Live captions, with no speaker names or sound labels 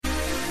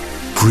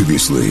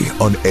Previously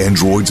on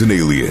Androids and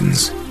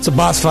Aliens. It's a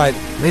boss fight.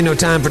 Ain't no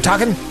time for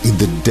talking. In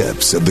the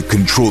depths of the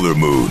controller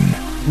moon.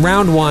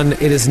 Round one,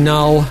 it is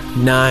Null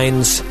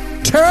 9's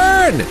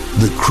turn!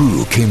 The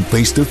crew came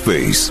face to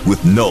face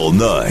with Null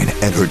 9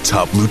 and her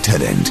top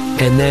lieutenant.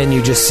 And then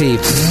you just see...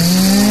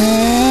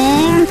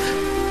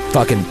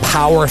 fucking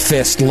power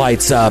fist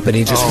lights up and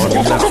he just...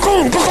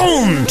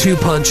 two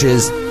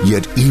punches.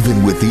 Yet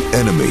even with the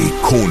enemy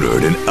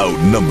cornered and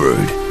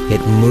outnumbered... It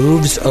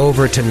moves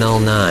over to Null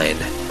 9.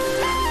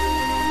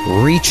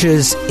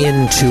 Reaches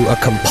into a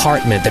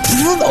compartment that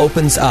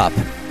opens up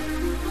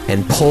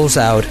and pulls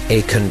out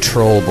a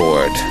control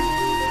board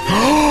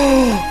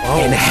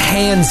and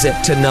hands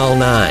it to Null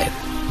 9.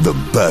 The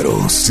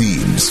battle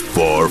seems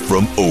far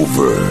from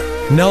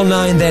over. Null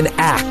 9 then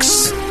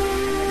acts.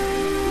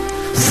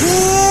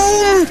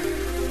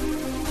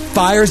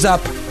 Fires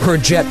up her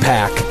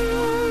jetpack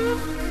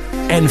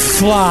and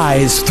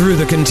flies through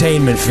the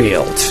containment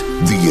field.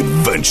 The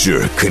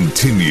adventure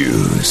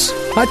continues.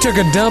 I took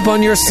a dump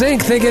on your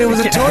sink thinking it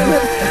was a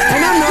toilet,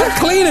 and I'm not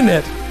cleaning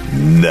it.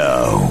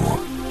 Now.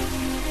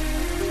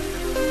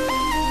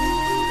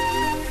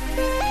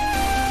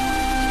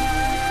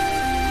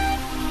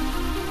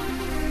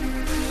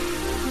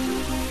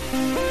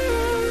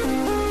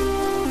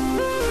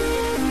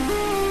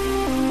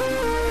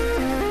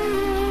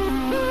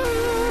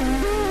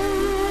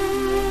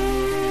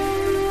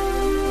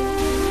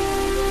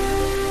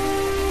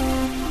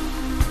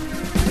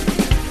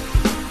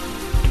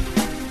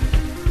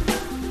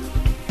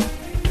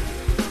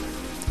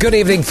 Good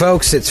evening,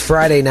 folks. It's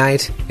Friday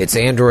night. It's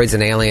Androids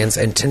and Aliens,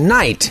 and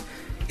tonight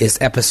is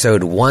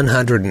episode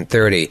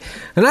 130.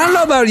 And I don't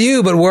know about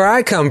you, but where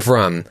I come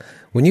from,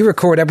 when you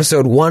record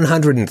episode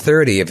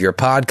 130 of your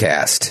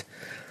podcast,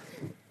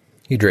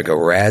 you drink a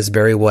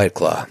raspberry White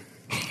Claw.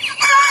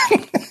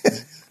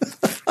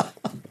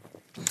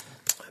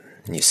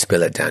 And you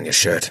spill it down your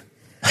shirt.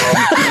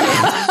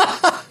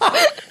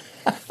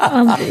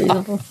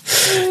 Unbelievable.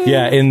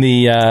 Yeah, in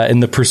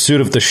the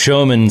pursuit of the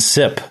showman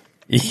sip.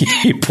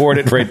 He poured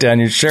it right down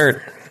your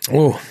shirt.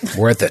 Ooh,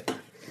 worth it.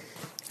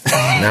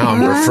 Now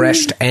I'm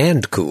refreshed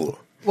and cool.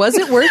 Was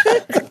it worth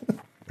it?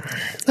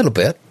 A little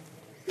bit.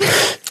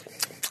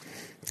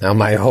 Now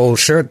my whole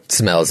shirt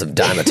smells of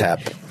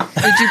Dimetap.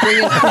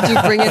 Did you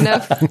bring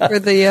enough for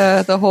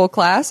the whole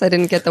class? I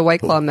didn't get the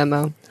White Claw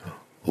memo.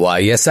 Why,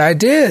 yes, I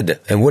did.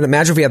 And would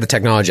imagine if we had the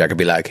technology, I could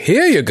be like,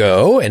 here you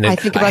go. And a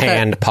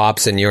hand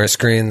pops in your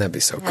screen. That'd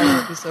be so cool.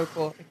 That'd be so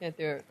cool. I can't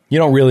do it. You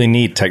don't really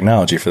need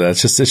technology for that.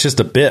 It's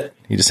just a bit.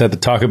 You just have to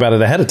talk about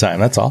it ahead of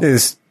time. That's all.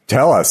 Just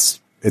tell us.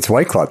 It's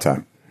White Claw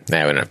time.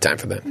 Nah, we don't have time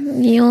for that.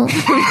 You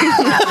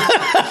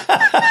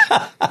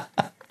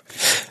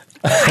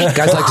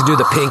guys like to do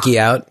the pinky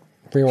out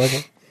for your White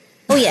Claw?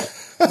 Oh, yeah.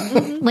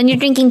 When you're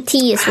drinking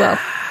tea as well.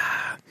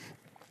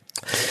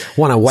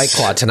 Want a White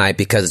Claw tonight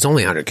because it's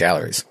only 100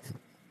 calories.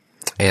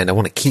 And I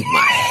want to keep my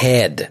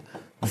head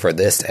for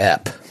this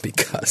ep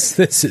because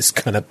this is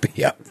going to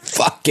be a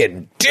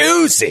fucking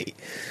doozy.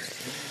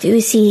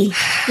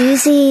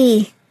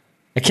 Doozy.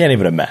 I can't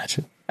even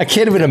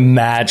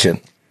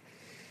imagine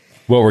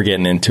what we're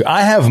getting into.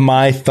 I have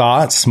my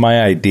thoughts,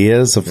 my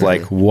ideas of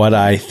like what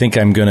I think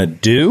I'm going to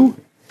do.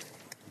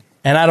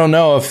 And I don't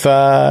know if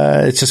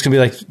it's just going to be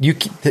like,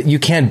 you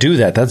can't do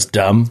that. That's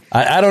dumb.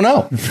 I don't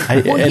know.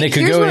 And it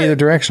could go in either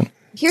direction.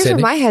 Here's where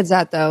my head's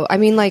at, though. I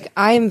mean, like,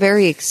 I am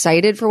very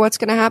excited for what's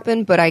going to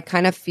happen, but I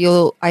kind of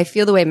feel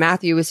the way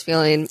Matthew was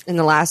feeling in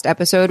the last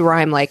episode where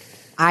I'm like,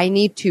 I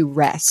need to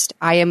rest.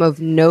 I am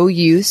of no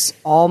use.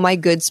 All my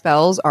good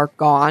spells are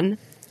gone.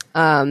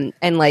 And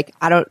like,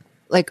 I don't,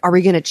 like, are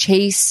we going to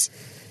chase?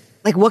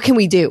 Like, what can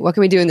we do? What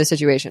can we do in this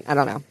situation? I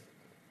don't know.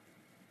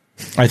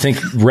 I think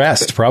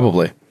rest,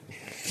 probably.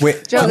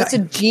 Wait, Joe, that's a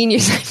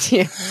genius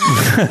idea.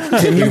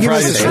 Can you give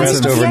us a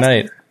rest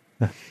overnight?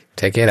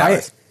 Take it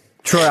out.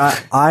 Troy,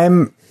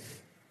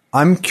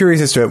 I'm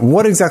curious as to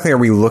what exactly are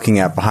we looking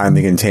at behind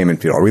the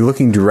containment field? Are we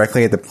looking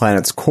directly at the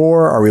planet's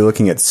core? Are we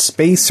looking at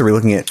space? Are we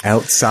looking at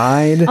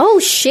outside? Oh,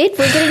 shit.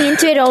 We're getting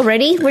into it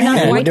already? We're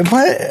not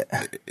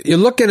What? You're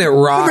looking at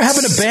rocks. We're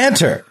having a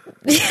banter.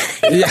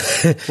 Yeah.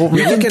 Well,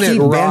 we can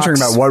keep bantering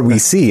about what we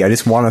see. I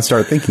just want to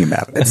start thinking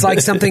about it. It's like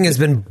something has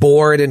been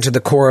bored into the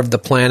core of the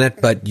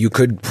planet, but you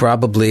could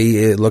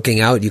probably,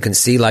 looking out, you can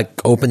see like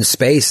open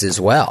space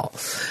as well.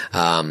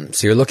 So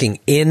you're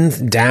looking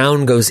in,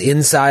 down goes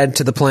inside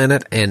to the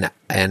planet, and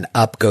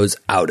up goes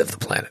out of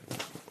the planet.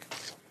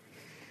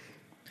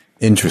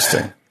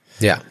 Interesting.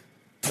 Yeah.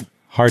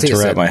 Hard to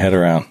wrap my head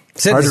around.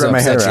 Hard to wrap my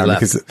head around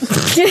because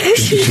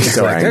she's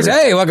so angry.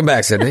 Hey, welcome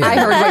back, Sydney. I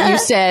heard what you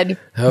said.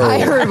 Oh. I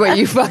heard what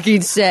you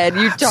fucking said.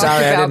 You talked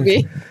about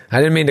me. I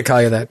didn't mean to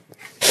call you that.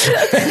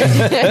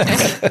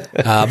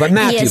 But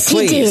Matthew, Yes, he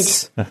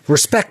please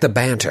respect the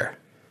banter.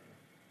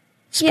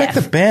 Respect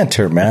the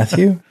banter,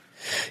 Matthew.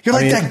 You're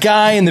like that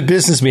guy in the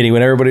business meeting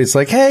when everybody's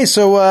like, hey,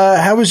 so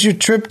how was your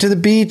trip to the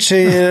beach?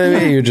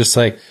 You're just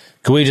like,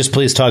 can we just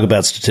please talk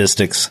about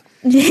statistics?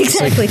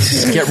 Exactly.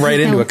 Just get right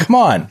into it. Come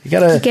on. You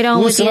got to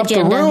loosen up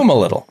the room a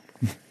little.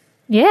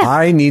 Yeah.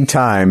 I need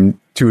time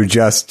to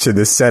adjust to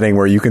this setting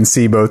where you can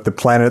see both the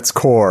planet's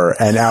core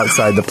and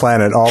outside the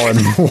planet all in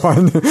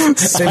one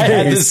space. I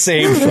had the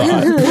same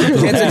thought.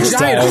 It's a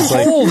giant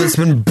hole that's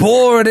been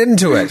bored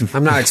into it.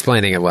 I'm not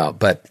explaining it well,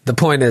 but the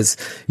point is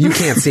you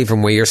can't see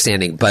from where you're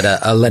standing, but a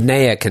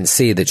Linnea can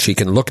see that she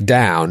can look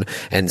down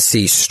and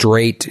see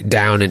straight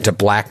down into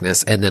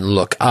blackness and then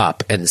look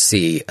up and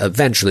see,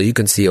 eventually you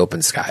can see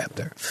open sky up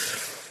there.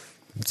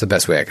 It's the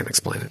best way I can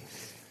explain it.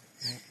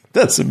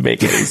 Doesn't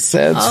make any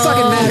sense. It's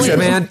fucking magic,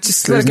 man.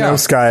 Just let There's it go. no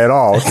sky at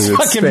all because it's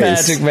Fucking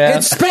space. magic, man.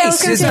 It's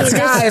space. It's not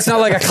sky. It's not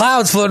like a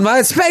cloud's floating by.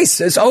 It's space.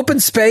 It's open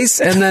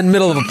space and then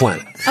middle of a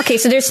planet. Okay,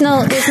 so there's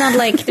no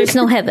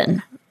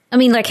heaven. I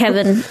mean, like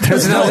heaven.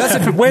 That's a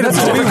different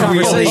Really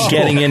conversation.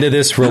 getting into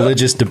this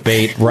religious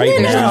debate right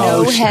There's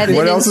now. no heaven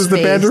What in else is the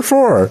space. banter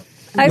for?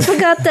 I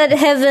forgot that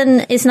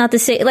heaven is not the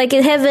same. Like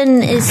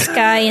heaven is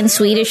sky in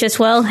Swedish as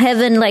well.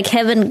 Heaven, like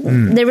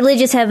heaven, the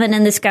religious heaven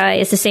and the sky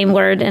is the same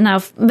word.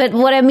 But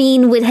what I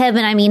mean with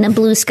heaven, I mean a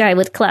blue sky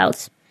with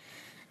clouds,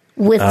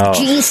 with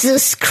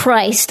Jesus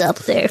Christ up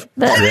there.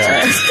 But,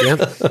 Yep.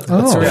 That's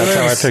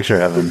how I picture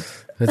heaven.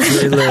 That's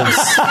where he lives.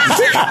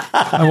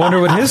 I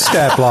wonder what his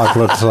stat block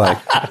looks like.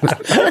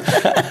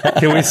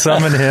 Can we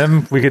summon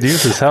him? We could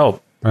use his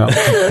help. Well,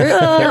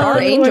 There are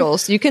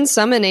angels. You can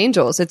summon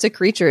angels. It's a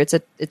creature. It's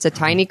a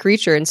tiny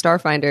creature in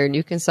Starfinder, and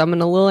you can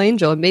summon a little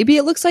angel. Maybe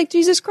it looks like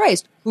Jesus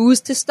Christ.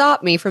 Who's to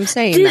stop me from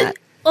saying that?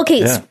 okay,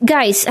 Yeah.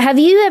 guys, have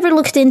you ever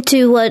looked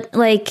into what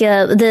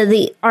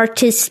the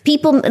artists,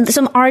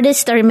 some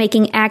artists are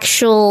making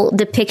actual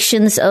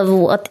depictions of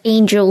what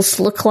angels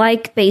look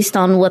like based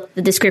on what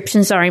the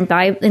descriptions are in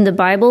the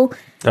Bible?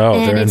 Oh,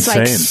 and they're it's insane.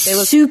 like They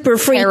look super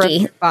freaky.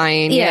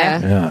 Terrifying. Yeah.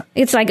 Yeah.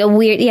 It's like a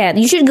weird. Yeah,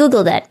 you should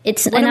Google that.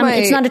 It's One of my-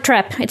 it's not a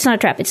trap. It's not a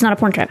trap. It's not a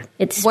porn trap.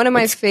 It's One of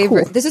my it's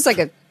favorite. cool. This is like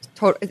a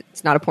total.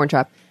 It's not a porn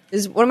trap.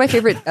 This is one of my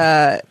favorite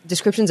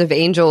descriptions of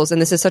angels,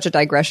 and this is such a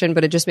digression,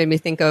 but it just made me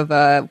think of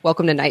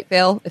Welcome to Night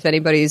Vale. If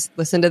anybody's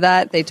listened to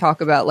that, they talk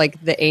about like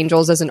the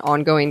angels as an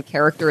ongoing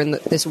character in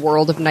this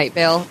world of Night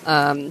Vale,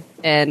 and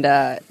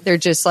they're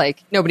just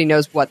like nobody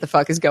knows what the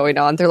fuck is going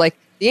on. They're like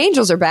the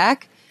angels are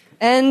back.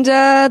 And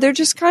they're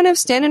just kind of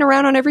standing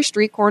around on every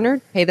street corner,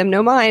 pay them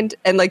no mind.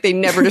 And like they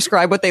never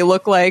describe what they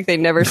look like. They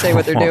never say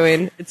what they're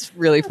doing. It's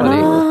really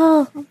funny.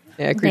 Oh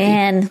Yeah, creepy.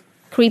 man,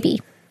 creepy.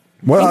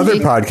 What other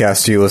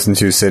podcasts do you listen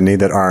to, Sydney,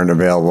 that aren't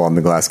available on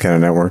the Glass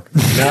Cannon Network?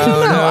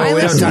 I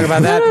we don't talk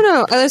about that.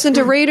 No. I listen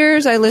to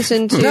Raiders. I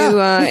listen to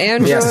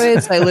Androids.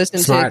 Yes. I listen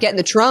Smart. to Get in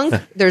the Trunk.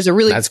 There's a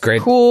really That's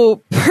great. cool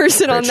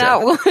person on Great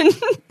that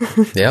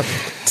one. Yep.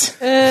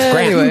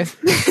 Anyway,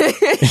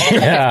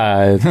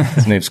 Yeah,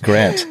 his name's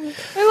Grant.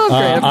 I love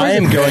Grant. I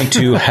am going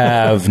to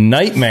have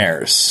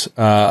nightmares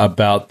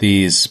about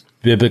these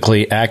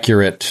biblically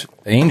accurate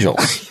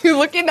angels. You're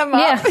looking them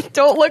up. Yeah.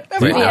 Don't look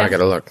them Wait, up. now I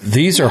gotta look.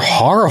 These are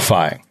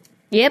horrifying.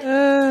 Yep.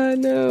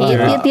 No.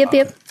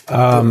 Yep.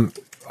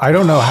 I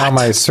don't know how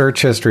my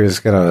search history is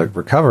going to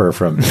recover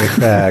from dick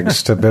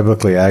bags to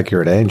biblically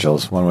accurate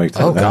angels 1 week to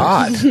the Oh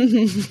next.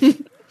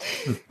 God.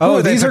 Oh,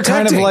 are they these are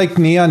kind of protecting? like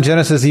Neon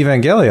Genesis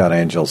Evangelion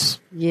angels.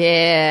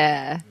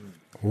 Yeah.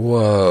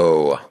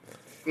 Whoa.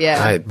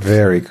 Yeah. I,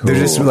 Very cool. They're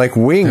just like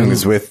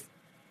wings with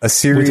a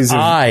series With of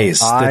eyes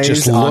that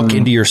just look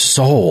into your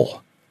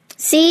soul.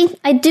 See,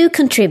 I do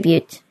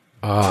contribute.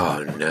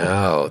 oh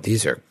no,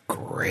 these are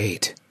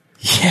great.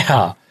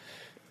 Yeah,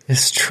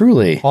 it's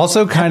truly.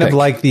 Also kind of Epic.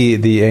 like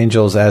the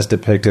angels as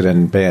depicted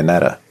in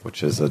Bayonetta,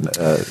 which is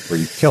where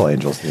you kill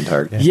angels the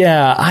entire game.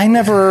 Yeah, I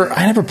never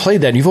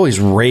played that. You've always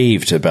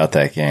raved about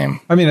that game.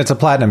 I mean, it's a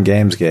Platinum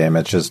Games game.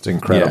 It's just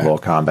incredible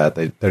Yeah. combat.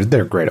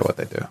 They're great at what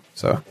they do.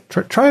 So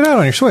try it out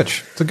on your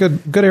Switch. It's a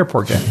good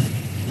airport game.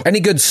 Any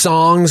good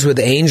songs with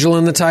 "angel"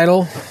 in the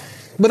title?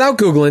 Without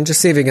Googling,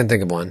 just see if you can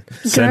think of one.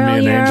 Send Girl, me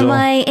an you're angel.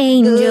 my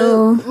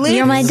angel.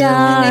 You're my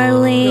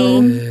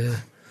darling.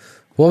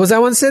 What was that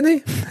one,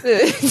 Sydney?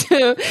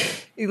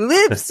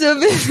 Lips of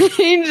an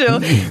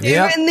angel. Yep.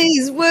 Hearing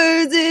these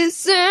words, it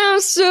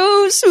sounds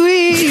so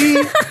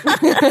sweet.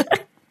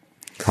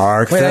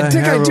 Hark Wait, I the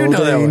think I do know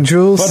herald that one.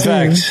 angels Fun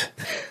sing.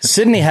 fact: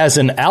 Sydney has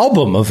an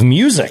album of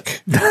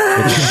music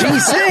that she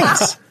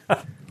sings.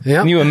 Yep.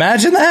 Can you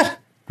imagine that?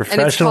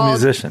 Professional called-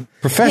 musician.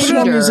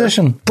 Professional Tinder.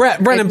 musician.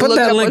 Brennan, Like, put look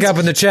that up link what's- up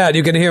in the chat.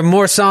 You can hear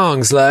more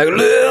songs like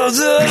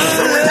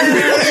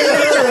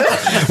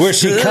Where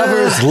she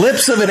covers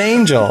Lips of an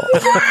Angel.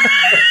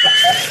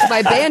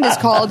 My band is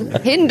called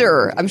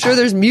Hinder. I'm sure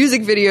there's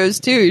music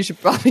videos too. You should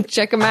probably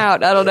check them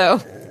out. I don't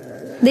know.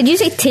 Did you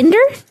say Tinder?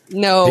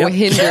 No, Yep.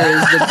 Hinder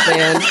is the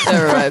band.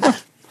 Never mind.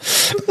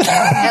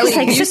 Ellie,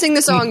 like- you sing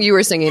the song you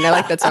were singing. I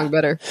like that song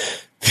better.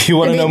 If you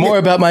want to know more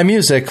about my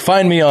music,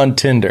 find me on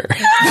Tinder.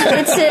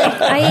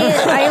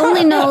 I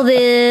only know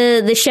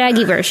the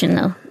Shaggy version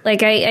though.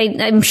 Like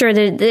I'm sure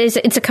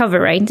it's a cover,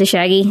 right? The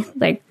Shaggy,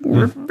 like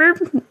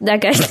that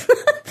guy.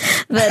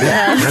 But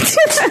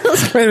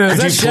Wait a minute, is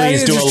Could that you Shaggy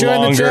please do just a joined the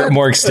longer, chat?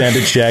 more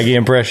extended Shaggy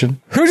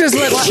impression? Who just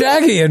let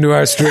Shaggy into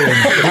our stream?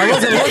 I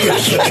wasn't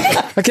looking.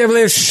 I can't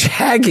believe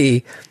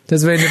Shaggy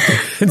just made it.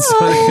 it's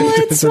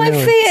my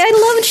favorite.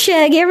 I loved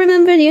Shaggy. I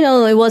remember,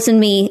 it wasn't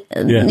me.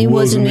 It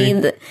wasn't me.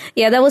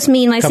 That was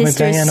me and my Come and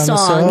sister's bang on the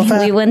song. sofa.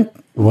 We went.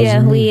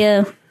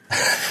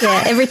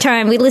 Every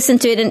time we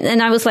listened to it,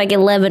 and I was like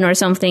 11 or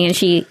something, and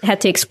she had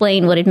to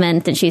explain what it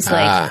meant, and she's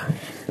like.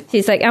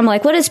 I'm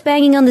like, what does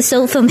banging on the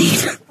sofa mean?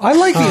 I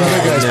like the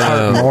other guy's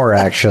part more,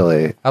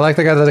 actually. I like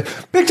the guy that's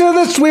like, picture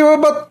this, we were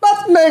butt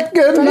naked.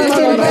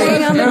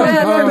 Banging on the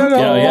ground.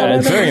 Yeah,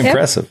 it's very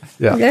impressive.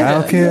 Yeah.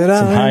 How could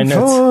high I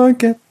notes.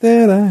 forget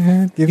that I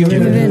had given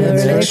you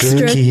An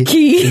extra key.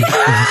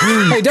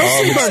 Hey, don't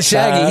sleep on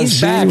Shaggy. He's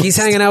back. He's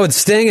hanging out with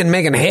Sting and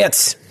making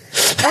hits.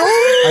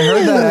 I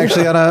heard that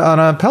actually on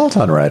a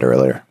Peloton ride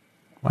earlier.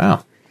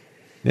 Wow.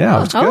 Yeah, it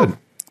was good.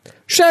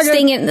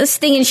 Shaggy.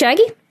 Sting and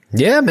Shaggy?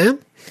 Yeah, man.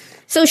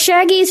 So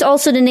Shaggy is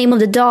also the name of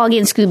the dog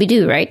in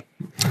Scooby-Doo, right?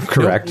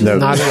 Correct. No,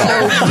 Not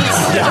at all.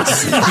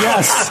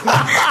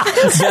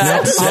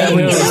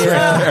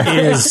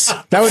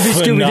 That would be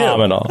Scooby-Doo.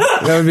 phenomenal.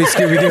 That would be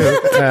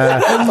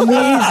Scooby-Doo.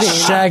 Amazing.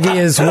 Shaggy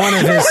is one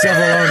of his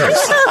several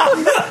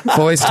owners.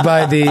 Voiced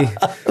by the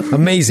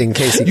amazing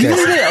Casey You think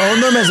Kasem. they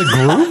own them as a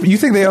group? You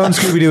think they own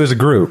Scooby-Doo as a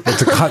group?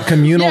 It's a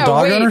communal Yeah,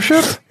 dog wait.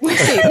 ownership? I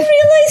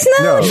realize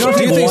now. No. You don't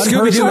Do you think one Scooby-Doo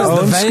person is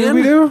the owns van?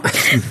 Scooby-Doo?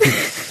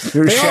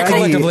 You're They all Shaggy.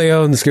 collectively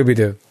own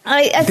Scooby-Doo.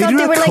 I They thought do they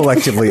not were like.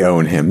 collectively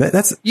own him.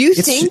 That's You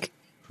it's- think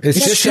It's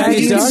It's just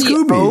Shaggy Shaggy's and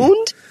dog? Scooby.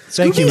 owned?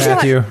 Thank you, Scooby's not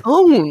Matthew.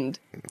 owned.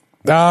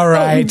 All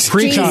right.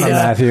 Preach on him, Jesus.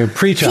 Matthew.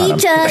 Preach on him.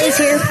 Peter is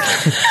here.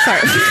 Sorry.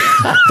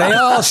 They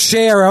all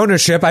share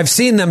ownership. I've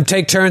seen them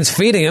take turns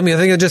feeding him. You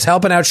think they're just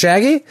helping out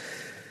Shaggy?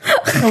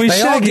 Oh, he's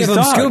They all Shaggy's give him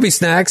dog. Scooby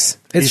snacks.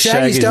 It's He's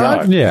Shaggy's Shaggy's dog?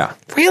 dog. Yeah.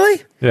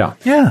 Really? Yeah.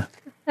 Yeah.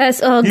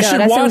 That's You God. should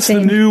That's watch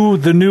insane.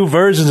 the new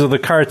versions of the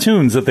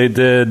cartoons that they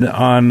did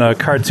on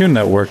Cartoon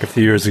Network a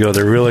few years ago.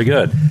 They're really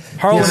good.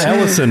 Harlan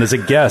Ellison is a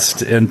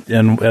guest in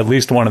at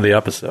least one of the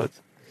episodes.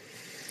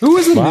 Who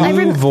was the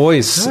new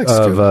voice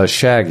of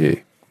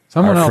Shaggy?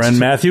 Someone Our else. friend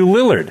Matthew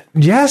Lillard.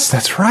 Yes,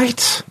 that's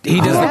right. He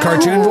does the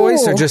cartoon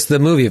voice or just the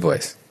movie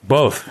voice?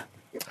 Both.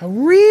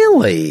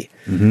 Really?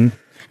 I mean,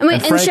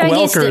 And Frank Shaggy's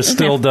Welker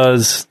still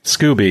does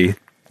Scooby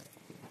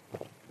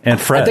and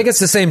Fred. I think it's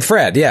the same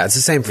Fred. Yeah, it's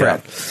the same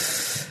Fred.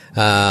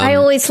 I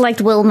always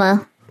liked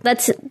Wilma.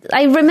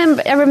 I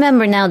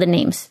remember now the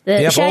names.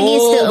 Yep, Shaggy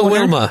is the old owner.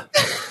 Wilma.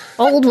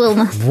 Old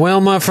Wilma.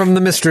 Wilma from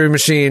the Mystery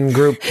Machine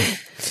group.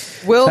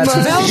 Wilma.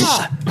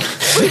 Velma!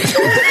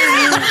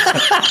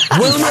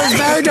 Wilma is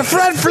married to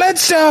Fred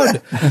Flintstone!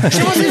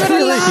 She wasn't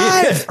even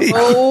alive!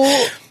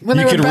 When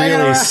they You were could banging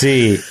really her-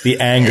 see the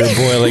anger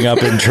boiling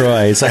up in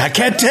Troy. He's like, I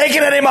can't take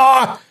it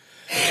anymore.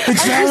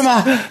 It's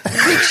Velma.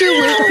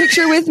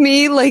 Picture with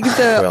me like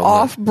the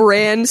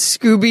off-brand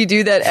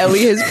Scooby-Doo that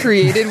Ellie has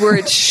created, where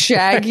it's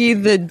Shaggy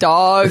the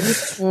dog,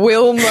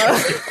 Wilma.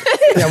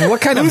 Yeah, what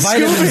kind of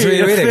vitamins were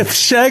you eating? If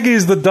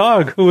Shaggy's the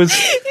dog who was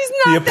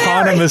the not there.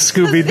 eponymous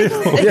Scooby-Doo.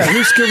 Yeah,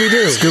 who's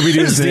Scooby-Doo?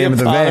 Scooby-Doo is the name of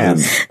the van.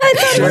 I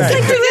thought it was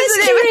like the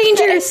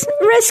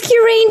Rescue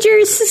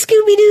Rangers,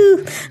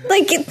 Scooby-Doo.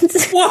 Like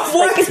it's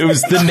What? It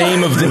was the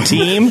name of the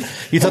team.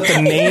 You thought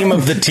the name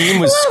of the team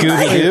was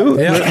Scooby-Doo?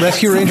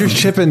 Rescue Rangers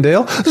Chip and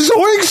Dale.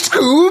 Zoink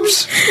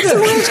Scoobs.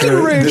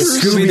 Rescue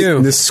Rangers.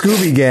 Scooby-Doo. The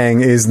Scooby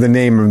Gang is the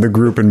name of the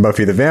group in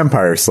Buffy the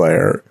Vampire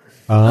Slayer.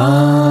 All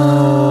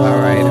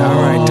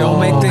right. Don't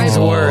make things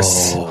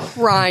worse.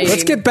 Crying.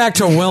 Let's get back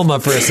to Wilma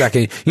for a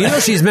second. You know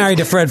she's married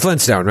to Fred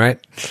Flintstone, right?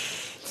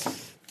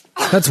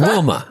 That's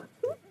Wilma.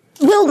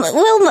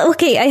 Wilma.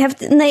 Okay, I have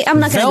to. I'm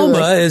not going to do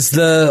Velma it. is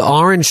the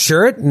orange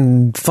shirt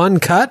and fun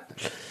cut.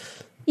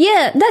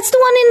 Yeah, that's the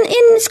one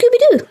in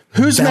Scooby-Doo.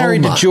 Who's married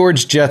to Velma.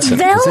 George Jetson?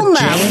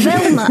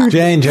 Velma.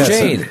 Jane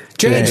Jetson.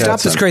 Jane, stop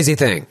this Jetson. crazy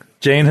thing.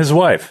 Jane, his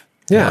wife.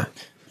 Yeah.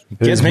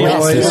 Get me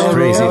off this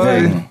crazy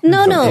thing.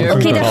 No.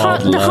 Okay, the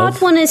Love.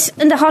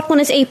 hot one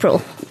is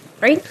April,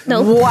 right?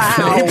 No.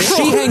 Wow.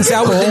 She hangs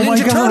out with the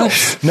Ninja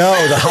Turtles.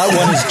 No, the hot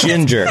one is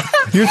Ginger.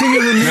 You're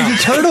thinking of the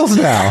Ninja Turtles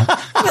now.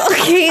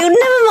 Okay,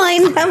 never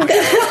mind. I'm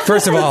good.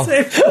 First of all,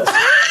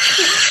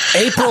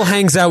 April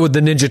hangs out with the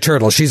Ninja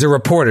Turtles. She's a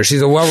reporter.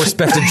 She's a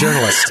well-respected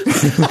journalist.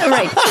 All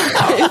right.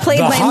 Played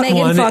The by hot Megan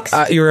one Fox.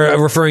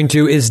 you're referring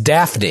to is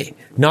Daphne,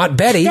 not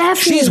Betty. Daphne.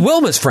 She's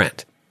Wilma's friend.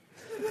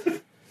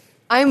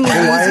 I'm losing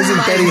isn't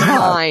my Betty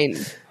hot?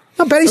 mind.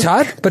 No, Betty's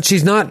hot, but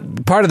she's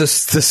not part of the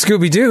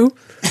Scooby-Doo.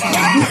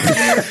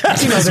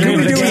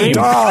 Scooby-Doo team.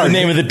 The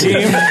name of the team.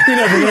 You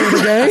know the name of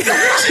the gang?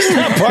 She's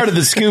not part of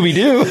the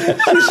Scooby-Doo.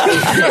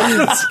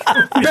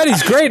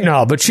 Betty's great and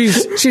all, but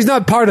she's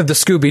not part of the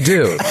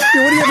Scooby-Doo. What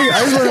do you have? I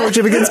just want to know what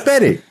you have against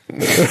Betty.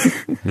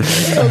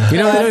 You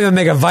know, they don't even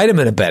make a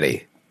vitamin of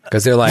Betty.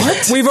 Because they're like,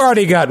 we've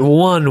already got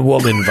one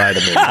woman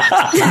vitamin.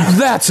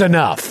 That's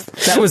enough.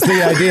 That was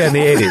the idea in the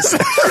 80s.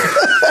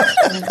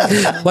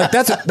 Like,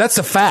 that's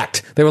a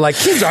fact. They were like,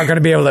 kids aren't going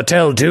to be able to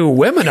tell two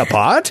women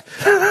apart.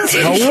 A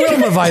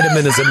Wilma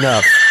vitamin is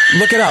enough.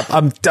 Look it up.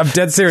 I'm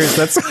dead serious.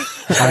 That's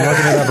I'm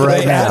looking it up right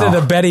they now.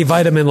 added a Betty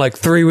vitamin like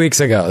 3 weeks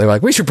ago. They're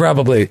like, we should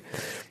probably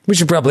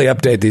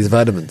update these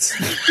vitamins.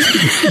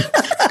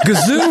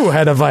 Gazoo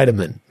had a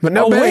vitamin, but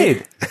no Betty.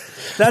 wait.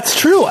 That's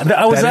true.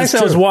 I was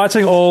true.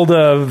 watching old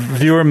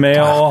viewer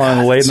mail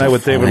on Late Night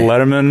with David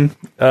Letterman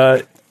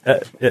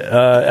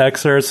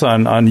excerpts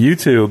on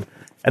YouTube.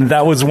 And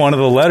that was one of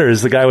the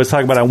letters. The guy was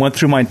talking about, I went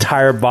through my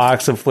entire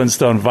box of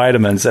Flintstone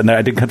vitamins and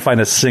I couldn't find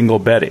a single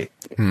Betty.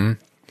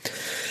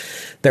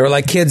 They were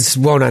like, kids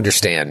won't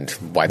understand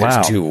why there's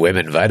Wow. 2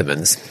 women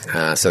vitamins.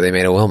 So they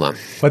made a Wilma.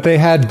 But they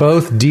had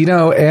both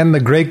Dino and the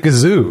Great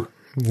Gazoo.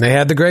 They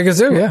had the Grey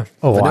Gazoo, yeah.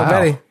 Oh, But wow. no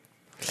Betty.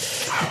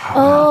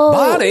 Oh,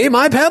 Body,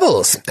 my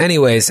pebbles.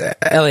 Anyways,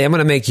 Ellie, I'm going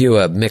to make you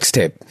a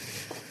mixtape.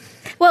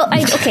 well,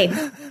 okay.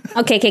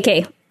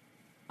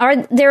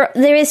 There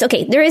is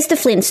the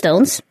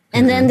Flintstones,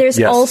 and then there's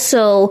Yes.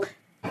 also,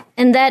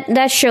 and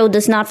that show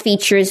does not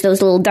feature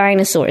those little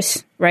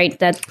dinosaurs, right?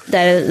 That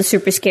is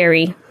super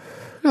scary.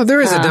 No,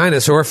 there is a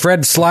dinosaur.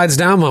 Fred slides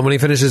down one when he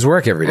finishes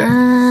work every day.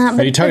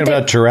 Are you talking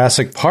about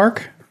Jurassic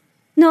Park?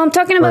 No, I'm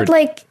talking about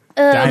like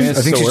I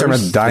think she's talking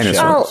about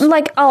dinosaurs.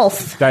 like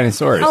Alf.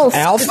 Dinosaurs. Alf.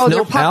 Alf? Oh, they're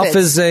Nope. Alf puppets.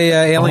 is a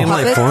alien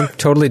life form.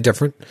 Totally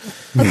different.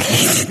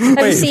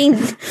 I'm seeing.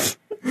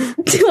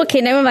 Okay,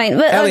 never mind.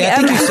 But Ellie, okay, I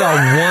think you saw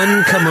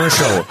one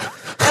commercial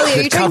Ellie, are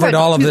you that talking covered about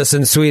all of this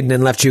in Sweden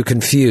and left you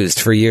confused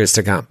for years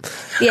to come.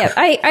 Yeah,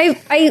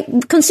 I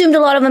consumed a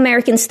lot of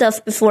American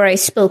stuff before I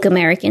spoke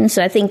American,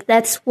 so I think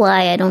that's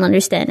why I don't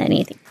understand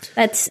anything.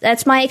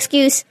 That's my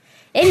excuse.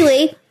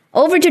 Anyway,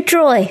 over to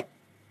Troy.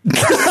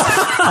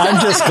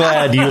 I'm just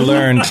glad you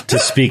learned to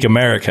speak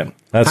American.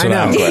 That's I what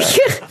I'm know.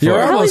 glad.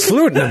 You're How almost is it-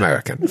 fluent in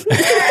American.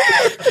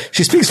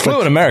 She speaks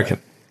fluent American.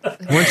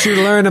 Once you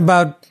learn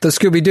about the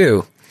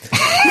Scooby-Doo.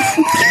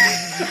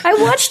 I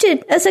watched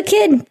it as a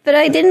kid, but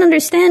I didn't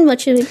understand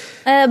much of it.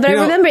 But You I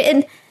know- remember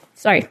it.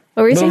 Sorry,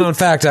 what were you Little saying? known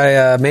fact,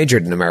 I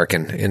majored in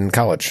American in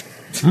college.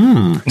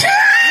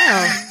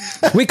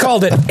 We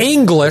called it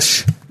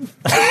English,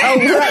 Oh,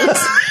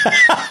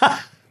 right.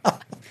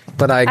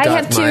 but I got I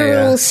have two my,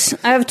 rules.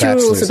 I have two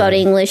rules bachelor's about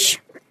in- English.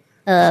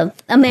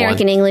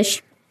 American One.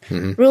 English.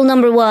 Rule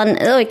number one.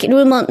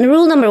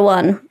 Rule number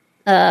one.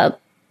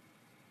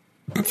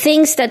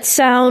 Things that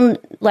sound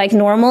like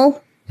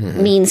normal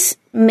means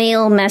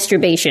male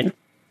masturbation,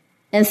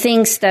 and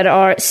things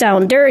that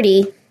sound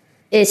dirty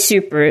is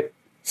super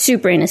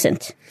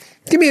innocent.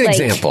 Give me an like-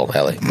 example,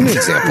 Ellie. Give me an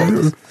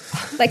example.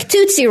 Like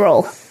Tootsie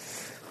Roll.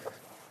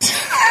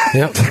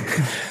 Yep.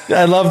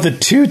 I love the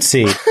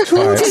Tootsie.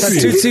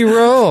 Tootsie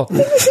Roll.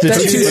 The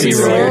Tootsie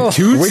Roll.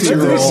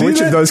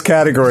 Which of those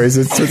categories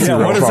is Tootsie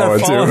Roll what does that fall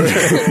fall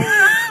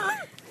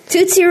into?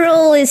 Tootsie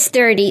Roll is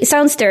dirty.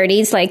 Sounds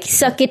dirty. It's like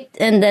suck it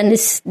and then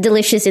it's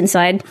delicious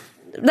inside.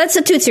 That's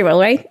a Tootsie Roll,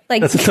 right?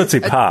 Like That's a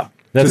Tootsie Pop.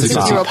 That's Tootsie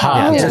Roll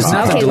Pop. There's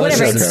nothing Okay,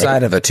 whatever delicious it's-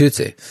 inside of a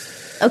Tootsie.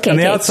 okay, And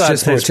the okay. outside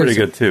just more tastes pretty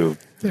Tootsie. good, too,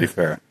 to be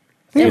fair.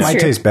 It That's might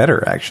true. taste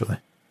better, actually.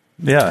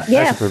 Yeah. Yeah,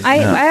 actually, I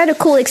had a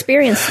cool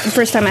experience the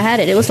first time I had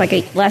it. It was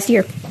like last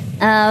year.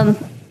 And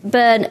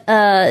then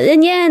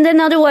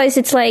otherwise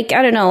it's like,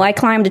 I don't know, I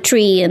climbed a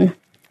tree and,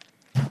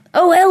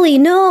 oh, Ellie,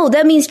 no,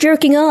 that means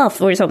jerking off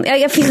or something.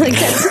 I feel like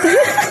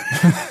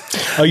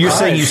that's, Oh, you're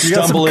saying you You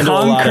got some stumble into a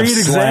lot of concrete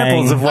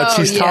examples slang. of what Oh,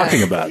 she's yeah.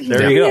 talking about.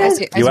 There you go. Yeah.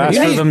 You asked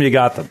for Yeah. them, you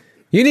got them.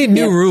 You need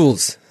new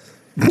rules.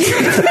 No,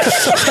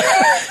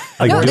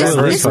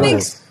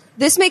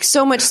 this makes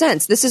so much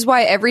sense. This is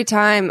why every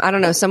time, I don't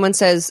know, someone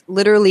says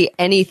literally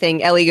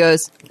anything, Ellie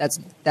goes,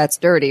 that's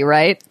dirty,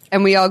 right?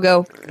 And we all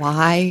go,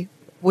 why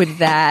would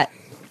that?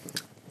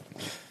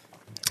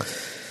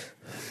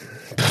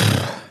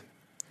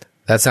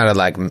 That sounded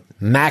like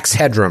Max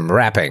Headroom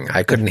rapping.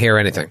 I couldn't hear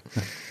anything.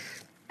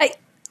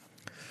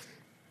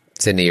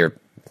 Sydney, you're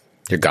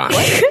gone.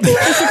 I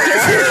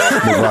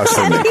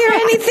didn't hear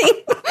anything.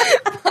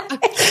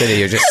 Sydney,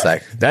 you're just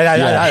like...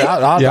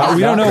 Yeah,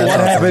 we don't know what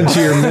happened to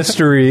your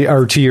mystery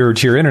or to your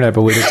internet,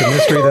 but it's a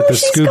mystery that the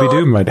She's Scooby Doo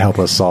gone. might help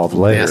us solve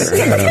later. Yes. I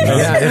don't know.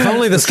 Yeah, if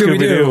only the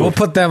Scooby-Doo. Scooby-Doo. We'll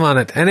put them on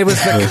it. And it was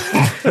the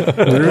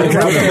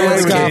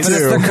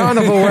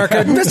carnival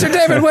worker, Mr.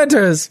 David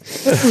Winters.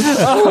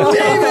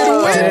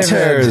 David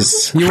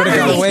Winters. You would have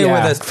got away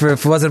Yeah. with it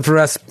if it wasn't for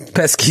us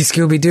pesky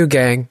Scooby-Doo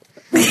gang.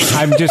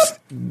 I'm just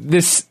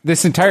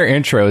this entire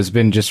intro has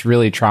been just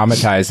really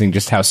traumatizing.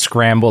 Just how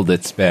scrambled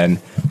it's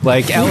been.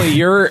 Like Ellie,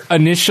 your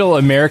initial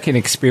American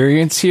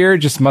experience here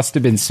just must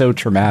have been so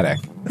traumatic.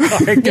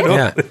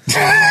 Yeah.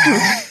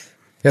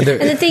 And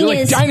the thing Like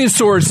is,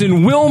 dinosaurs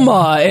in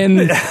Wilma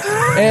and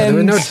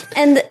no-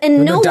 and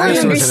no one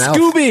dinosaurs understands. in Elf.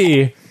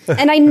 Scooby.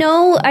 And I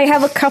know I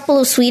have a couple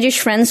of Swedish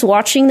friends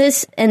watching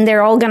this, and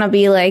they're all gonna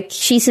be like,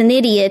 "She's an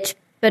idiot,"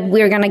 but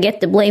we're gonna get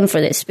the blame for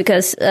this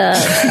because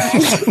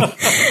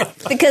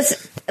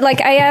because like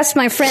I asked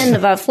my friend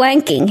about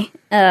flanking,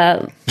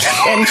 and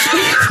and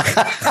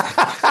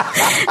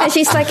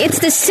she's like, "It's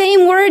the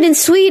same word in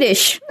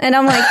Swedish," and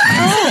I'm like,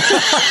 "Oh."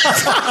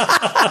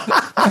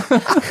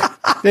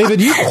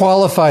 David, you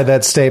qualified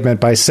that statement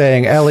by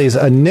saying Ellie's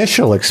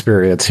initial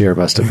experience here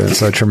must have been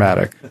so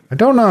traumatic. I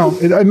don't know.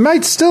 It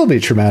might still be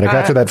traumatic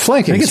after that I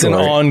flanking think it's an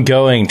story.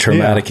 ongoing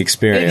traumatic Yeah.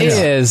 experience.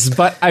 It is,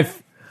 but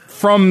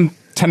from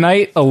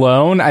tonight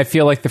alone, I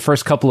feel like the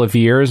first couple of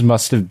years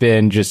must have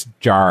been just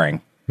jarring.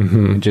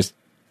 Just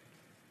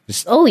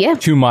Oh yeah.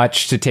 too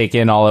much to take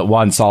in all at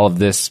once, all of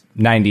this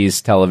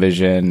 90s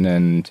television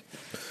and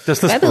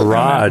Just this Babylon.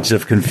 barrage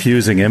of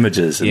confusing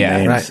images and Yeah,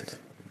 names. Right.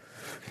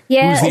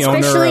 Yeah, Who's the owner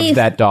especially of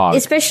that dog?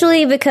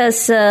 Especially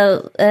because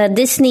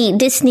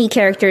Disney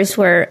characters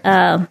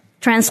were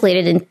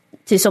translated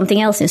into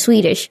something else in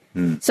Swedish.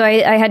 So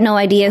I had no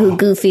idea who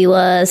Goofy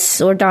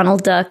was or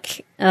Donald Duck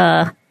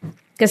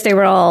because they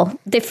were all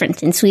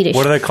different in Swedish.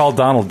 What do they call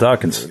Donald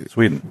Duck in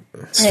Sweden?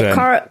 Sven.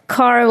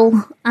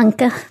 Carl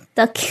Anka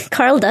Duck.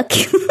 Carl Duck.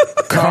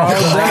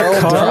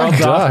 Carl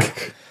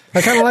Duck.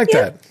 I kind of like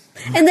that.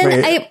 And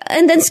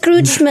then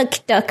Scrooge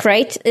McDuck,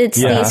 right? It's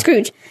Yeah. the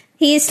Scrooge.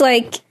 He's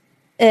like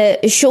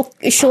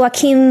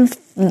Joachim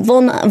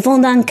von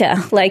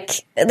Anka. Like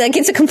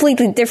it's a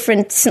completely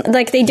different.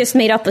 Like they just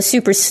made up a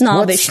super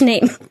snobbish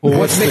name. Well,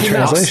 What's the Mickey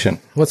Mouse? translation?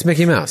 What's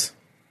Mickey Mouse?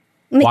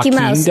 Mickey Joaquin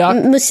Mouse, Duck?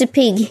 Musse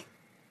Pig,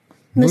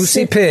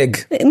 Moosey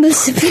Pig.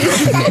 Musse Pig.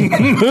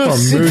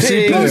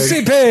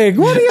 Moosey Pig.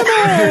 What do you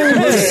know?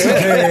 Moosey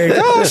Pig.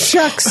 Oh,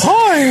 shucks.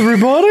 Hi,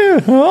 everybody.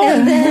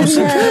 And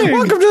then,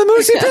 Welcome to the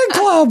Moosey Pig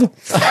Club.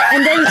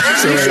 and then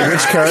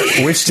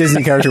Which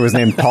Disney character was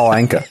named Paul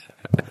Anka?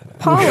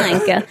 Paul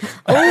Anka.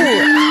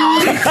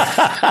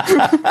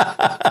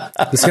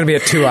 This is going to be a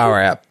 2-hour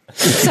app.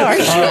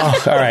 Sorry.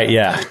 All right,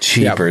 yeah.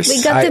 Cheapers.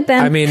 We got the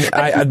band. I mean,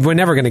 we're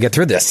never going to get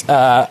through this.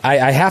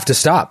 I have to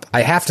stop.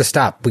 I have to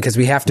stop because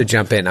we have to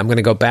jump in. I'm going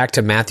to go back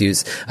to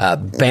Matthew's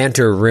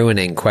banter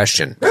ruining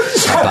question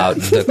about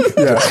the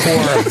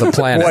core of the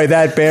planet. Boy,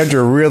 that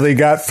banter really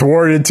got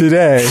thwarted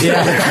today.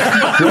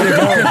 Yeah. Way to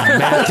go,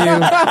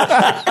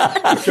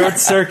 Matthew.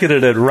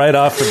 Short-circuited it right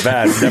off the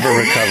bat. Never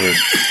recovered.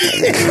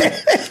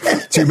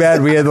 Too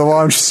bad we had to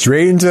launch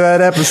straight into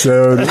that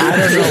episode. I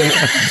don't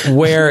know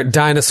where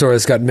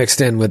dinosaurs got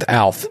mixed in with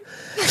Alf.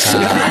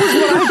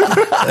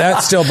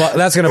 That's going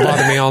to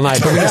bother me all night.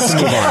 But we have to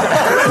move on.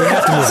 We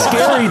have to move on.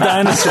 Scary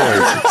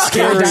dinosaurs.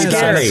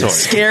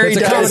 Scary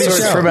It's a comedy dinosaurs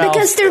show. from Alf.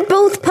 because they're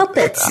both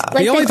puppets.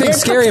 Like The only thing they're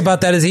scary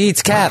about that is he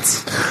eats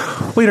cats.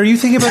 Wait, are you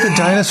thinking about the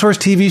Dinosaurs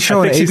TV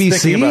show I on think she's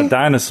ABC? thinking about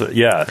dinosaurs.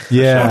 Yeah.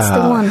 Yeah. That's the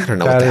one. I don't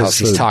know what the hell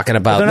she's talking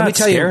about. They're Let me not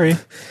tell scary. you,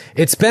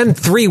 it's been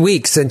 3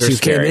 weeks since you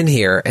came scary. in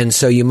here, and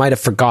so you might have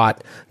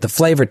forgot the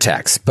flavor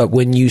text. But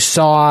when you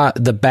saw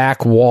the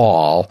back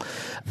wall,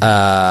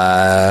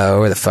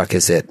 where the fuck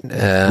is it? We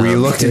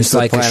looked there's into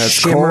like the a planet's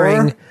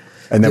shimmering. core,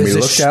 and then we there's a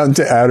looked out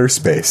into outer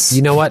space.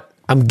 You know what?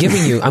 I'm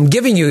giving you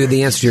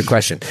the answer to your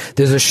question.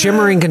 There's a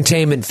shimmering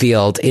containment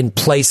field in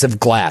place of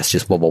glass.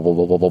 Just blah, blah, blah,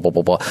 blah, blah, blah,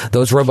 blah, blah.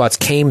 Those robots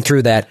came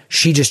through that.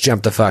 She just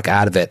jumped the fuck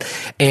out of it.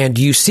 And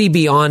you see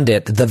beyond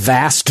it the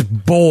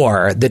vast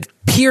bore that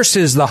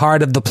pierces the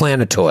heart of the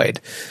planetoid.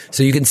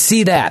 So you can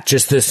see that,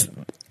 just this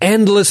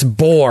endless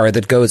bore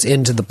that goes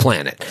into the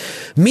planet.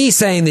 Me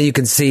saying that you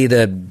can see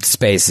the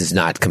space is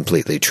not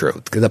completely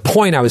true. The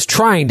point I was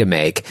trying to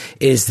make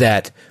is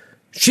that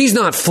she's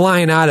not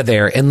flying out of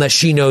there unless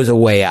she knows a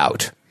way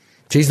out.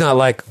 She's not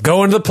like,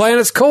 go into the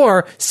planet's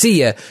core,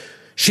 see ya.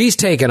 She's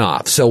taken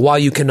off. So while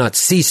you cannot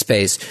see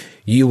space,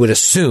 you would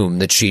assume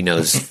that she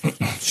knows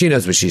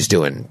what she's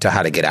doing to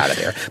how to get out of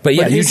there. But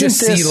yeah, But you isn't just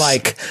see this-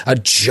 like a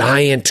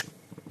giant,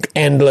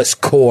 endless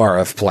core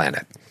of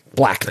planet.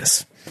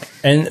 Blackness.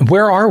 And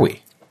where are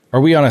we? Are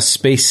we on a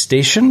space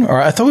station? Or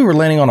I thought we were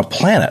landing on a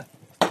planet.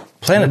 Remember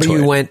Planetoid.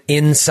 you went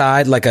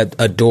inside, like a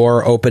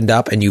door opened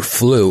up and you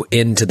flew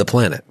into the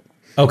planet.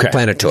 Okay.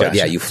 Planetoid. Gotcha.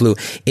 Yeah, you flew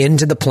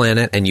into the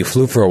planet and you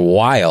flew for a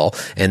while,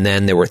 and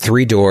then there were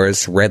 3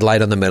 doors, red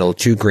light on the middle,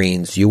 2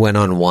 greens. You went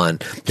on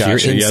one. So Gotcha.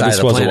 you're Yeah, inside this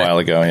the was a planet. while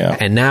ago, yeah.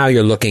 And now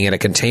you're looking at a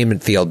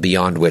containment field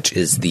beyond which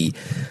is the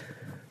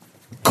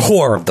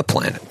core of the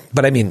planet.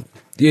 But I mean,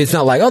 it's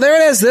not like, oh,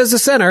 there it is. There's the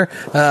center.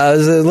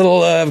 There's a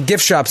little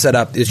gift shop set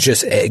up. It's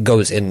just, it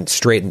goes in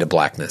straight into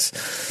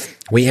blackness.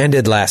 We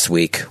ended last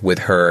week with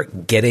her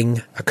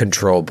getting a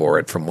control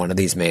board from one of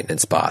these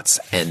maintenance bots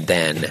and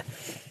then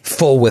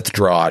full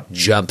withdraw,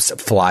 jumps,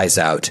 flies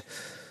out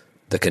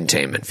the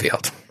containment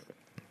field.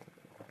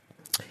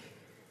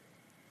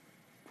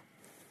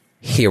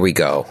 Here we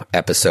go,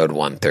 episode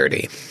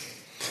 130.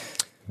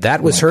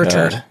 That was her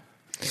God.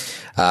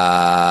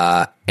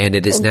 turn. And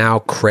it is now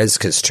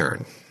Kreska's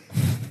turn.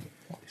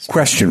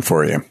 Question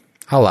for you.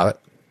 I'll allow it.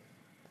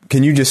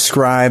 Can you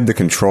describe the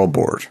control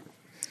board?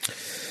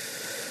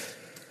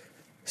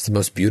 It's the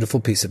most beautiful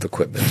piece of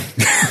equipment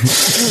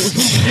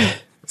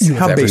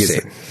How ever big is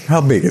seen. it?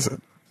 How big is it?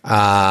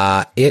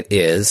 It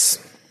is,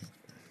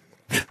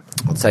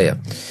 I'll tell you,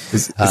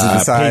 Is it the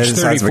size of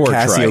a 34,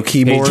 Casio Troy.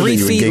 keyboard? 3 that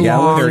you would feet gig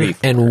out with? long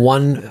and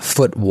 1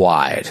 foot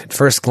wide. At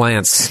first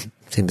glance,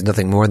 seems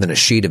nothing more than a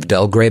sheet of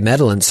dull gray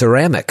metal and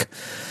ceramic.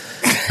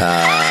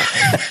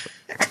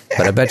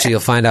 But I bet you'll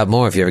find out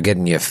more if you ever get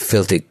in your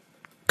filthy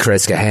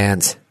Kreska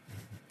hands.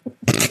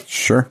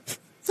 Sure.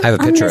 I have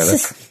a picture of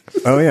it.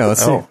 Oh yeah,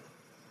 let's see.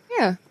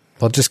 Yeah.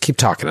 Well, just keep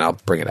talking and I'll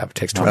bring it up. It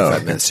takes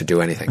 25 minutes to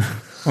do anything.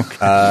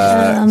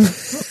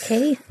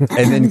 Okay.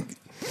 And then,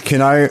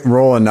 can I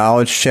roll a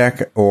knowledge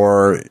check,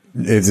 or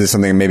is this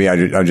something maybe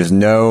I just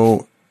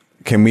know?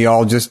 Can we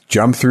all just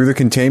jump through the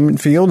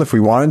containment field if we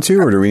wanted to,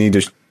 or do we need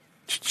to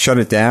shut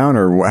it down,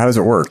 or how does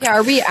it work? Yeah,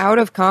 are we out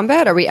of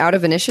combat? Are we out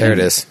of initiative?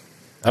 There it is.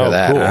 Look at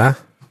that, cool. huh?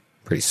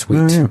 Pretty sweet.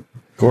 Oh, yeah.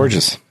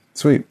 Gorgeous.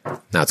 Sweet.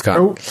 Now it's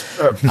gone.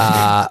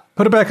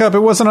 Put it back up. It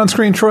wasn't on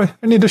screen, Troy.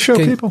 I need to show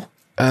people.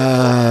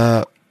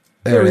 There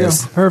There it we go.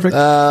 is. Perfect.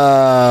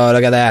 Oh,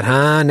 look at that,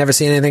 huh? Never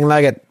seen anything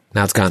like it.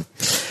 Now it's gone.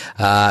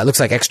 It looks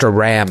like extra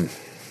RAM.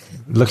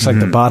 Looks like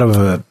the bottom of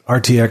a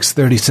RTX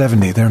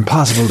 3070. They're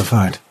impossible to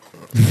find.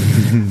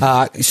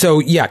 So,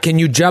 yeah, can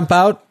you jump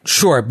out?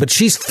 Sure, but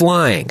she's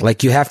flying.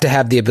 Like, you have to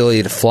have the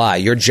ability to fly.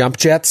 Your jump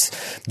jets,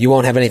 you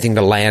won't have anything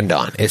to land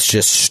on. It's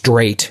just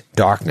straight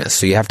darkness.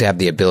 So you have to have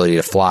the ability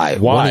to fly.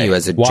 Why? One of you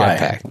has a Why?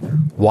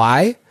 jetpack.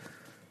 Why?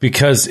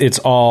 Because it's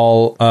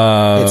all...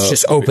 It's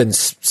just open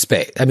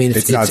space. I mean,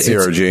 It's not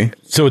zero G.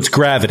 so it's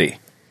gravity.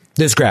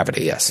 There's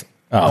gravity, yes.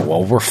 Oh,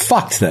 well, we're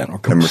fucked then. We're we're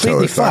completely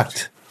totally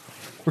fucked.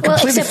 We're Well,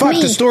 completely except fucked.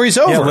 me. The story's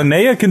over. Yeah,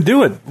 Linnea can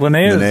do it.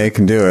 Linnea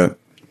can do it.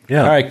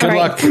 Yeah. All right, good All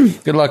luck.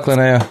 right. Good luck,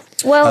 Linnea.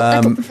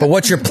 Well, But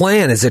what's your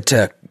plan? Is it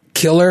to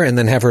kill her and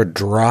then have her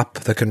drop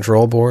the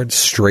control board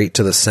straight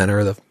to the center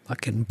of the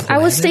fucking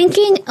planet? I was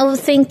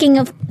thinking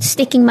of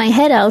sticking my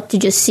head out to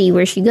just see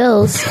where she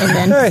goes,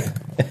 and then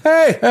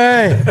Hey!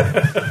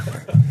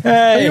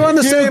 Are you on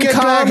the same get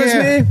column back as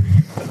here. me?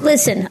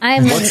 listen. I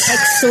am an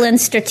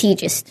excellent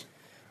strategist.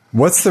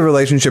 What's the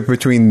relationship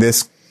between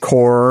this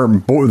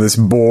core, this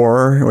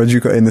boar, what did you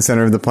call in the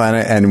center of the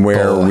planet, and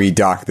where Boa. we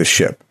dock the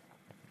ship?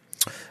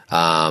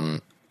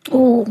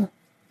 Ooh,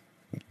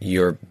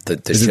 You're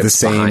the Is it the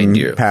ship's behind same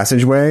you.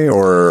 passageway,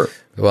 or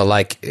Well,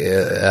 like,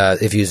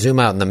 if you zoom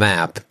out in the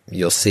map,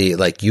 you'll see,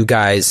 like, you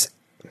guys...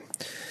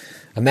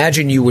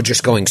 Imagine you were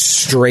just going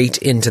straight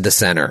into the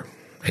center,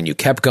 and you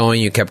kept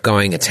going,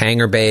 it's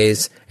hangar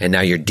bays, and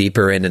now you're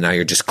deeper in, and now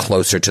you're just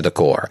closer to the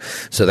core.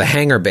 So the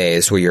hangar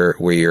bays, where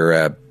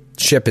your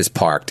ship is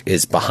parked,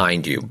 is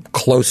behind you,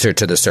 closer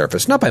to the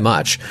surface. Not by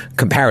much,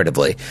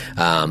 comparatively,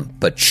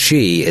 but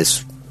she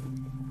is...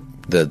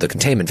 The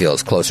containment field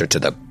is closer to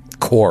the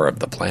core of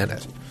the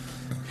planet.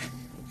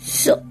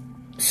 so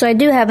I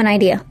do have an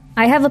idea.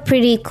 I have a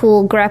pretty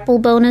cool grapple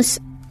bonus.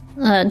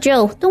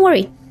 Joe, don't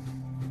worry.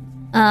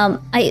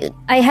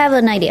 I have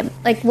an idea.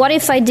 Like, what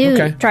if I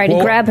do try to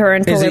Well, grab her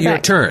and pull is her it your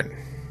back? turn?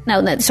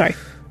 No, sorry.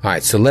 All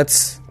right, so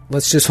let's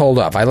just hold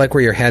off. I like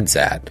where your head's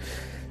at,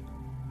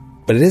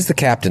 but it is the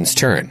captain's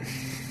turn.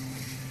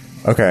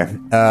 okay?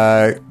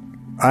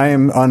 I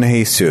am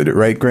unhasted,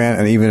 right, Grant?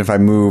 And even if I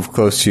move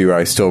close to you,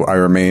 I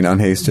remain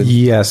unhasted.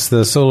 Yes,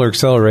 the solar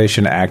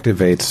acceleration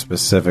activates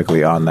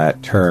specifically on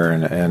that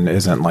turn and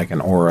isn't like an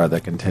aura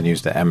that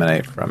continues to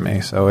emanate from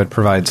me. So it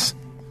provides,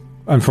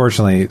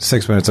 unfortunately,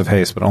 6 minutes of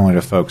haste, but only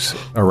to folks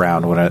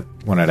around when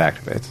it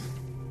activates.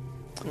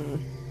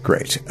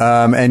 Great.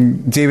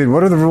 And David,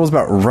 what are the rules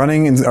about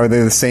running? Are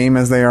they the same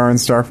as they are in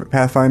Star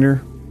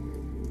Pathfinder?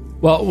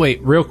 Well,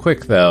 wait, real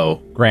quick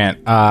though, Grant.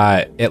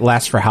 It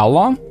lasts for how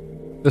long?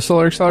 The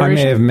solar I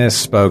acceleration? may have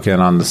misspoken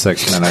on the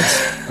 6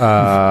 minutes,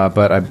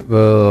 but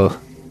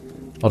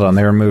hold on.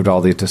 They removed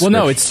all the Well, descriptions.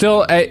 no, it's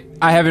still. I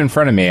have it in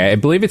front of me. I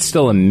believe it's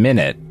still a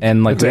minute,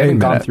 and like It's we a haven't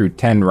gone minute. through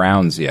 10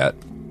 rounds yet.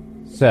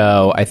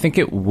 So I think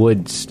it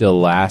would still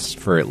last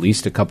for at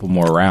least a couple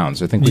more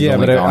rounds. I think we've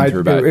only gone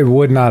through about. it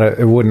would not.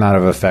 It would not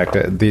have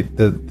affected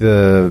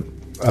the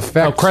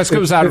effect.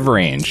 Cresco's out of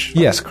range.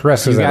 Yes,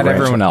 Cresco's You out got of range.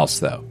 everyone else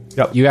though.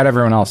 Yep. You got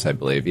everyone else, I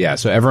believe. Yeah,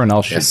 so everyone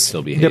else should Yes.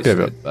 still be Yep,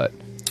 hasted. yep.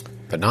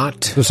 But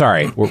not. So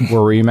sorry,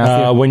 where were you,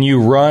 Matthew? When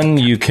you run,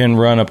 you can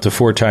run up to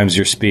 4 times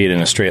your speed in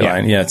a straight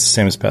line. Yeah, it's the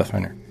same as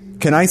Pathfinder.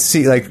 Can I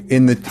see, like,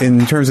 in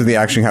terms of the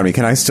Action Academy,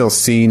 can I still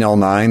see Null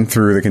 9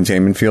 through the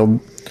containment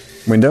field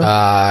window?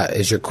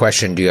 Is your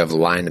question, do you have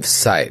line of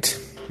sight?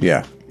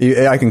 Yeah.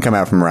 I can come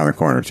out from around the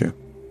corner, too.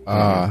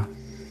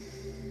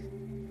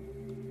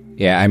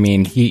 Yeah, I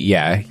mean,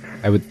 I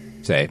would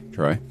say,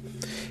 Troy.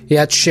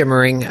 Yeah, it's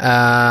shimmering.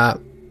 Yeah,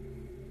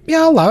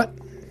 I'll allow it.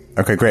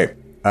 Okay, great.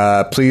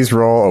 Please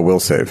roll a will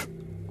save.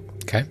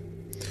 Okay.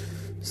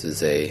 This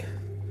is a...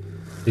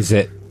 Is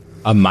it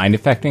a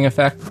mind-affecting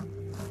effect?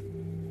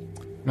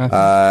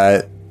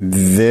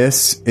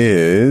 This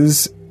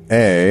is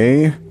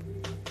It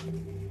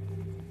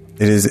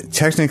is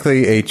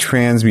technically a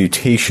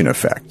transmutation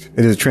effect.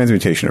 It is a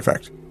transmutation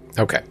effect.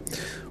 Okay.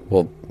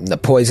 Well, the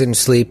poison,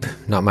 sleep,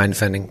 not mind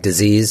offending,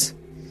 disease,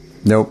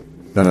 Nope,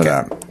 none of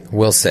that.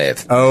 will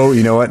save. Oh,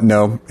 you know what?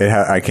 No,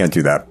 I can't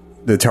do that.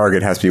 The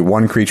target has to be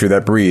one creature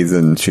that breathes,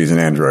 and she's an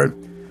android.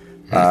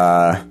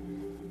 I'll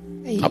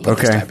put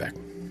Okay. this die back.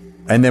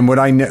 And then would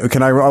I know?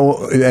 Can I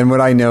roll? And would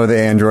I know the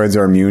androids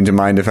are immune to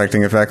mind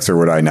affecting effects, or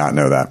would I not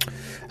know that?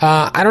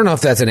 I don't know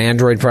if that's an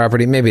android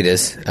property. Maybe it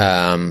is.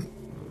 No,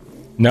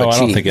 I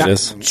don't think it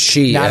is.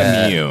 She Not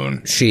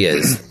immune. She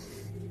is.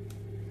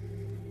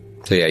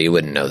 So yeah, you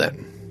wouldn't know that.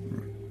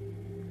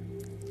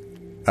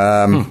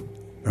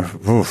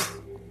 Oof.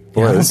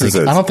 Boy, I this is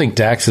don't think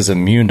Dax is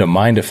immune to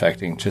mind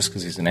affecting just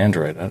because he's an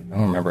android. I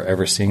don't remember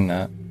ever seeing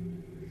that.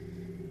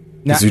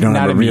 because you don't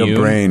have a real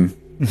brain.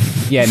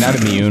 Yeah, not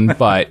immune,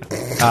 but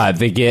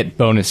they get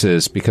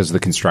bonuses because of the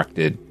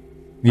constructed.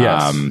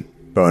 Yes.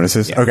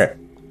 Bonuses? Yeah. Okay.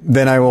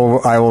 Then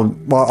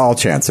I'll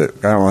chance it.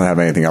 I don't want to have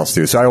anything else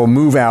to do. So I will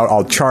move out.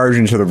 I'll charge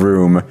into the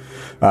room,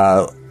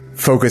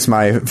 focus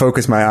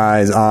my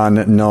eyes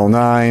on Null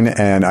 9,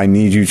 and I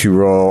need you to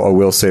roll a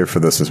will save for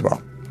this as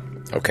well.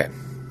 Okay.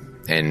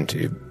 And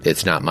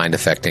it's not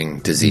mind-affecting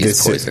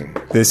disease poison.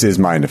 This is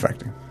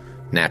mind-affecting.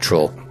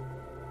 Natural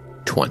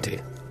 20.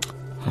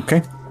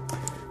 Okay.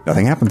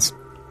 Nothing happens.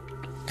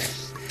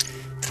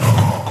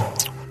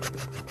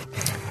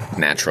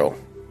 Natural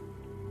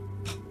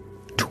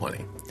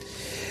 20.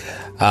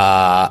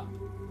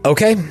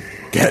 Okay.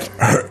 Get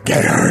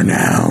her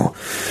now.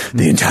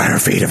 The entire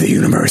fate of the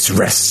universe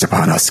rests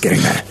upon us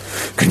getting that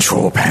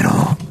control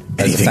panel.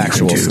 That's a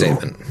factual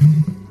statement.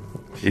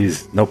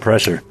 Jeez, no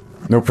pressure.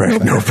 No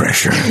pressure. No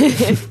pressure.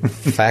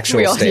 Factual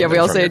statement. we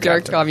all from say your it to our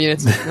captain.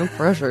 communists. No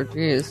pressure,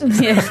 jeez.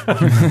 Yeah.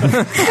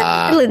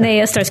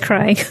 Linnea starts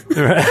crying.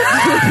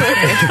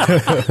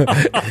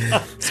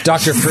 It's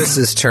Dr.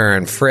 Friss's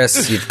turn.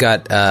 Friss, you've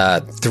got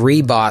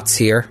 3 bots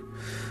here.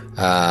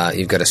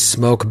 You've got a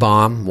smoke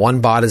bomb.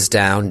 1 bot is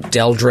down.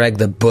 Deldreg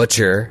the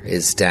Butcher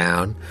is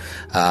down.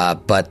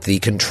 But the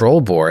control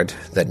board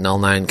that Null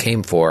 9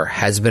 came for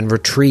has been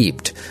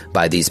retrieved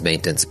by these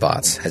maintenance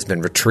bots. Has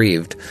been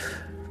retrieved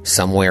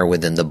somewhere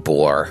within the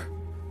bore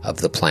of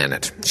the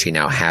planet. She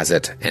now has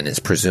it and is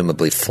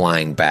presumably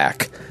flying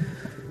back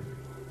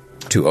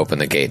to open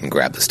the gate and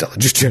grab the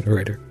Stellage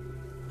generator.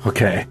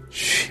 Okay.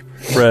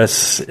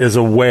 Friss is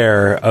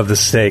aware of the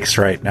stakes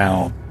right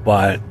now,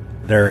 but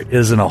there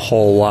isn't a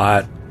whole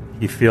lot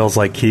he feels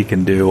like he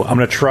can do. I'm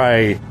going to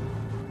try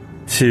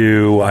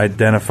to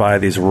identify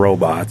these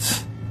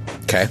robots.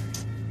 Okay.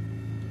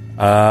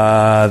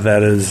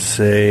 That is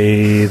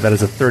a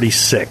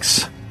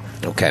 36.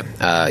 Okay.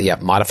 Yeah,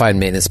 modified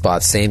maintenance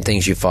bots, same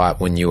things you fought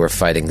when you were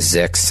fighting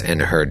Zix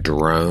and her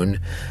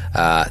drone.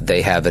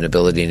 They have an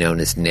ability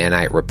known as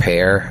Nanite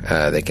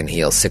Repair. They can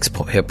heal 6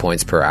 hit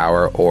points per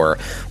hour, or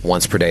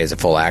once per day as a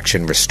full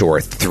action, restore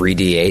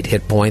 3d8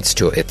 hit points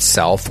to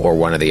itself or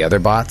one of the other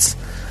bots.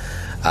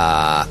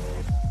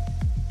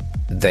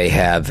 They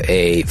have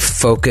a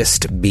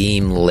focused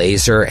beam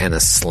laser and a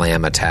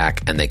slam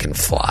attack, and they can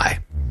fly.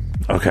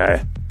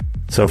 Okay.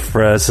 So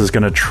Friss is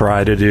going to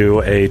try to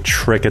do a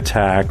trick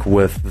attack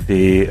with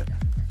the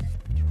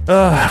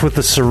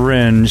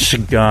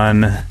syringe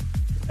gun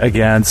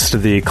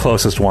against the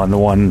closest one, the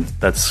one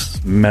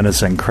that's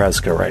menacing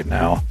Kreska right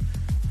now.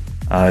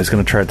 He's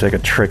going to try to take a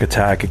trick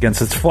attack against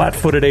its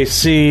flat-footed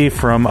AC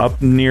from up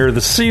near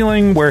the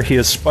ceiling where he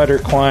has spider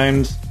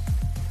climbed.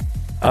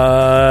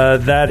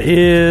 That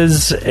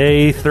is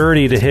a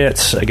 30 to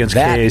hit against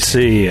That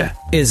KAC.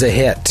 is a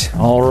hit.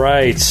 All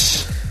right.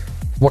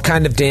 What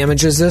kind of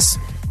damage is this?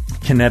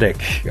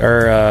 Kinetic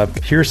or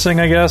piercing,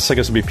 I guess.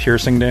 It'd be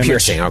piercing damage.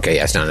 Piercing. Okay,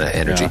 yeah, it's not an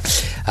energy.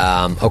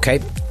 Okay,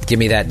 give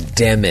me that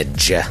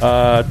damage.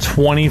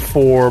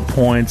 24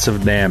 points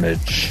of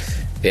damage.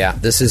 Yeah,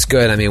 this is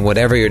good. I mean,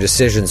 whatever your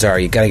decisions are,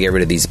 you got to get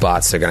rid of these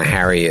bots. They're going to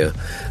harry you. Do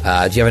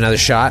you have another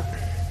shot?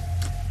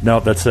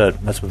 No, that's it.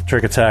 That's with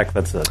trick attack.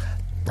 That's it.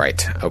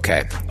 Right.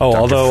 Okay. Oh, Dr.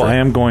 although Frick. I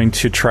am going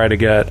to try to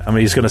get.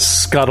 He's going to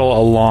scuttle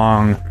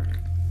along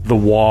the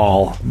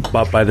wall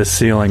up by the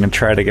ceiling and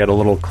try to get a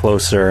little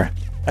closer.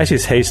 Actually,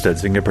 he's hasted,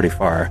 so he can get pretty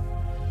far.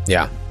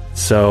 Yeah.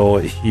 So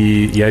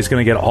he's going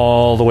to get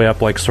all the way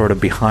up, like sort of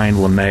behind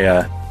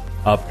Linnea,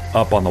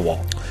 up on the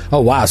wall.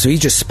 Oh wow! So he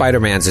just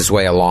Spider-Man's his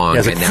way along,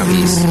 Yeah, and now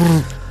he's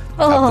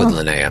up with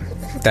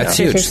Linnea. That's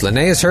huge.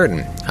 Linnea's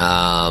hurting.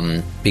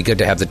 Be good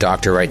to have the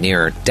doctor right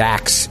near her.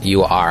 Dax,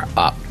 you are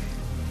up.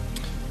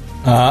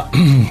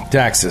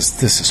 Dax,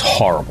 this is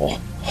horrible.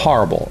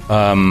 Horrible.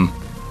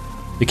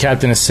 The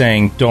captain is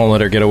saying, don't let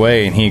her get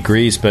away, and he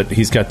agrees, but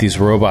he's got these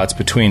robots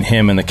between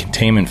him and the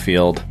containment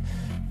field.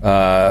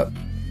 I'm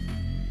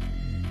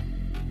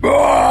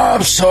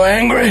so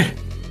angry.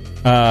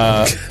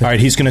 All right,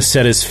 he's going to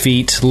set his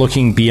feet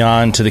looking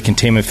beyond to the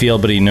containment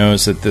field, but he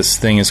knows that this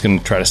thing is going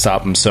to try to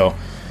stop him, so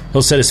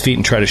he'll set his feet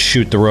and try to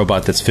shoot the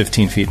robot that's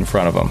 15 feet in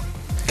front of him.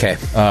 Okay.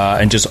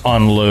 And just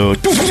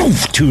unload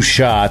 2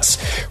 shots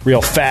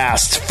real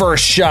fast.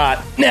 First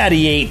shot,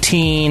 natty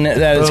 18.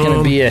 That is going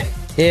to be a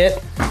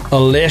hit.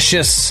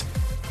 Alicious.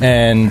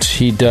 And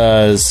he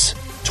does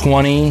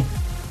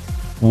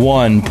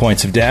 21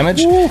 points of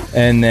damage. Woo.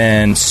 And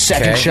then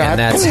second shot. And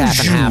that's half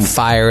and half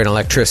fire and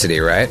electricity,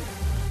 right?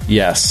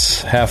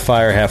 Yes. Half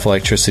fire, half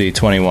electricity,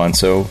 21.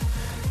 So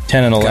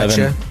 10 and 11.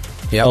 Gotcha.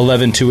 Yep.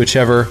 11 to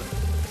whichever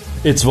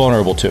it's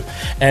vulnerable to.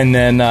 And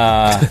then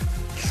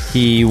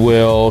he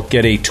will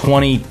get a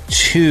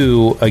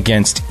 22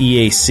 against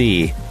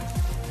EAC.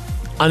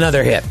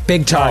 Another hit.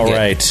 Big target. All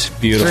right.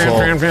 Beautiful.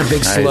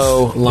 Big,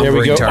 slow, There we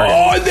lumbering go. target.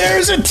 Oh,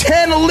 there's a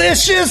 10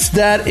 Alicious.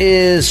 That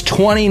is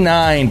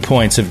 29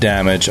 points of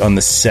damage on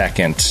the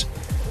second.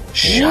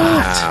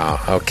 Wow.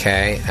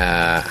 Okay.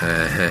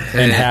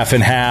 And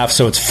half,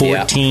 so it's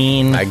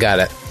 14. Yeah, I got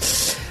it.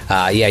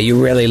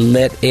 You really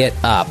lit it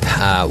up.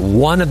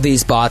 One of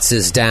these bots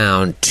is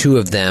down. Two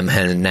of them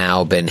have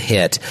now been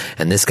hit.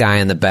 And this guy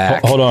in the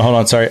back... Hold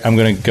on. Sorry, I'm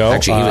going to go.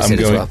 Actually, he was hit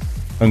as well.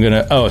 I'm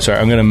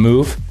going to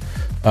move.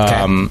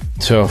 Okay.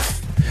 So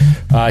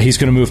he's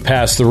going to move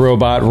past the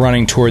robot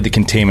running toward the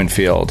containment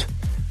field.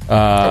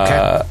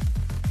 Okay.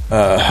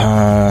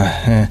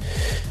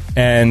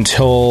 And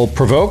he'll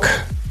provoke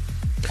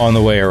on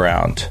the way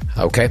around.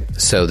 Okay,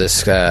 so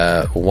this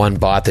one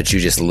bot that you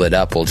just lit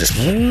up will just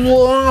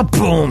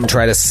boom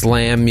try to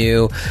slam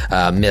you.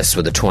 Miss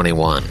with a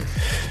 21.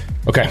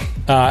 Okay,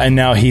 and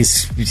now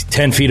he's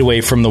 10 feet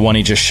away from the one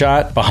he just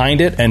shot, behind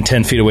it, and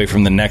 10 feet away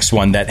from the next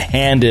one that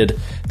handed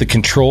the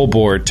control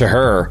board to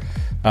her.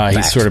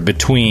 He's sort of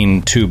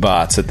between two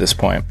bots at this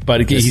point.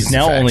 But he's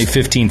now only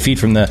 15 feet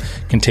from the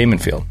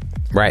containment field.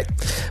 Right.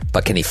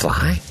 But can he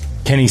fly?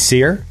 Can he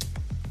see her?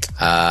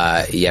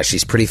 Yeah,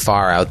 she's pretty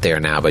far out there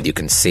now, but you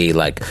can see,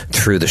 like,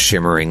 through the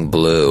shimmering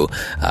blue,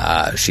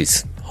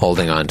 she's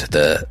holding onto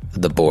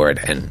the board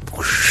and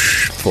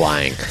whoosh,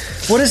 flying.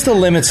 What is the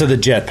limits of the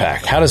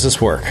jetpack? How does this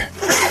work?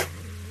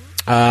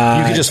 You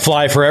can just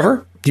fly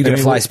forever? You get a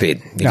fly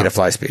speed. You get a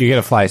fly speed. You get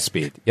a fly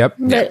speed. Yep.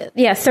 But,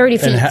 30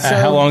 feet. And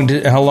how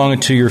long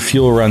until your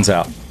fuel runs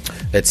out?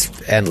 It's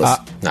endless.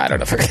 No, I don't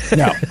know.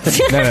 No.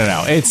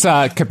 It's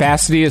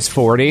capacity is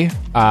 40.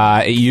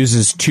 It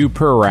uses 2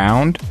 per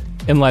round,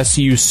 unless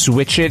you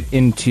switch it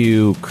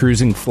into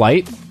cruising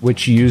flight,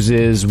 which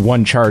uses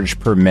 1 charge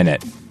per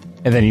minute,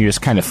 and then you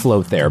just kind of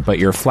float there. But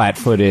you're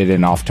flat-footed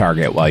and off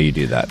target while you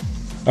do that.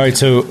 All right,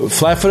 so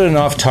flat-footed and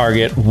off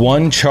target,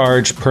 1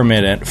 charge per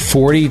minute,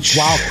 40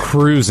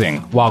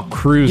 while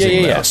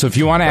cruising. Yeah. Though. So if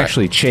you want to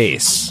actually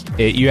chase,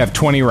 you have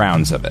 20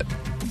 rounds of it.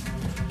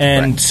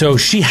 And so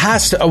she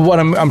has to. What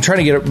I'm trying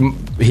to get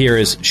here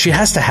is she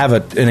has to have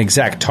an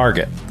exact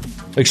target.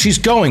 Like, she's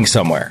going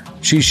somewhere.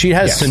 She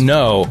has to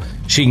know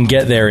she can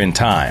get there in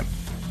time.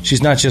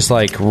 She's not just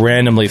like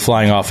randomly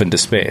flying off into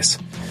space.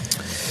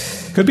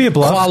 Could be a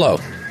bluff.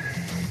 Qualo.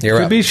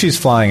 Could be she's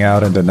flying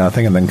out into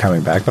nothing and then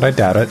coming back, but I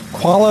doubt it.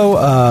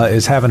 Qualo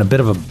is having a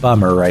bit of a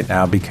bummer right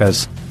now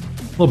because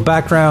little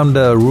background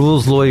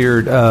rules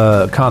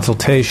lawyer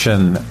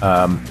consultation.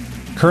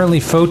 Currently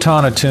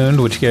photon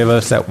attuned, which gave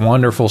us that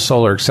wonderful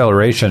solar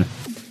acceleration.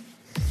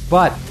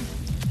 But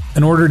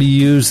in order to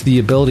use the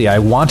ability I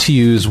want to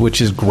use,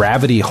 which is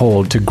gravity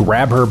hold, to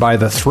grab her by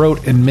the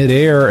throat in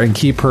midair and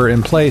keep her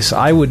in place,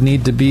 I would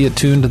need to be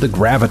attuned to the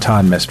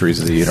graviton mysteries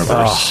of the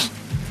universe.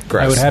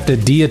 I would have to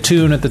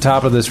de-attune at the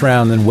top of this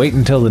round, then wait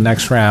until the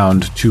next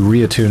round to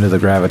reattune to the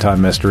graviton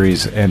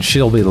mysteries, and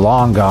she'll be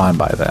long gone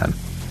by then.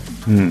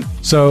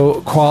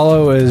 So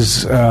Qualo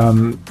is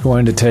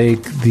going to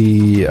take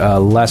the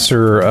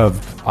lesser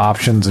of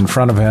options in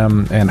front of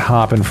him and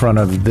hop in front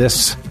of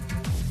this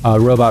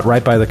robot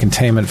right by the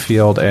containment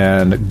field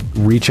and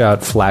reach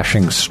out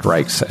flashing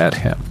strikes at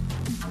him.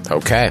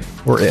 Okay.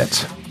 Or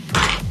it.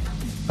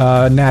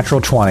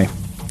 Natural 20.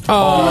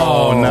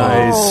 Oh,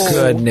 nice.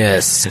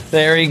 Goodness.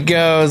 There he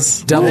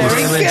goes. Double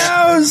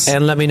damage.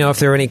 And let me know if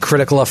there are any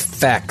critical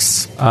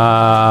effects.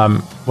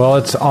 Well,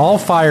 it's all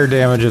fire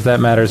damage if that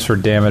matters for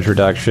damage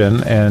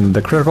reduction, and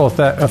the critical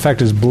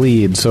effect is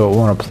bleed, so it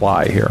won't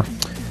apply here.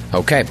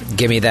 Okay,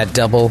 give me that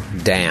double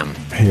damn.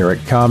 Here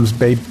it comes,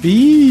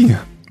 baby.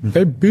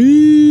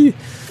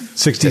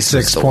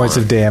 66 points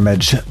of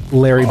damage.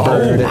 Larry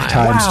Bird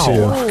times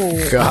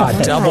 2.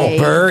 God, double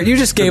bird. You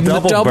just gave him the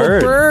double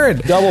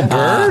bird. Double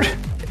bird?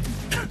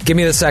 Give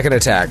me the second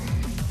attack.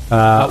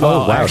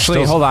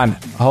 Actually, hold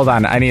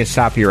on. I need to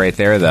stop you right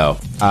there, though.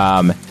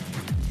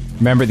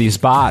 Remember, these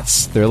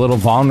bots, they're a little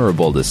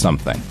vulnerable to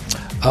something.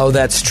 Oh,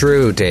 that's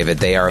true, David.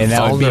 They are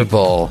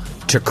vulnerable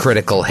to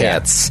critical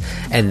hits,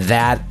 and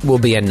that will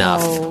be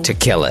enough to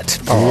kill it.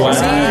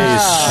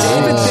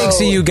 David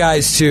thinks of you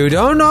guys, too.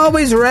 Don't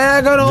always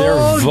rag on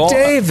old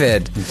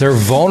David. They're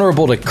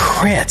vulnerable to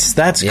crits.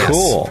 That's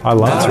cool. I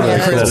love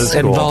that. That is cool.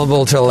 And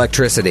vulnerable to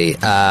electricity.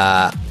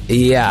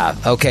 Yeah.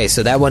 Okay,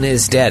 so that one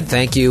is dead.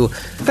 Thank you,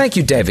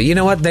 David. You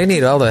know what? They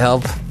need all the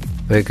help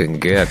they can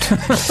get.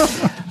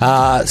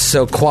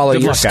 So,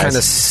 Qualo, you're kind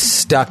of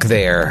stuck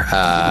there.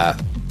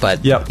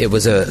 But it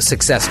was a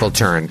successful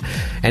turn.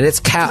 And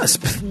it's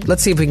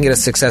let's see if we can get a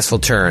successful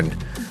turn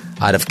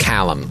out of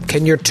Callum.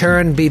 Can your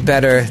turn be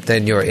better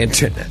than your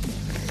internet?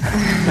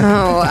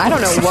 Oh, I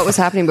don't know what was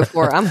happening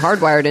before. I'm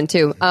hardwired in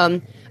too.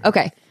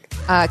 Okay.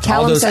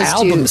 Callum all those says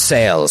album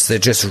sales, they're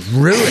just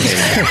ruining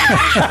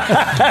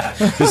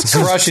just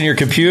crushing your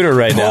computer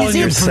right now. Is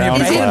it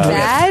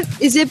bad?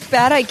 Is it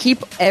bad I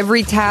keep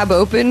every tab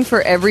open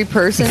for every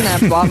person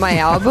that bought my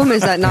album?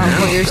 Is that not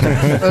what you're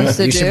supposed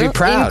to do? You should be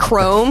proud. In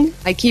Chrome,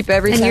 I keep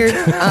every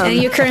tab.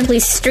 And you're currently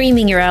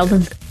streaming your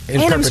album.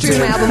 And I'm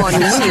streaming my album on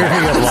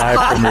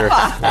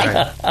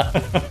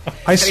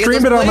I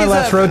streamed it on my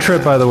last road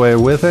trip, by the way,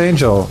 with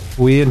Angel.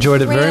 We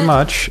enjoyed it very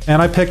much,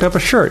 and I picked up a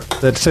shirt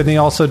that Sydney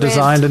also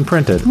designed and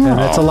printed, and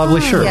it's a lovely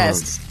shirt.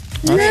 Yes.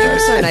 So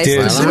nice. Dude,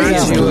 Well, Sydney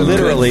is you a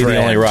literally good the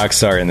only friend. rock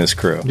star in this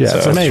crew. Yeah,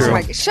 it's amazing. Oh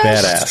my God.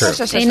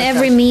 Badass. In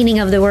every meaning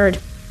of the word.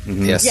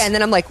 Yes. Yeah, and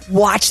then I'm like,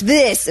 watch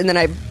this, and then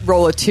I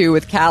roll a 2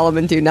 with Callum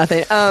and do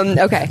nothing.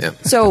 Okay, Yeah.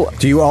 so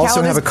Do you also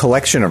Callum have a is-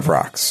 collection of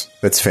rocks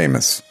that's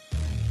famous?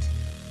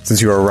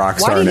 Since you are a rock Why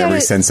star do in you every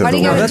gotta- sense of why the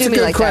do you gotta word. That's do a me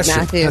good like question.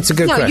 that, Matthew? That's a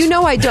good no, question. you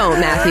know I don't,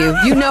 Matthew.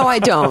 You know I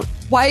don't.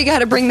 Why you got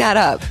to bring that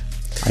up?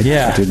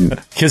 Yeah, didn't.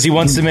 because he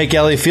wants to make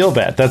Ellie feel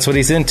bad. That's what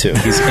he's into.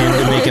 He's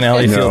into making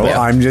Ellie feel No, bad.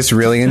 I'm just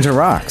really into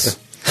rocks.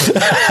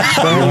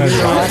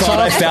 I thought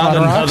I found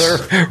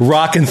another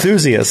rock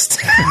enthusiast.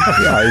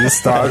 Yeah, I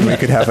just thought we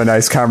could have a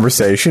nice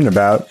conversation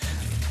about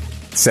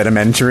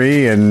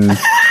sedimentary and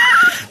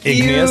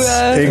Igneous.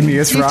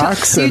 igneous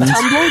rocks. Do you and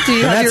tumble? Do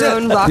you have That's your it.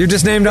 own rock? You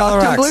just named all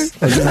the rock rocks.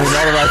 tumbler? I just named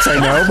all the rocks I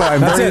know, but I'm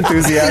very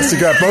enthusiastic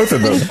about both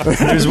of them.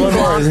 There's one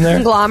more, isn't there?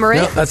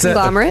 Conglomerate. No, that's it.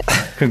 Conglomerate.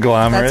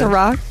 Conglomerate. That's a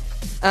rock.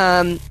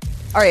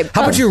 All right.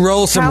 How about you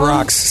roll some Callum-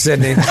 rocks,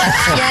 Sydney,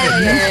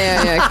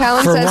 Yeah.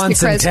 Callum for says once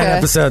to in 10 Kreska,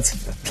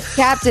 episodes?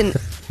 Captain,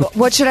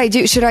 what should I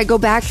do? Should I go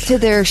back to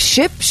their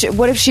ship?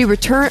 What if she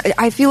return?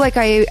 I feel like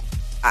I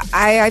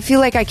feel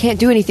like I can't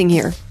do anything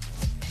here.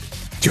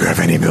 Do you have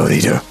any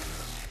ability to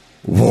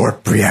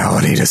warp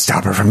reality to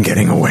stop her from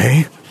getting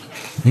away?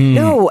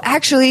 No,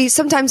 actually,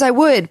 sometimes I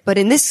would, but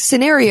in this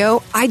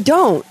scenario, I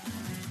don't.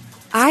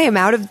 I am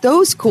out of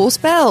those cool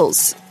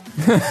spells.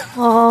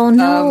 Oh,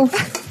 no.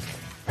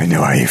 I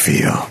know how you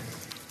feel.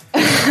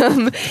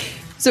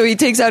 So he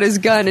takes out his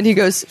gun and he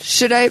goes,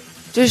 "Should I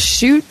just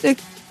shoot the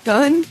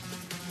gun?"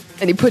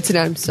 And he puts it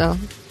on himself.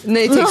 And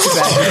then he takes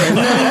it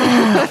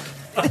back.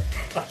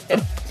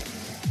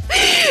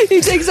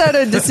 He takes out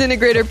a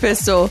disintegrator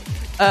pistol,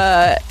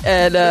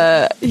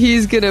 and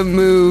he's gonna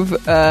move.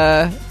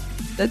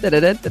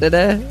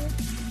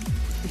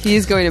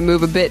 He's going to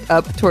move a bit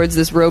up towards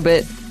this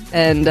robot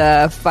and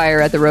fire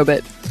at the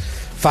robot.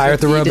 Fire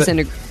at the robot.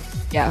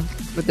 Yeah,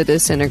 with the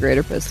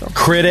disintegrator pistol.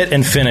 Crit it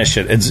and finish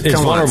it. It's Come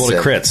on, vulnerable to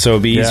Sid. crit, so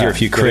it'd be easier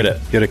if you crit it.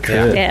 Get a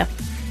crit. Yeah.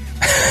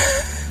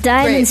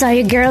 Diamonds are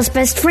your girl's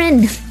best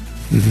friend.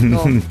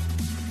 Cool.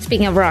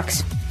 Speaking of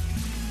rocks.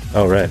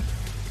 Oh, right.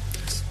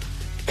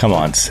 Come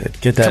on, Sid.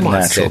 Get that Come on,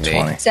 natural Sydney.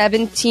 20.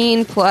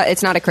 17 plus.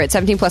 It's not a crit.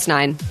 17 plus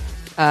 9.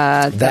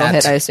 That'll That-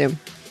 hit, I assume.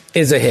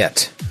 Is a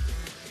hit.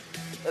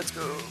 Let's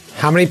go.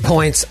 How many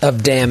points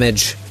of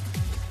damage,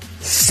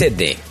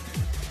 Sydney?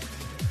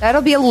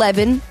 That'll be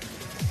 11.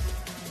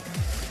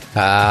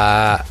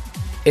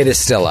 It is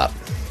still up.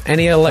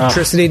 Any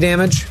electricity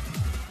damage?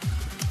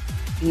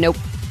 Nope.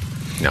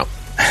 No.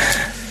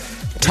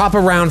 Top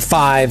of round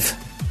 5,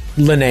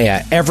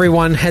 Linnea.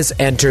 Everyone has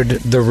entered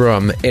the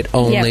room. It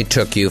only Yep.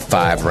 took you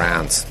 5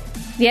 rounds.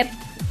 Yep.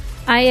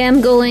 I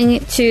am going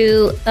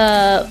to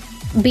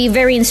be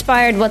very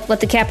inspired with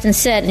what the captain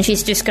said, and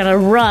she's just going to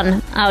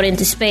run out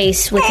into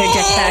space with her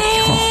jetpack.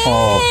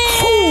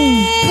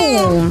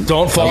 Boom.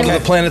 Don't fall to the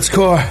planet's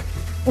core.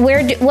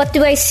 What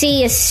do I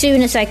see as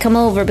soon as I come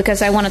over?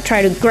 Because I want to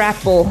try to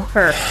grapple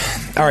her.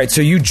 All right, so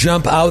you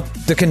jump out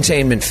the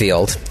containment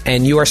field,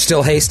 and you are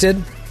still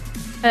hasted?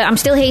 I'm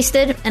still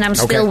hasted, and I'm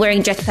still Okay.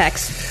 wearing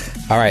jetpacks.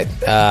 All right,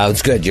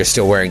 it's good. You're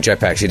still wearing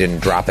jetpacks. You didn't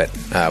drop it,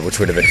 which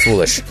would have been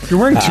foolish. You're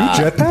wearing 2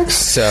 jetpacks?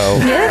 So,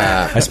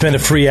 I spend a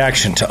free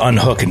action to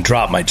unhook and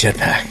drop my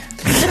jetpack.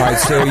 all right,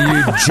 so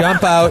you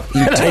jump out,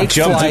 you take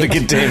Jump flight. to the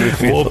containment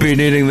field. Won't be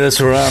needing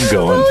this where I'm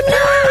going.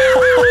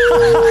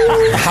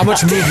 How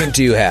much movement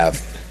do you have?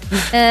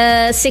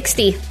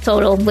 60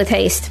 total with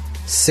haste.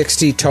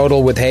 60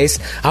 total with haste.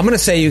 I'm going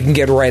to say you can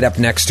get right up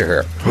next to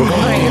her. We're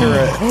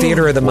going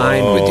theater of the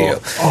mind with you.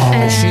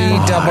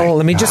 She double.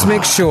 Let me just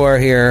make sure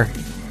here.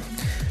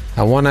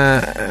 I want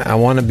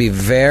to be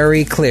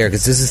very clear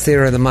because this is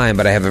theater of the mind,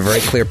 but I have a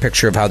very clear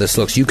picture of how this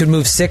looks. You can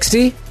move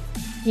 60.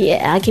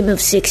 Yeah, I can move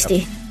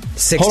 60.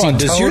 60 Hold on,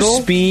 does your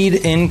total? speed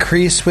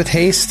increase with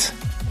haste?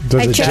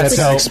 Does I the checked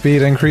jetpack with-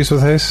 speed increase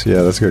with haste?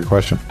 Yeah, that's a good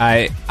question.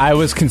 I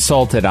was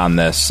consulted on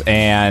this,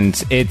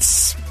 and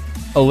it's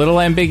a little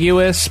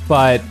ambiguous,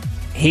 but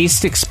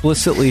haste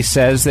explicitly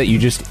says that you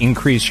just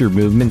increase your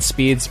movement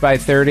speeds by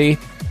 30,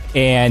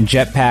 and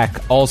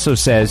jetpack also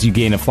says you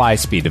gain a fly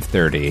speed of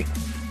 30.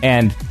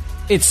 And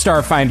it's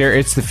Starfinder,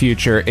 it's the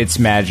future, it's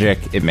magic,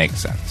 it makes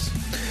sense.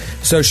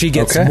 So she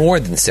gets Okay. more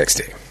than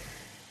 60.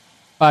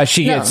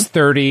 She No. gets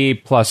 30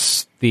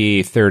 plus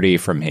the 30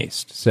 from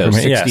haste. So From-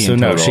 60 yeah, so in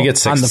no, total. she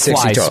gets on the 60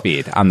 fly total.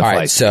 speed. On the All fly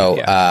right, speed, so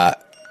yeah.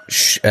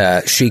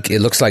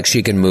 it looks like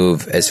she can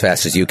move as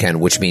fast as you can,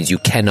 which means you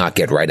cannot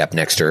get right up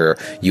next to her.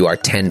 You are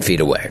 10 feet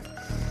away.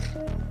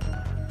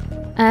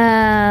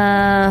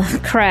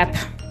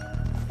 Crap.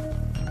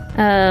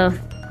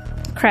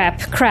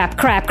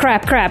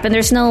 Crap. And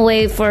there's no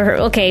way for her.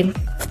 Okay. And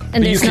But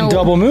you there's can no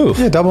double move.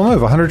 Yeah, double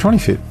move, 120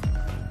 feet.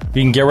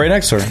 You can get right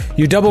next to her.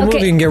 You double move,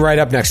 Okay. you can get right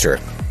up next to her.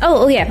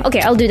 Oh, yeah.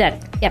 Okay, I'll do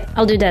that. Yep,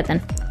 I'll do that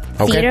then.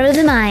 Okay. Theater of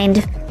the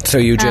mind. So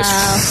you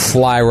just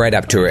fly right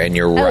up to her, and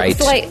you're right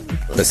Fly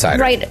beside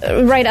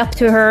her. right up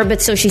to her,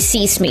 but so she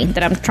sees me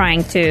that I'm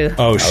trying to.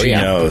 Oh, she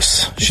yeah.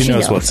 knows. She She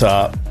knows knows. what's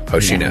up. Oh,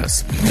 she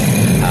knows.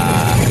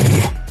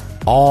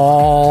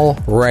 All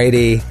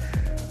righty.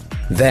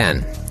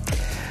 Then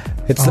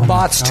it's the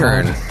bot's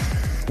turn.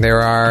 There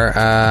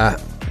are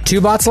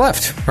 2 bots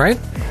left, right?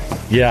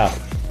 Yeah.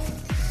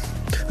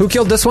 Who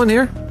killed this one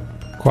here?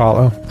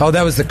 Qualo. Oh,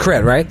 that was the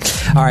crit, right?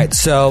 All right,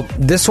 so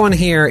this one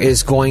here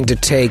is going to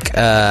take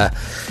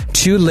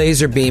 2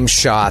 laser beam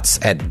shots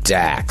at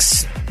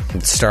Dax.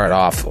 Let's start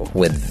off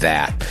with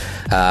that.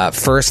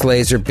 First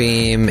laser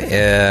beam,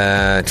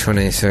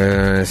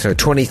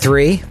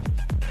 23.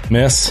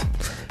 Miss.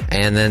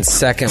 And then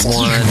second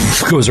one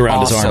goes around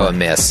his also arm. a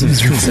miss.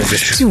 Misses.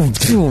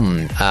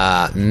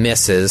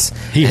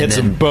 He And hits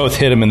then- them both.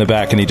 Hit him in the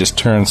back, and he just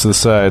turns to the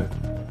side,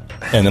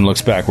 and then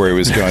looks back where he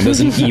was going.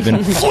 Doesn't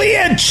even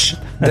flinch.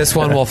 This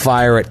one will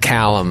fire at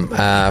Callum.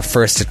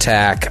 First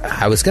attack.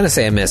 I was going to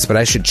say a miss, but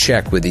I should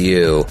check with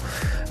you.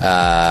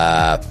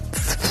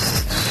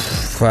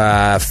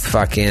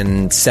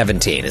 Fucking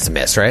 17 is a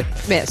miss, right?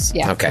 Miss,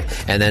 yeah. Okay.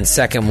 And then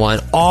second one,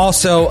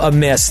 also a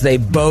miss. They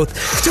both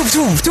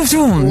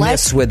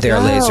miss with their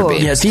go. laser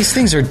beams. Yeah, these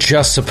things are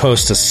just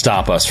supposed to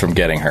stop us from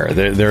getting her.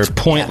 They're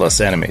pointless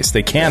enemies.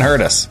 They can't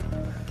hurt us.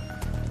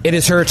 It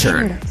is her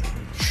turn.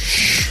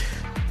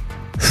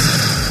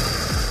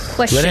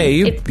 Question.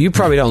 Renee, you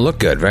probably don't look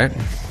good, right?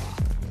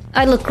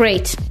 I look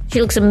great.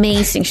 She looks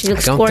amazing. She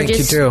looks Don't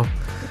gorgeous. think you do.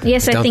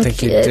 Yes, I Don't think.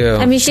 think you do.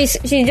 I mean, she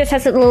just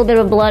has a little bit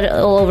of blood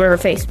all over her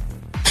face.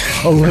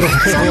 All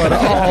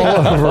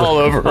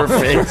over her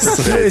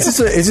face.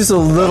 It's just a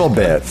little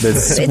bit.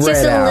 That's It's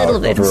just a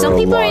little bit. over Some a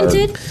people are large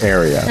into it.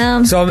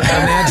 area. So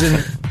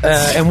imagine.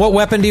 And what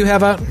weapon do you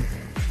have out?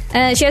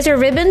 She has her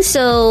ribbon,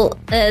 so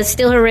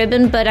still her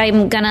ribbon, but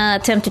I'm gonna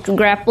attempt to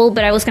grapple.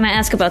 But I was gonna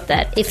ask about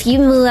that. If you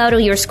move out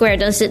of your square,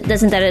 doesn't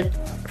that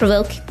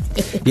provoke?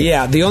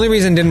 Yeah, the only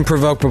reason it didn't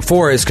provoke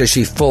before is because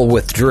she full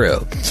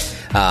withdrew.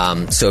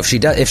 So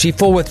if she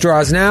full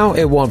withdraws now,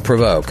 it won't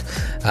provoke.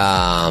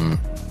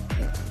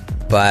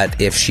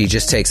 But if she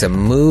just takes a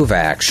move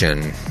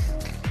action,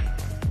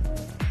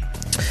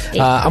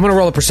 I'm going to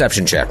roll a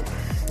perception check.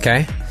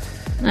 Okay,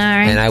 All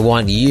right. and I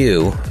want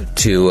you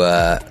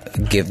to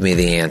give me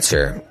the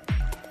answer.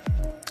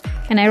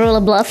 Can I roll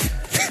a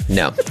bluff?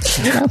 No. All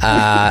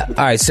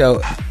right.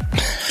 So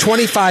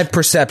 25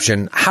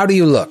 perception. How do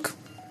you look?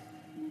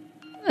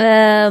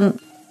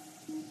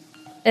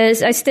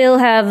 As I still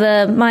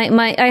have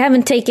my I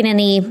haven't taken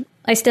any.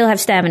 I still have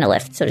stamina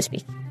left, so to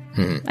speak.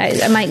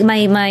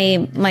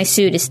 My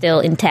suit is still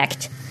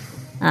intact.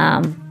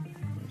 All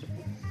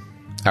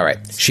right.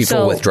 She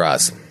full So-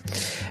 withdraws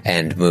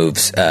and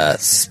moves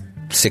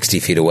 60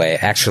 feet away.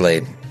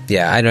 Actually,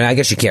 yeah, I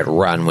guess you can't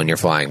run when you're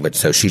flying, but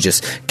so she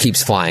just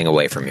keeps flying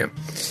away from you.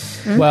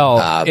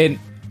 Well,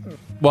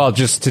 well,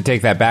 just to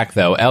take that back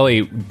though,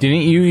 Ellie,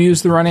 didn't you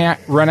use the run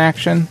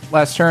action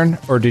last turn,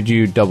 or did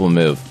you double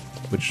move?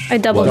 Which I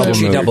double was- moved.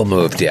 She double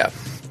moved, yeah.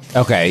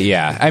 Okay,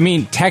 yeah. I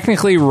mean,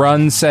 technically,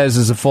 run says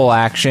as a full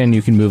action,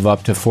 you can move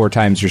up to 4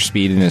 times your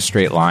speed in a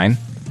straight line,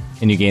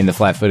 and you gain the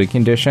flat-footed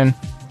condition,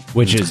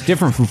 which is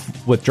different from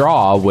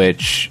withdraw,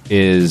 which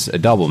is a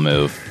double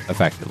move,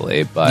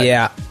 effectively. But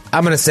Yeah,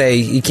 I'm going to say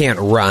you can't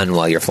run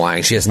while you're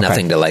flying. She has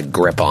nothing to, like,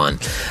 grip on.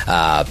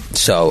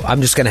 So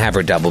I'm just going to have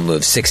her double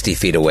move 60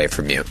 feet away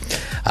from you.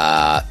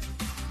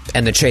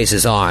 And the chase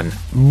is on.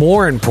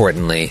 More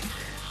importantly,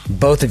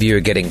 both of you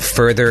are getting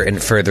further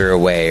and further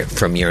away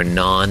from your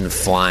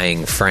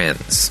non-flying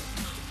friends.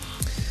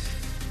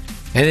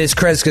 And it's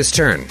Kreska's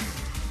turn.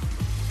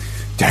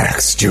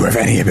 Dax, do you have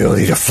any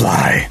ability to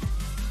fly?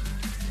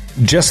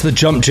 Just the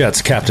jump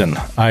jets, Captain.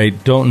 I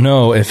don't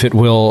know if it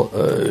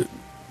will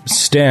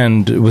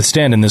withstand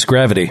in this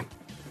gravity.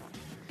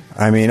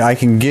 I mean, I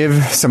can give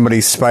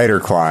somebody spider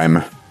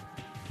climb,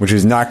 which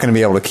is not going to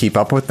be able to keep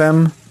up with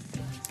them.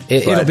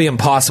 It'll be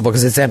impossible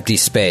because it's empty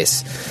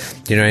space.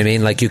 Do you know what I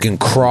mean? Like, you can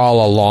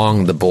crawl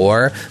along the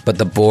bore, but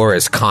the bore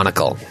is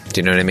conical.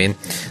 Do you know what I mean?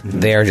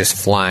 They're just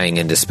flying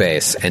into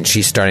space, and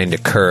she's starting to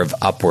curve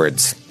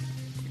upwards.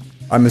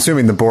 I'm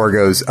assuming the boar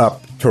goes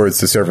up towards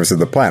the surface of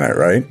the planet,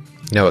 right?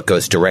 No, it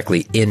goes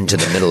directly into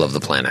the middle of the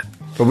planet.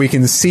 But we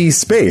can see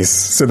space,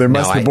 so there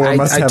must the boar I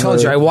must have.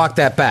 told you, I walked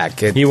that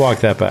back. You walk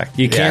that back.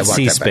 You Yeah, I can't walked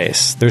see that back.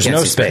 space. There's Can't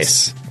no see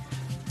space.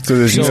 So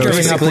there's So no.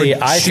 basically,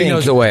 I She think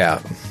knows the way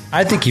out.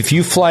 I think if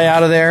you fly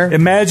out of there,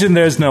 Imagine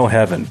there's no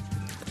heaven.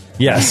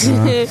 yes,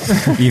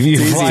 if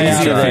you fly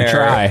out of there,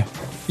 try.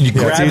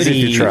 gravity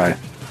easy if you try.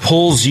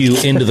 pulls you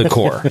into the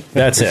core.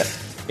 That's it.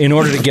 In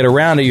order to get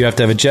around it, you have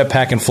to have a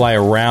jetpack and fly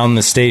around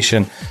the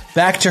station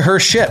back to her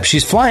ship.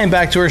 She's flying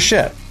back to her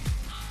ship.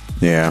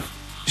 Yeah.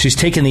 She's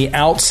taking the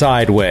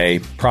outside way,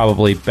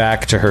 probably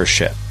back to her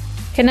ship.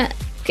 Can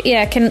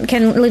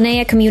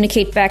Linnea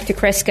communicate back to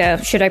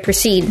Kreska? Should I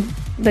proceed?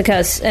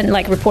 Because and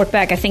like report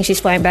back. I think she's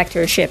flying back to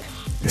her ship.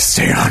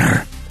 Stay on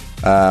her.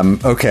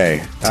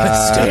 Okay.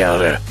 Stay out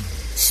there.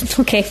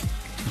 Okay.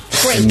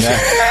 Great.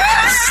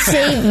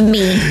 Save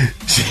me.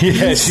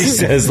 Yeah, she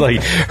says,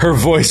 like, her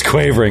voice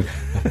quavering.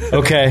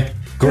 Okay,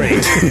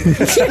 great.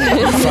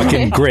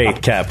 Fucking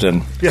great,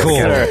 Captain.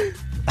 Cool.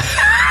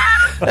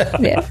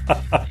 Yeah.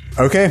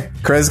 Okay,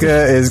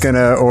 Kreska is going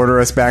to order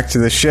us back to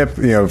the ship.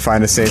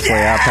 Find a safe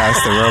way out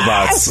past the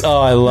robots.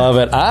 Oh, I love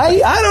it.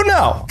 I don't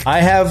know.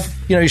 I have,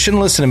 you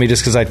shouldn't listen to me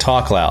just because I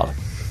talk loud.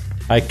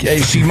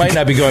 She might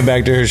not be going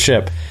back to her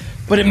ship,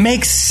 but it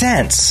makes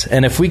sense.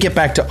 And if we get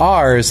back to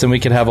ours, then we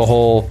could have a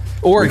whole,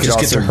 or just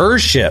get to her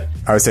ship.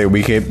 I would say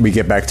we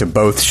get back to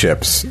both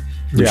ships.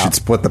 We should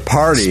split the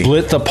party.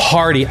 Split the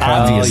party,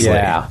 obviously.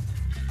 Yeah.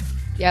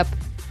 Yep.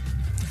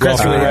 Well,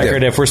 for the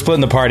record, if we're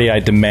splitting the party, I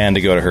demand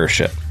to go to her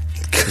ship.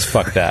 Just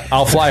fuck that.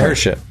 I'll fly her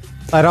ship.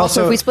 I'd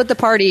Also, if we split the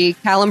party,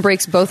 Callum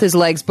breaks both his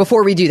legs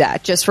before we do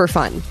that, just for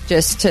fun,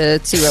 just to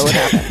see what would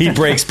happen. He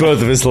breaks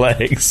both of his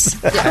legs.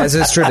 As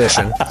is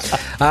tradition.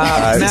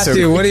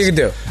 Matthew, what are you going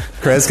to do?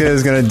 Kreska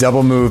is going to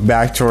double move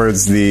back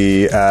towards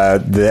the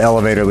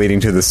elevator leading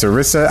to the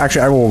Sarissa.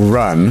 Actually, I will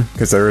run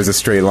because there is a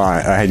straight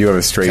line. I do have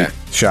a straight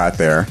shot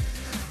there,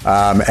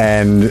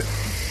 and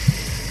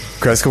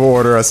Kreska will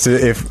order us to,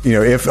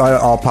 if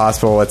all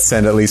possible, let's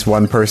send at least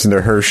one person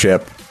to her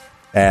ship,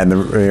 and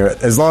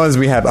as long as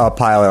we have a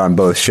pilot on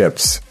both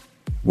ships,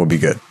 we'll be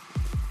good.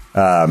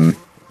 Okay,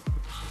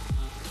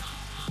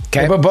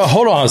 but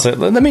hold on a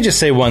second. Let me just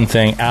say one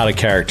thing out of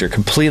character,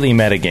 completely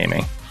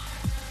metagaming.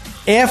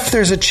 If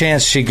there's a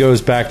chance she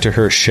goes back to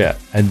her ship,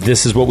 and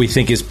this is what we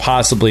think is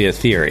possibly a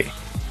theory,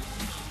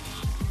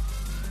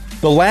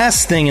 the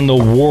last thing in the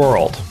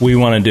world we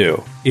want to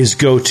do is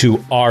go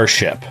to our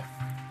ship.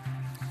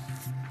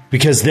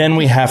 Because then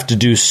we have to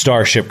do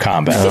starship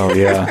combat. Oh,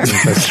 yeah,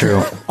 that's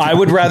true. I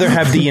would rather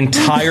have the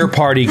entire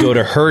party go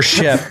to her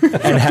ship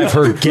and have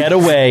her get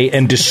away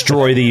and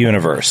destroy the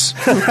universe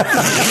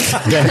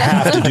than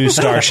have to do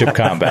starship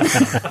combat.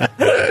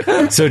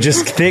 So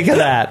just think of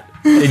that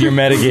in your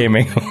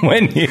metagaming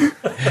when you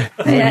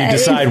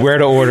decide where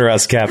to order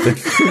us, Captain.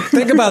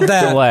 Think about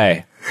that.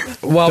 Delay.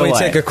 While we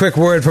take a quick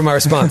word from our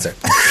sponsor.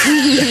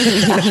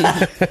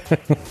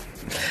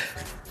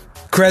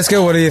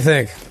 Kreska, what do you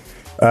think?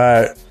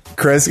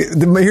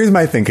 Kreska, here's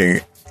my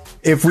thinking.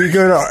 If we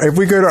go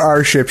to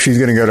our ship, she's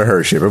going to go to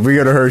her ship. If we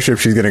go to her ship,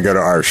 she's going to go to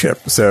our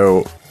ship.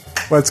 So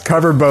let's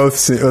cover both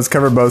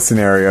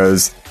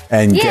scenarios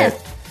and get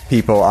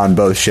people on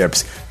both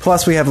ships.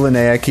 Plus, we have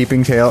Linnea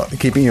keeping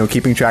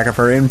track of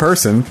her in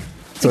person.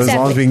 So as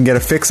long as we can get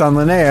a fix on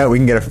Linnea, we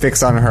can get a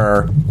fix on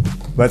her.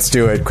 Let's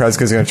do it.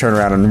 Kreska's going to turn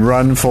around and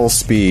run full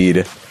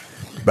speed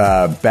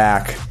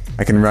back.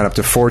 I can run up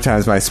to 4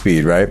 times my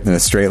speed, right, in a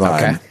straight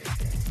line. Okay.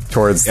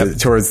 Towards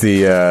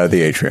the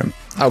atrium.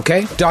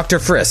 Okay, Dr.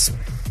 Friss.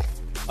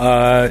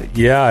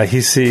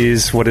 He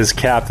sees what his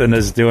captain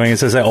is doing and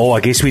says, "Oh, I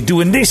guess we're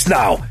doing this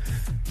now."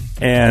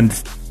 And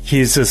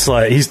he's just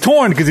like, he's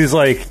torn because he's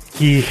like,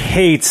 he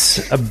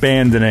hates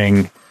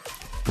abandoning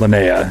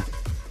Linnea,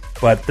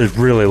 but there's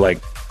really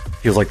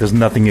feels like there's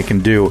nothing you can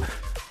do.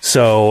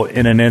 So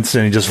in an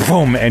instant, he just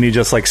boom, and he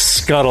just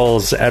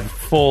scuttles at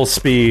full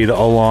speed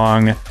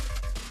along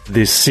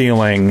the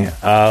ceiling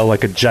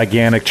like a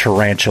gigantic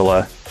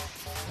tarantula.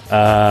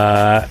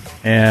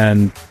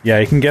 And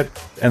he can get,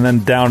 and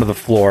then down to the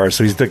floor.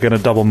 So he's going to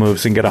double move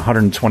so he can get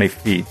 120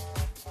 feet.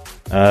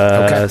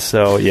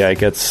 So it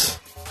gets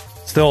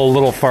still a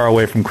little far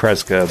away from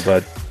Kreska,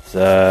 but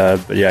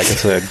it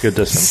gets a good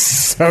distance.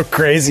 So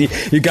crazy.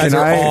 You guys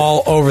are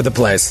all over the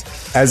place.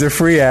 As a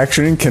free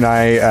action, can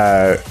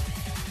I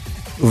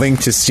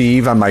link to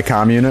Steve on my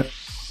comm unit?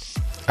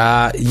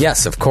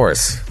 Yes, of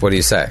course. What do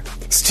you say?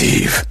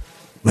 Steve,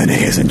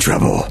 Linnea's in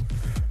trouble.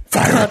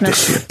 Fire up the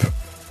ship.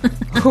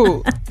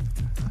 Who?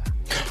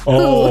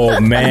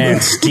 Oh, man.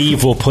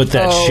 Steve will put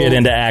that shit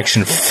into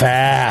action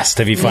fast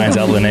if he finds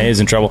out Linnea is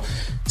in trouble.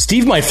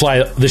 Steve might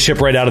fly the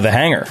ship right out of the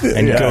hangar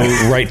and go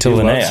right to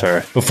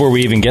Linnea before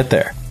we even get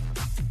there.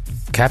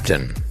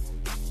 Captain,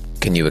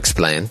 can you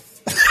explain?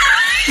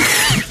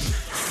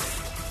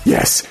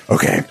 Yes.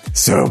 Okay.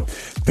 So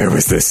there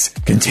was this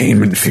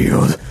containment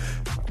field.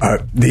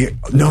 The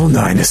Null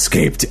 9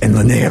 escaped, and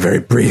Linnea very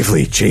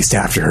bravely chased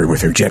after her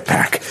with her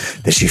jetpack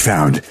that she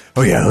found.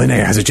 Oh yeah,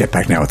 Linnea has a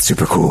jetpack now. It's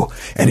super cool.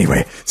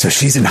 Anyway, so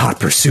she's in hot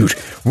pursuit.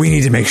 We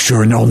need to make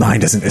sure Null 9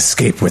 doesn't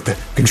escape with the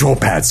control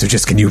pad, so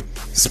just can you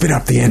spin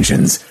up the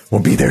engines?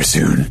 We'll be there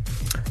soon.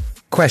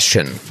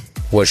 Question.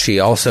 Was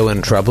she also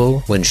in trouble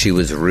when she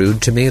was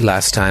rude to me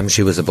last time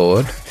she was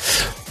aboard?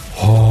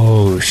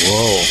 Oh,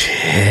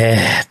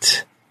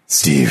 shit.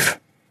 Steve,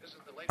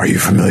 are you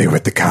familiar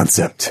with the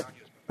concept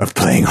of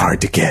playing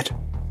hard to get?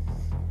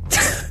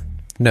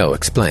 No,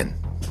 explain.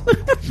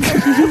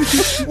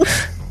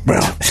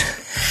 Well,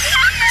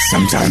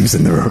 sometimes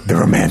in the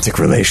romantic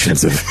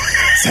relations of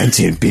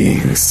sentient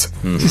beings.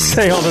 Just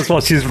say all this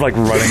while she's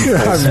running full speed.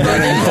 I'm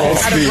running full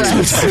speed.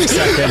 2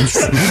 seconds.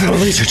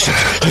 Relationship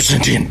of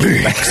sentient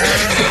beings.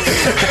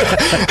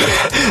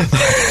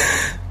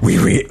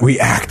 We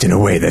act in a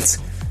way that's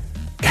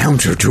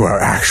counter to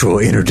our actual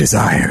inner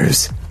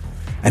desires.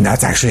 And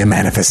that's actually a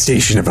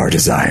manifestation of our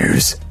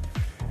desires.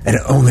 And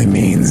it only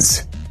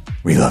means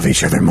we love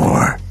each other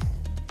more.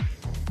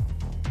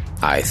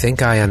 I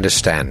think I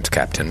understand,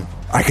 Captain.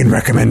 I can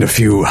recommend a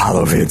few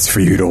holovids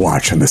for you to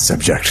watch on this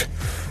subject.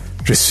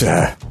 Just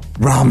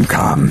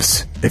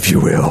rom-coms, if you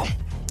will.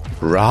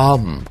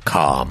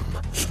 Rom-com.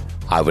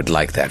 I would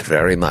like that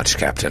very much,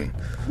 Captain.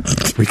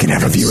 We can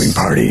have a viewing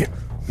party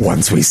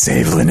once we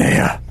save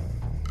Linnea.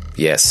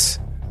 Yes,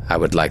 I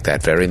would like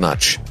that very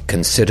much.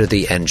 Consider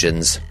the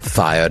engines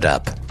fired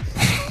up.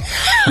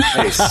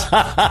 Nice.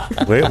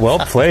 Well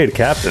played,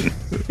 Captain.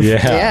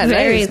 Yeah,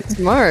 Very- very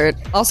smart.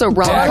 Also,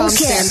 rom-com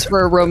stands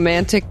for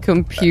romantic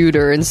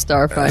computer in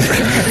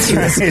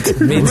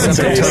Starfighter. Means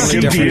something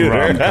totally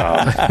different.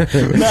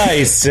 Rom-com.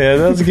 Nice. Yeah,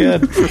 that's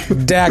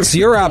good. Dax,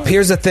 you're up.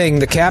 Here's the thing.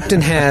 The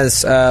captain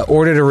has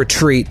ordered a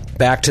retreat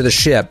back to the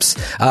ships,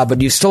 but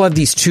you still have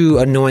these two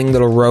annoying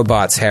little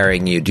robots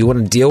harrying you. Do you want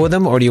to deal with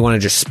them, or do you want to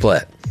just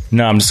split?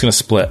 No, I'm just going to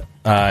split.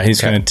 He's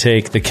going to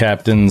take the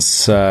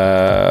captain's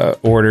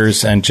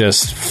orders and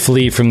just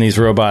flee from these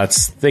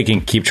robots. They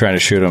can keep trying to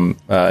shoot him.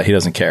 He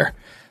doesn't care.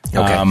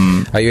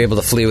 Okay. Are you able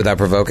to flee without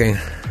provoking?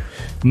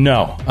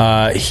 No.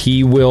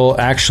 He will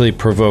actually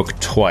provoke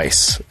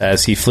twice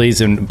as he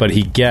flees, but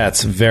he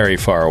gets very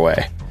far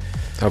away.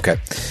 Okay.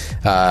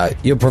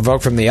 You'll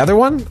provoke from the other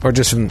one, or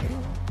just from...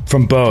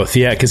 From both,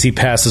 yeah, because he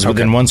passes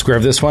within one square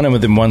of this one and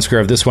within one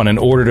square of this one in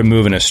order to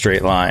move in a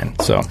straight line.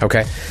 So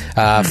Okay.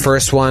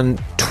 First one,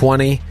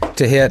 20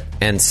 to hit,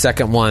 and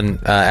second one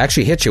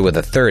actually hit you with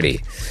a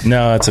 30.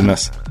 No, that's a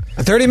miss.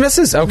 A 30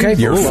 misses? Okay.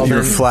 You're Well,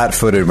 then-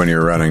 flat-footed when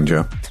you're running,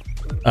 Joe.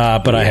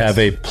 But I have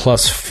a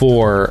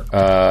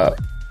 +4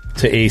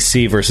 to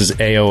AC versus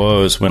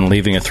AOOs when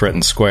leaving a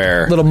threatened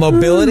square. little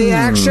mobility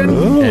action.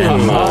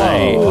 And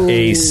my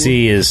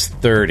AC is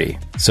 30.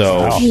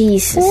 So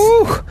Jesus.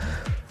 Woo.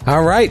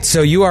 All right,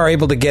 so you are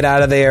able to get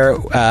out of there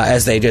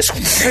as they just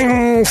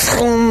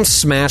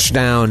smash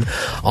down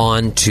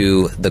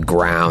onto the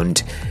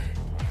ground.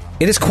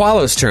 It is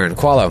Qualo's turn.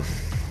 Qualo.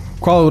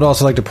 Qualo would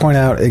also like to point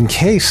out, in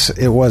case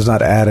it was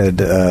not added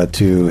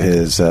to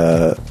his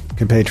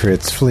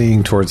compatriots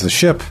fleeing towards the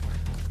ship,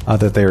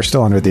 that they are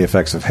still under the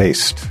effects of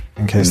haste,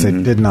 in case they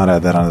did not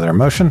add that onto their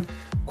motion.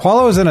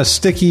 Qualo is in a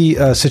sticky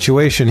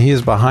situation. He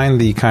is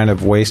behind the kind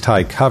of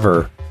waist-high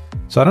cover,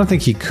 so I don't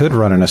think he could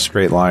run in a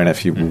straight line if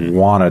he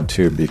wanted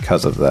to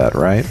because of that,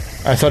 right?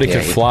 I thought he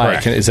could fly.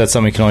 Is that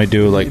something he can only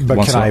do like But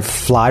once can I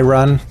fly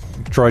run?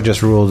 Troy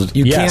just ruled...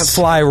 You Yes. can't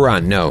fly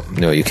run. No,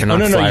 you cannot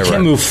No, fly you run.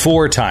 can't move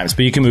 4 times,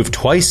 but you can move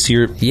twice.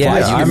 Yeah, you can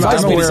I'm fly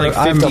speed is like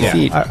 50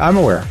 feet. I'm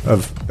aware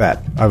of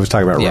that. I was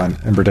talking about Yeah. run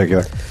in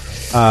particular.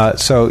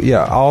 So,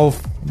 yeah, I'll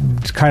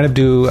kind of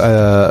do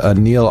a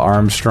Neil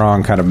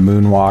Armstrong kind of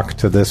moonwalk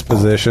to this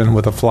position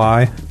with a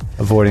fly,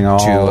 avoiding all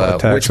to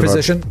attacks. which of our-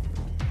 position?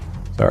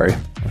 Sorry,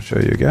 I'll show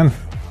you again.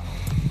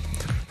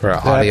 For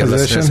our audio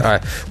position.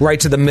 listeners. Right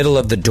to the middle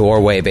of the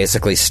doorway,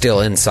 basically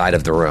still inside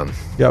of the room.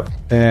 Yep,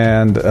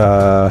 and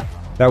that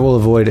will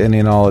avoid any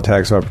and all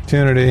attacks of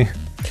opportunity.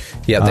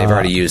 Yeah, they've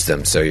already used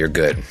them, so you're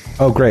good.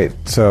 Oh, great.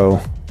 So,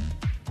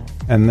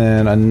 and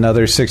then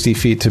another 60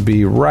 feet to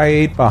be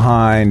right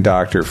behind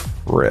Dr.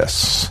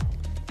 Friss.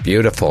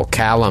 Beautiful.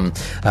 Callum,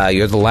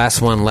 you're the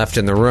last one left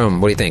in the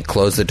room. What do you think?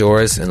 Close the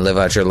doors and live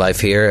out your life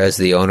here as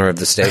the owner of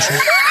the station?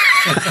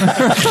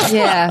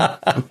 Yeah,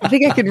 I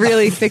think I could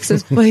really fix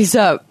this place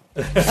up.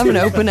 I'm going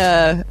to open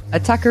a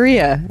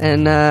taqueria,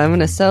 and I'm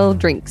going to sell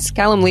drinks.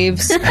 Callum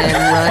leaves and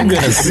runs.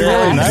 It's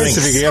really nice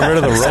if you get rid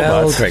of the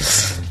robots.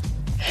 Drinks.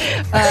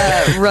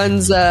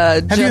 Runs.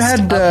 Have you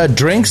had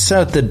drinks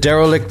at the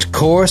derelict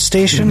core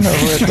station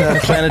over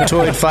at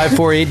Planetoid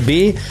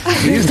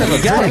 548B?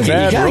 You gotta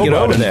Bad get robot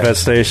over there.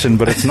 infestation,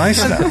 but it's nice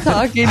now.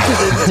 talking to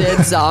the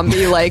dead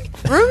zombie? Like,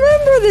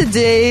 remember the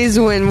days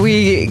when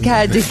we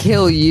had to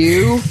kill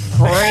you?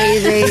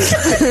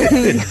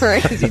 Crazy,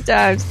 crazy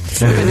times.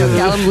 You know,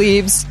 Callum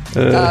leaves,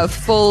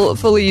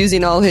 fully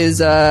using all his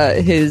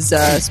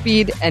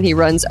speed, and he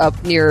runs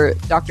up near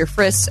Dr.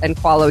 Friss and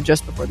Qualo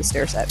just before the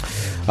stair set.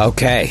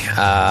 Okay,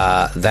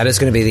 that is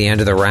going to be the end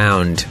of the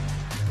round.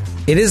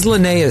 It is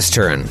Linnea's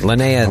turn.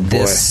 Linnea,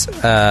 this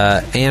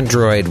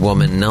android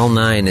woman, Null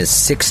 9, is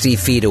 60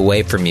 feet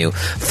away from you,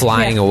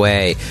 flying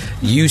away.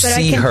 You But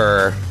I see can-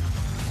 her.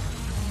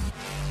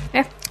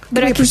 Yeah,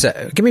 but I can.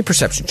 Give me a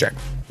perception check.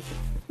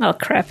 Oh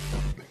crap.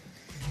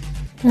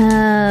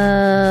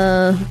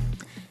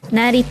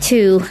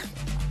 92.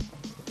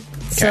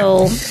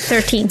 So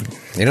 13.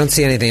 You don't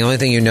see anything. The only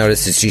thing you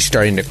notice is she's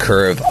starting to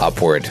curve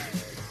upward.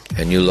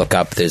 And you look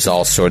up, there's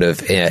all sort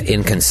of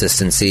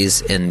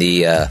inconsistencies in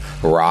the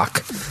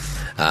rock.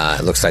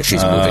 It looks like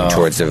she's moving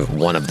towards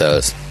one of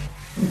those.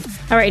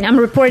 All right, I'm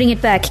reporting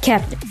it back,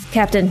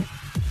 Captain.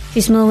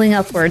 She's moving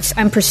upwards.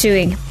 I'm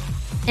pursuing,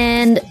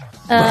 and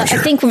I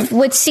think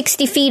with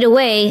 60 feet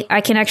away,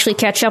 I can actually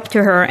catch up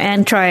to her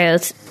and try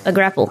a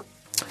grapple.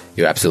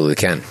 You absolutely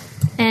can.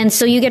 And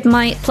so you get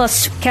my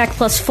CAC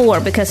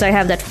 +4 because I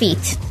have that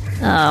feat.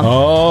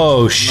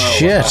 Oh,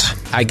 shit.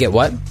 I get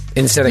what?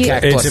 Instead of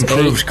CAC It's plus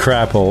improved 8.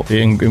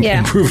 crapple. Yeah.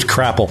 Improved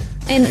crapple.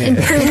 And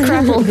improved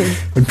grapple.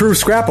 Improve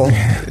Scrapple.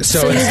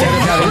 So instead of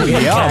having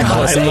CAC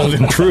plus I love 8,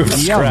 improved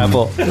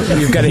Scrapple.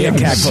 you've got to get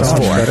CAC plus 4.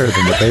 Better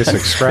than the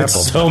basic Scrapple.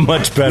 So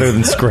much better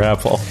than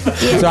Scrapple.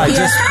 So I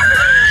just...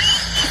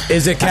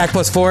 Is it CAC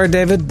plus 4,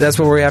 David? That's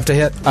what we have to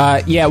hit?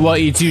 Yeah, well,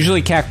 it's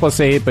usually CAC plus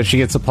 8, but she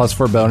gets a plus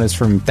 4 bonus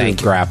from Thank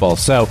you. grapple.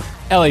 So,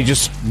 Ellie,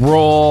 just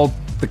roll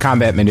the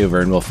combat maneuver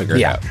and we'll figure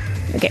it out.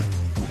 Okay.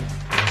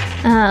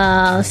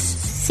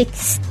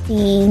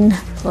 16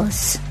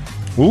 plus.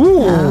 Ooh.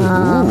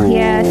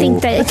 Yeah, I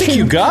think that. I think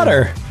you got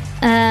her.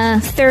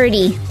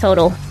 30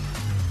 total.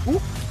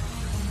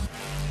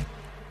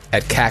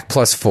 At CAC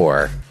plus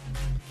 4,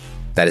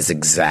 that is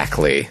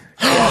exactly...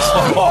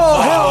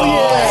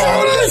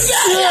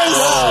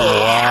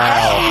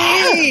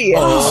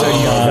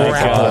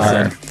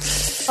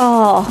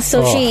 Oh,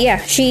 so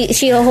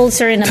she holds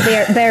her in a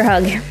bear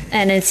hug,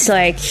 and it's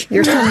like,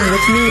 you're coming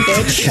with me,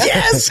 bitch.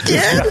 Yes,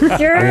 kid!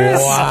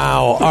 Yes!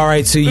 Wow. All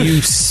right, so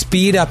you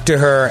speed up to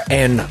her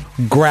and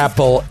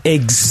grapple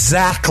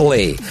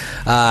exactly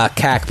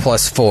CAC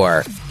plus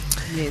 4.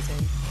 Amazing.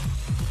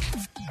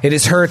 It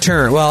is her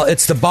turn. Well,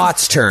 it's the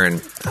bot's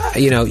turn.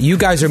 You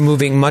guys are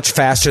moving much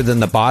faster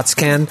than the bots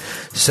can,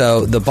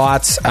 so the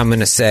bots, I'm going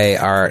to say,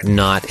 are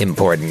not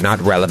important,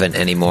 not relevant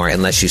anymore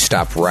unless you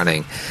stop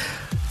running.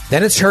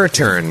 Then it's her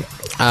turn.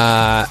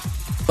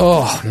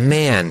 Oh,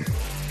 man.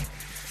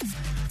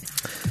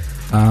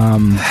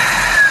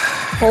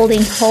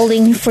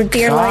 Holding for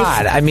dear life.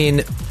 God, I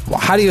mean,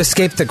 how do you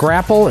escape the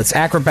grapple? It's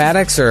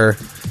acrobatics, or...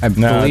 I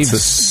believe it's a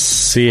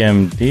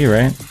CMD,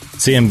 right?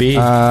 CMB?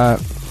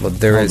 Well,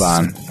 there Hold is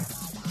on.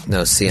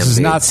 no CMB. This is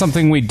not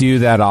something we do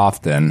that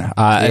often.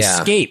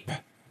 Escape.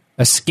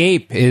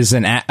 Escape is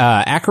an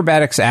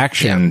acrobatics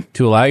action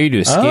to allow you to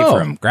escape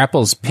from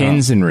grapples,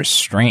 pins, and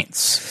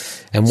restraints.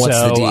 And what's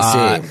the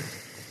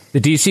DC?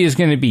 The DC is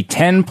going to be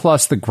 10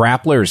 plus the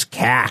grappler's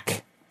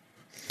CAC.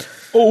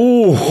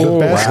 Oh,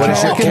 What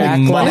is your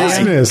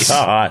my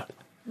God.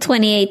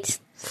 28.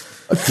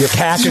 Your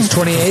CAC is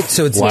 28,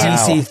 so it's Wow.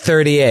 DC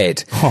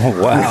 38.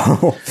 Oh, wow.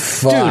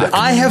 Dude,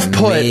 I have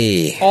put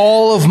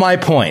all of my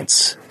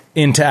points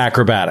into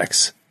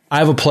acrobatics. I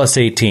have a plus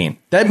 18.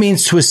 That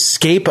means to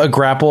escape a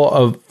grapple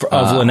of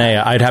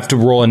Linnea, I'd have to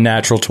roll a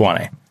natural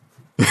 20.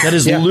 That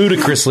is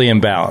ludicrously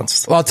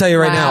imbalanced. Well, I'll tell you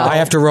right now, I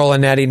have to roll a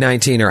natty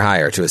 19 or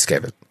higher to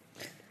escape it.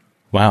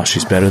 Wow,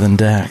 she's better than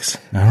Dax.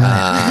 All right.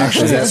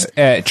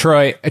 Actually,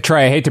 Troy,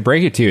 I hate to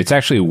break it to you, it's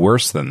actually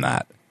worse than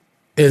that.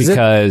 Is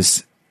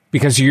it?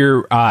 Because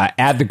you're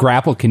add the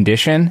grapple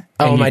condition.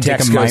 And my you take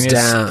dex a goes minus,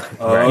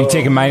 down. You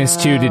take a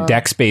 -2 to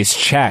dex-based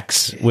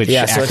checks, which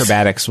Yeah, so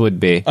acrobatics would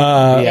be.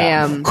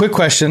 Damn. Quick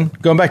question.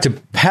 Going back to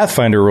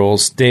Pathfinder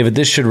rules, David,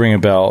 this should ring a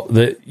bell.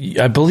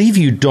 I believe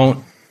you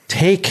don't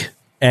take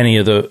any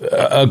of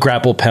the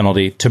grapple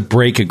penalty to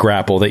break a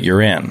grapple that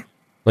you're in.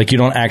 Like, you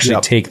don't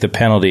actually take the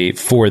penalty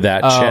for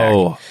that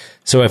check.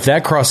 So if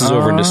that crosses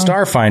over into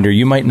Starfinder,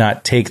 you might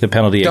not take the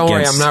penalty Don't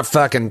worry, against... I'm not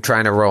fucking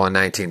trying to roll a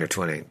 19 or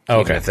 20. Okay.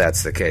 Even if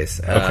that's the case.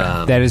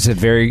 That is a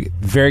very,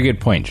 very good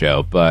point,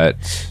 Joe, but...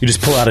 You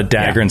just pull out a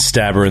dagger and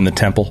stab her in the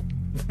temple.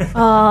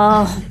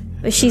 Oh,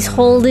 but she's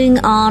holding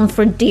on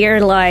for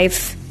dear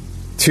life.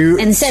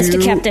 And says to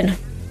Captain,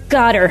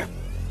 got her.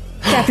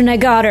 Captain, I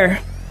got her.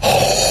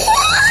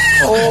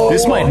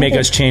 This might make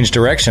us change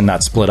direction,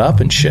 not split up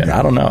and shit.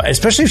 I don't know.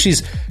 Especially if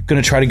she's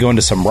going to try to go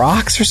into some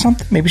rocks or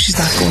something. Maybe she's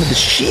not going to the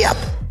ship.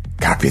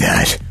 Copy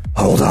that.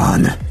 Hold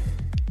on.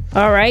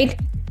 All right.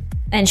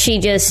 And she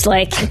just,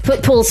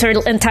 pulls her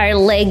entire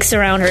legs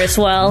around her as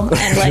well.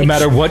 And, No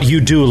matter what you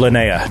do,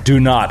 Linnea,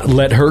 do not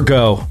let her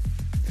go.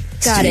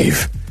 got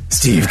it.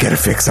 Steve, get a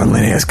fix on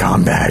Linnea's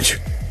comm badge.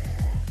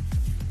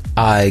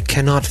 I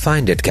cannot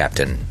find it,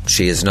 Captain.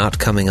 She is not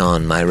coming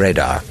on my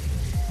radar.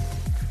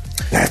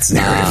 That's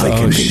narratively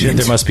Oh convenient. shit,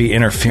 there must be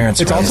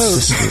interference. It's from also-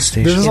 the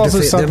station. This is also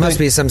There something. must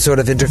be some sort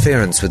of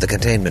interference with the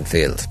containment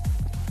field.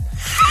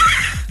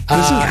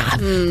 I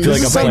feel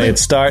like I'm playing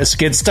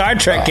Star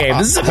Trek game.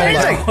 This is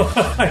amazing.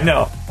 I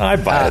know. I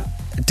buy it.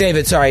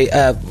 David, sorry,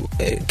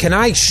 can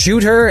I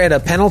shoot her at a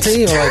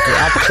penalty or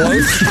up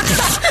close?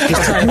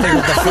 Just trying to think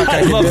what the fuck I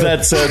I can love do.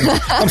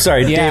 that. I'm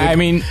sorry, Yeah, David. I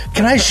mean...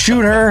 Can I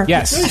shoot her?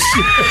 Yes.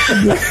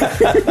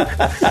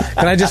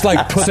 Can I just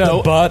put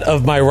the butt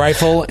of my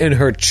rifle in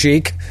her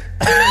cheek?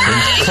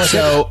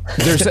 So,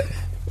 there's...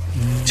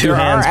 Two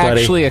hands,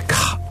 buddy. Actually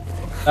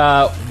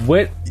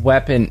what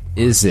weapon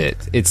is it?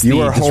 It's You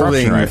the are disruption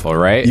holding rifle,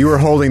 right? You are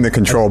holding the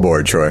control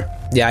board, Troy.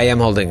 Yeah, I am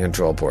holding a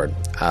control board.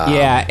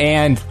 Yeah,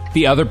 and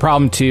the other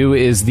problem too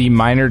is the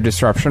minor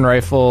disruption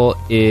rifle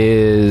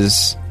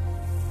is...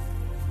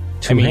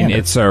 Two-handed.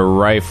 it's a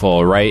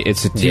rifle, right?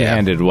 It's a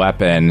two-handed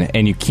weapon,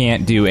 and you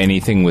can't do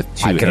anything with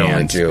two I can only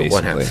hands, do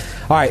one basically. hand.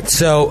 All right,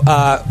 so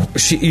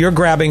you're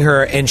grabbing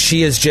her, and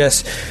she's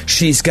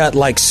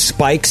got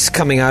spikes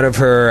coming out of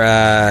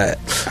her,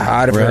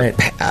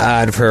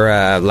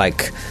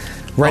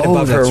 right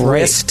above her that's right.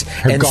 wrist,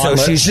 Her and gauntlet.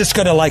 so she's just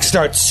going to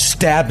start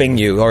stabbing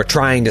you or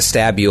trying to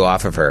stab you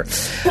off of her.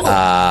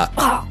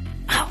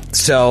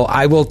 So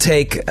I will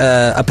take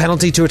a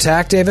penalty to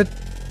attack, David.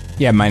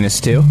 Yeah,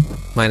 -2.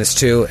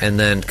 -2, and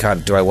then,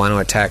 God, do I want to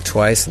attack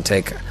twice and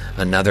take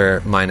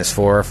another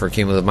 -4 for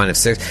cumulative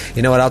 -6?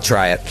 You know what? I'll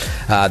try it.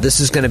 This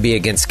is going to be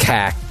against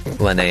CAC,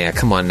 Linnea.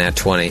 Come on, nat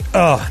 20.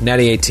 Oh,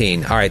 natty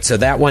 18. All right, so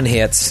that one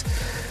hits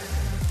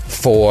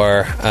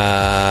for.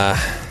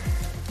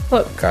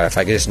 What? God, if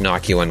I could just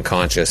knock you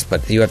unconscious,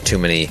 but you have too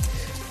many.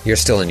 You're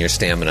still in your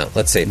stamina.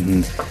 Let's see.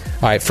 All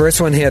right,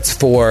 first one hits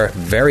for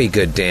very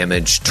good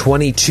damage,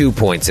 22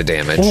 points of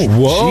damage. Oh,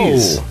 whoa.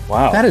 Jeez.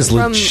 Wow. That is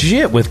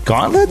legit with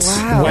gauntlets?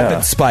 Wow.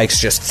 Weapon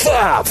spikes just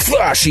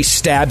she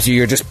stabs you.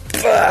 You're just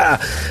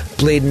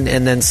bleeding.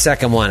 And then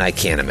second one, I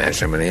can't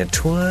imagine I'm going to hit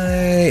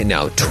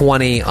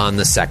 20 on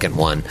the second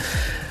one.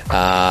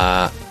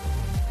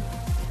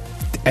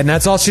 And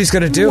that's all she's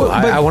going to do. Well,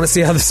 I want to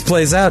see how this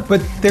plays out.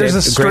 But there's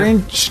a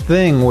strange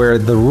thing where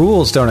the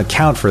rules don't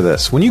account for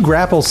this. When you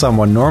grapple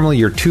someone, normally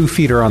your 2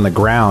 feet are on the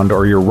ground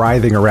or you're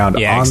writhing around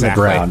on the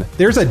ground.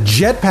 There's a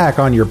jetpack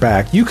on your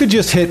back. You could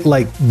just hit,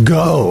 like,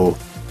 go,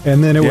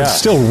 and then it would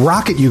still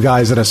rocket you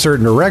guys in a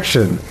certain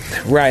direction.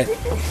 Right.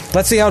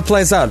 Let's see how it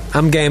plays out.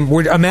 I'm game.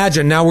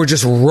 Imagine now we're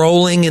just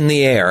rolling in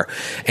the air,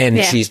 and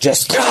she's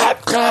just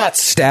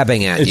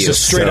stabbing at you. It's a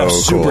straight up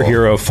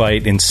superhero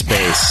fight in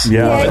space.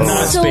 Yeah. But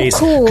not so space,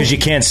 cool. because you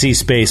can't see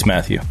space,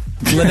 Matthew.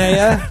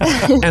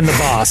 Linnea and the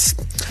boss,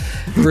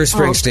 Bruce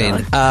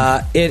Springsteen.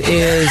 It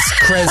is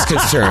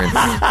Kreska's turn.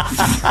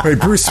 Wait,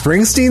 Bruce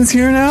Springsteen's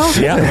here now?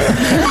 Yeah.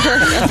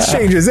 That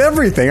changes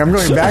everything. I'm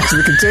going back to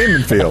the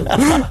containment field.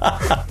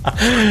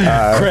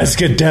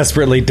 Kreska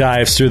desperately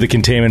dives through the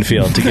containment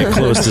field to get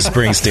close to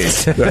Springsteen.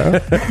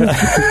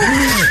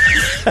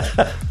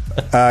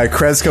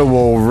 Kreska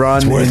will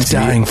run Worth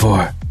dying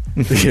for.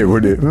 Yeah,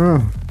 would it?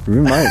 Oh,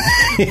 we might.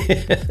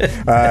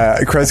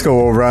 Kreska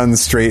will run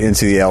straight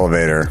into the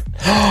elevator.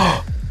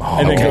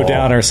 And then go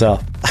down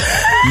herself.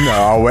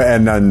 No,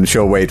 and then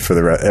she'll wait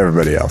for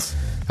everybody else.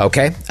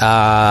 Okay.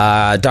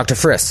 Dr.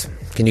 Friss,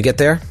 can you get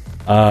there?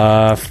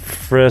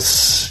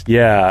 Friss,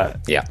 yeah.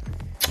 Yeah.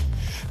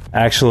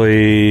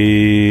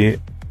 Actually,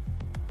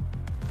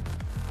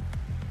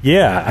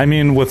 yeah. I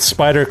mean, with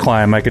spider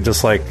climb, I could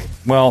just I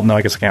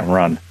guess I can't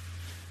run.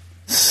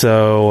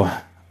 So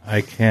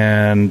I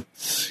can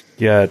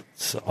get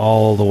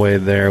all the way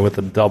there with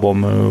a double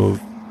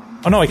move.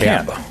 Oh no, I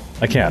can't.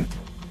 I can.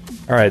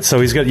 All right, so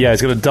he's got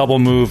a double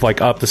move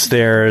up the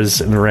stairs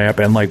and the ramp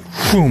and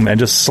boom, and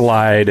just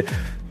slide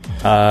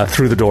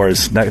through the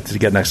doors to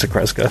get next to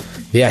Kreska.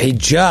 Yeah, he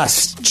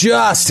just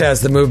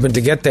has the movement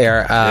to get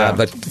there,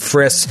 but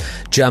Friss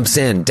jumps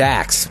in.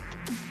 Dax.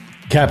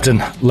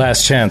 Captain,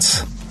 last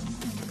chance.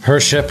 Her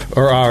ship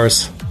or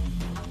ours?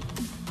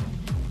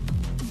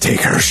 Take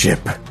her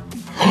ship.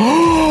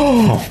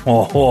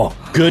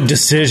 Good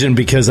decision,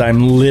 because I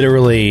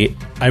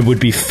would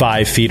be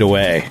 5 feet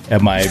away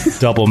at my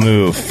double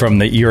move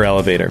from your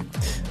elevator.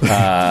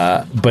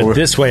 But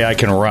this way I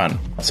can run.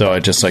 So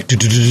I just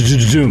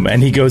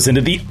and he goes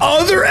into the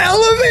other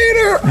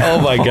elevator.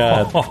 Oh my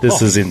God.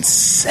 This is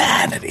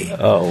insanity.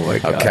 Oh my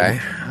God. Okay.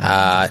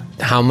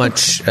 How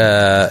much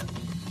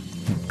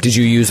did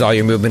you use all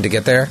your movement to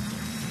get there?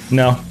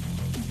 No.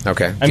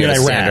 Okay. I mean, I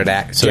ran. Standard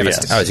act? So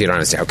yes. So you don't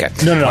understand. Okay.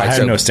 No, All right, I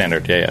have no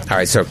standard. Yeah. All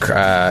right, so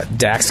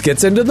Dax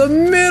gets into the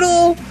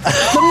middle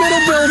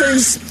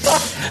buildings.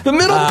 The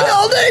middle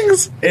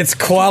buildings. It's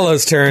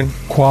Qualo's turn.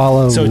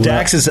 Qualo. So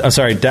Dax is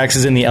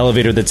in the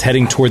elevator that's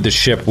heading toward the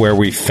ship where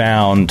we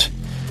found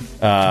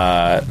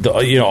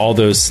all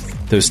those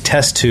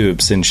test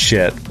tubes and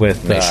shit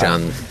with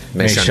Meishan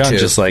Meishan,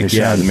 just the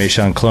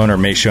Meishan clone or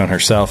Meishan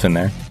herself in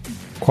there.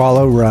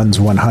 Qualo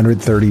runs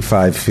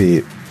 135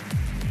 feet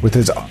with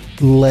his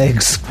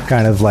legs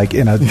kind of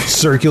in a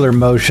circular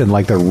motion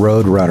like the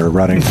Road Runner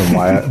running from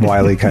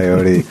Wile E.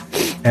 Coyote,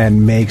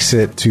 and makes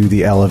it to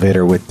the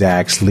elevator with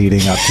Dax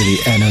leading up to the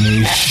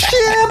enemy ship.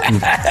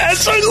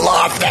 Yes, I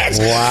love this.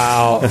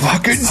 Wow.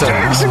 Fucking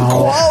Dax and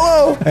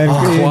Qualo. And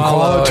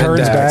Qualo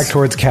turns back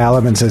towards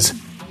Callum and says,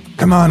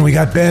 "Come on, we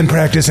got band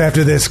practice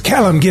after this.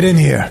 Callum, get in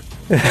here."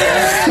 And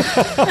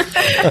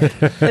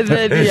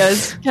then,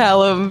 yes,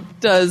 Callum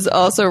does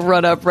also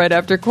run up right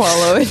after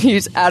Qualo, and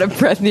he's out of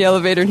breath in the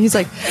elevator, and he's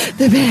like,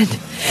 "The band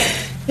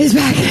is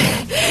back."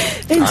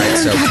 All right,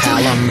 so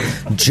Callum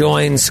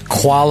joins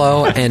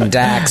Qualo and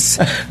Dax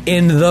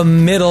in the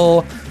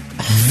middle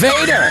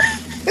Vader.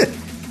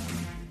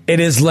 It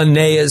is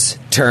Linnea's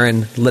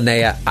turn.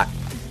 Linnea,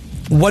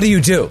 what do you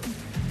do?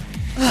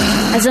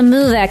 As a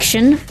move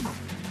action,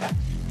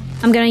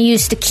 I'm going to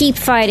use the Keep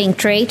Fighting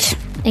trait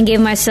and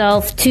give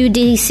myself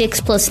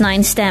 2d6 plus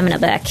 9 stamina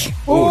back.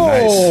 Oh,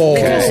 nice.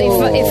 Because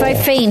if I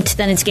faint,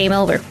 then it's game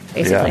over,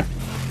 basically.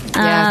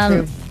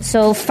 Yeah,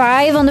 so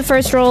 5 on the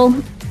first roll,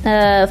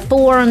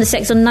 4 on the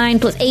second, so 9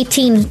 plus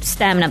 18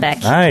 stamina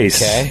back.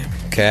 Nice.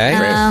 Okay.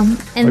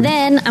 And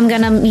then I'm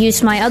going to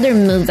use my other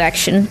move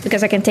action,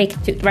 because I can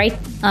take 2, right?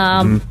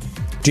 Do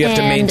you have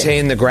to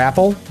maintain the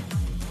grapple?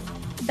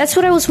 That's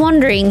what I was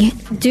wondering.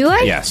 Do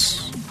I?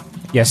 Yes,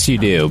 you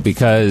do,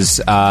 because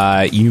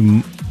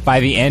you... By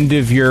the end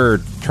of your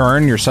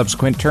turn, your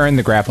subsequent turn,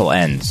 the grapple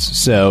ends.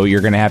 So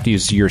you're going to have to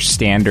use your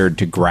standard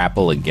to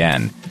grapple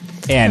again.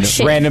 And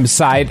random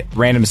side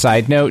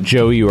note,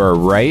 Joe, you are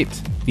right.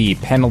 The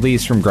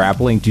penalties from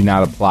grappling do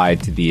not apply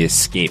to the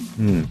escape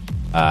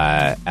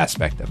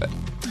aspect of it.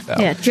 though.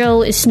 Yeah,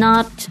 Joe is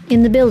not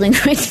in the building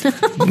right now.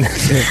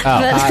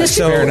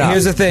 So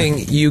here's the thing: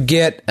 you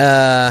get,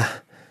 I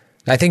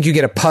think you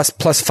get a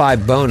plus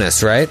 5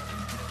 bonus, right?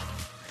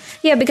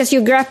 Yeah, because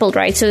you're grappled,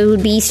 right? So it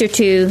would be easier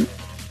to.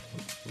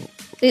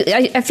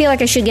 I feel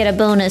like I should get a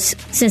bonus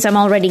since I'm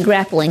already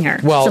grappling her.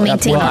 Well, so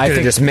maintain. we're not I going to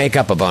think- just make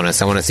up a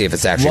bonus. I want to see if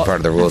it's actually part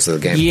of the rules of the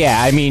game.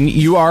 Yeah, I mean,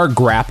 you are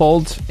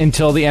grappled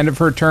until the end of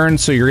her turn,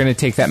 so you're going to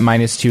take that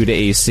 -2 to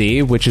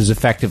AC, which is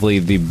effectively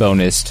the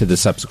bonus to the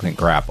subsequent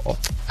grapple.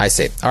 I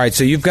see. All right,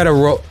 so you've got to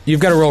roll. You've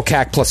got to roll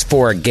CAC plus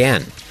 4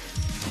 again,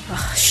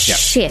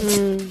 Shit.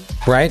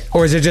 right?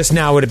 Or is it just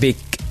now? Would it be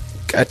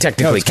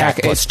technically it's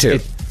CAC plus 2?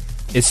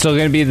 It's still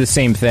going to be the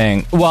same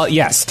thing. Well,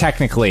 yes,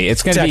 technically.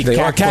 It's going to be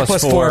Technically, or CAC CAC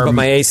plus 4, but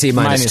my AC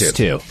minus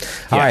 2.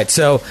 All right,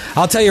 so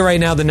I'll tell you right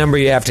now the number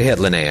you have to hit,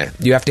 Linnea.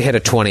 You have to hit a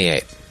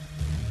 28.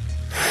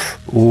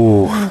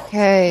 Ooh.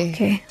 Okay.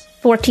 Okay,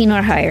 14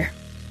 or higher.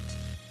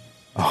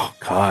 Oh,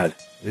 God.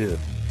 Ew.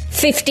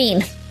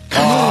 15.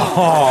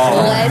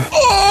 Oh, my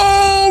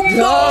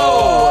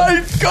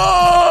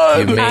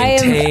God! You I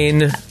am-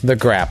 maintain the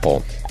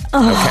grapple.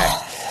 Okay.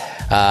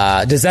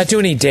 Does that do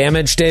any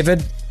damage,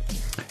 David?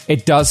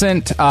 It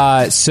doesn't.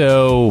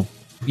 So,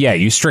 yeah,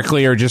 you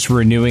strictly are just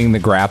renewing the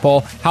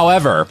grapple.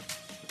 However,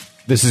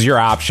 this is your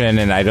option,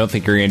 and I don't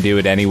think you're going to do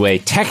it anyway.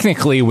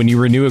 Technically, when you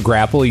renew a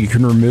grapple, you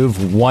can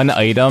remove one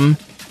item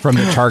from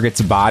the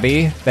target's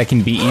body that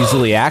can be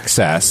easily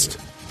accessed.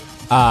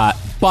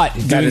 But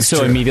doing is so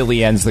true.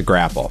 immediately ends the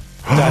grapple.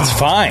 That's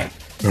fine.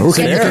 Who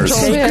cares?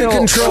 Take the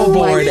control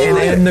board and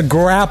end the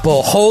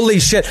grapple. Holy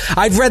shit.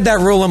 I've read that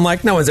rule. I'm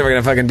like, no one's ever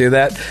going to fucking do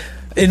that.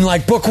 In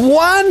like book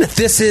 1,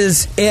 this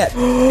is it.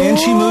 And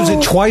she moves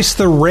at twice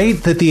the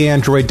rate that the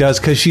android does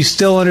because she's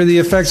still under the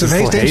effects of She's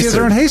haste. still And she has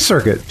her own haste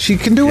circuit. She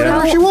can do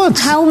whatever she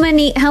wants. How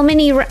many?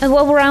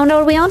 What round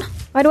are we on?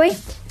 By the way.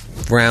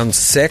 Round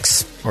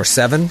 6 or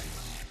 7.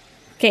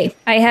 Okay,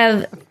 I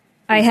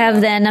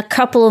have then a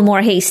couple of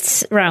more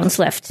hastes rounds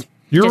left.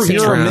 You're Just so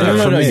you a know. minute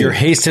No, from me. you're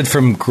hasted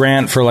from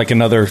Grant for like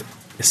another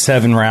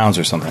 7 rounds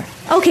or something.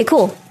 Okay,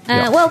 cool.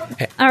 Well,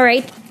 all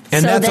right.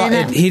 And so that's all,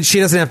 then, she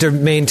doesn't have to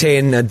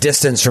maintain a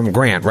distance from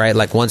Grant, right?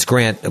 Like once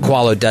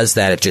Qualo does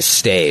that, it just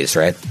stays,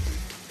 right?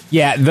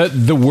 Yeah,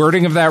 the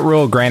wording of that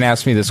rule, Grant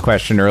asked me this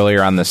question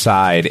earlier on the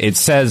side. It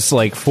says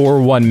like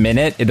for 1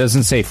 minute. It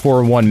doesn't say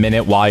for 1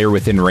 minute while you're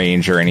within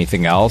range or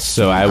anything else.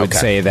 So I would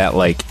say that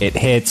like it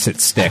hits,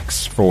 it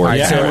sticks for.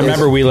 Yeah, so and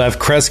remember we left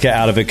Kreska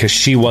out of it because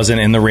she wasn't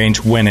in the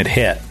range when it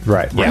hit.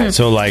 Right. Yeah.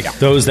 So like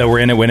those that were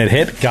in it when it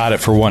hit got it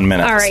for 1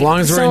 minute. all right. As long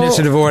as we're so, in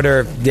initiative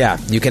order, yeah,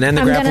 you can end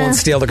the I'm grapple gonna- and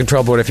steal the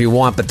control board if you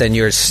want, but then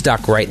you're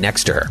stuck right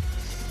next to her.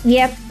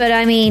 Yep, but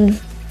I mean,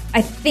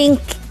 I think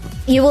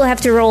you will have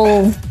to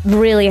roll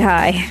really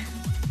high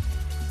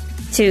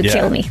to Yeah.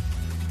 kill me.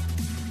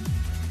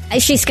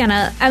 She's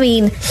gonna. I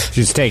mean,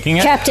 She's taking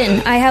it.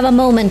 Captain, I have a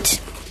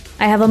moment.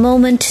 I have a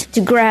moment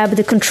to grab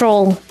the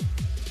control.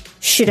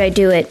 Should I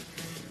do it?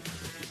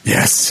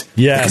 Yes.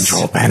 Yes. The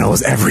control panel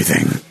is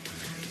everything.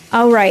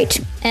 All right.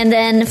 And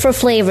then for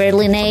flavor,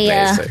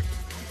 Linnea Basic.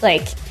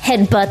 like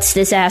headbutts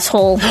this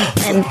asshole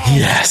and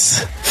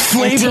Yes.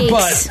 Flavor takes-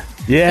 butt.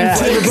 Yeah.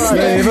 takes the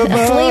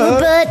flavor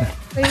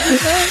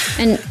butt.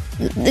 And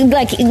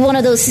like one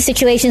of those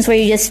situations where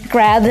you just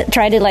try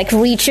to like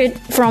reach it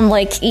from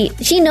like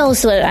she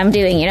knows what I'm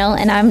doing, you know,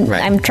 and I'm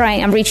Right.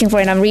 I'm reaching for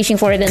it, and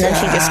then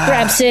she just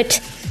grabs it,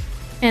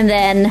 and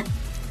then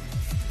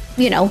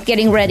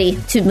getting ready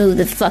to move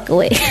the fuck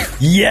away.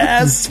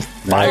 Yes.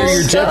 Fire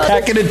your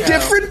jetpack in a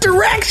different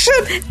direction.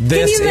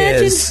 This you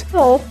imagine? is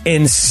Oh.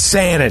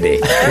 insanity.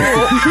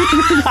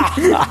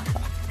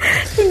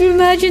 Can you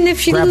imagine if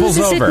she Grapple's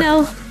loses over. it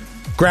now?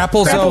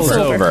 Grapple's Grapple's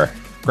over. over.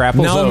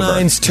 Grapple's Null over.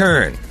 Nine's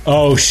turn.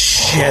 Oh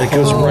shit! It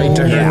goes right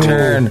to her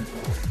turn.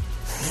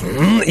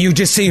 You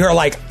just see her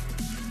like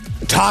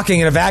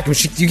talking in a vacuum.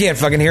 You can't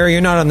fucking hear her. You're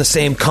not on the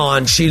same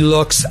con. She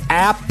looks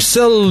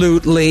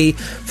absolutely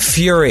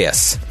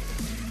furious.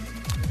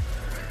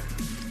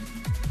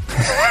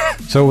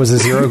 So it was a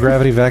zero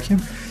gravity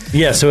vacuum?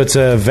 Yeah, so it's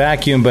a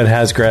vacuum but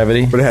has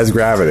gravity. But it has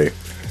gravity.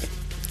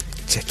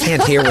 I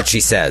can't hear what she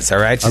says, all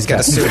right? She's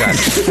got a suit on.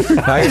 She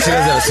does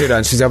have a suit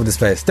on. She's over the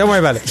space. Don't worry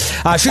about it.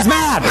 She's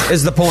mad,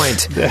 is the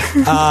point.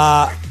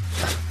 I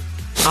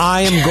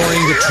am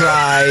going to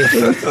try...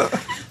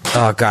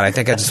 Oh, God, I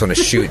think I just want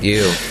to shoot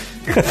you.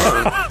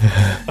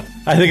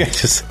 I think I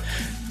just...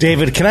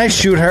 David, can I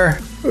shoot her?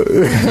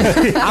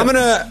 I'm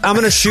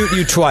gonna shoot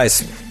you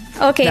twice.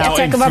 Okay, Now,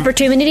 attack in of f-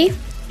 opportunity.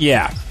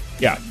 Yeah.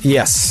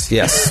 Yes.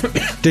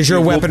 Does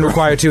your weapon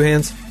require 2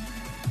 hands?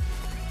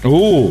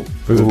 Ooh.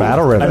 It was a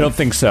battle ribbon. I don't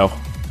think so.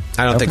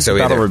 I don't think so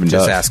Battle either. Ribbon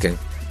Just does. asking.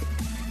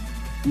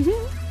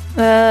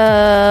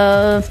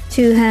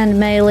 2-hand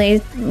melee.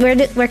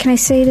 Where can I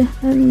say it?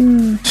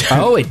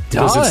 Oh, it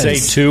does. Does it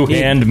say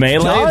 2-hand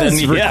melee? Does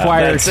Then yeah,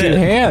 require that's 2 it.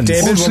 hands.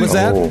 David, what was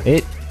that?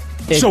 It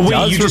So wait,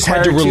 does you just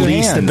had to require 2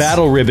 release the hands.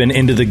 battle ribbon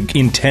into the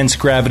intense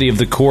gravity of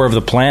the core of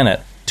the planet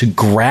to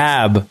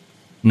grab...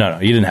 No,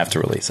 you didn't have to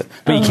release it.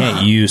 But you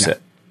can't use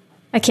it.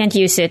 I can't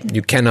use it.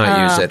 You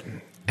cannot use it.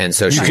 and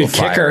so she You will could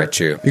kick fire her. at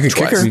you. You could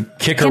twice. kick her. You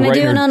kick her Can I right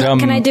do in her an dumb,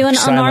 can I do an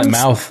silent unarmed?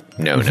 mouth.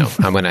 No,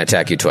 I'm going to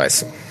attack you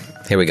twice.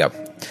 Here we go.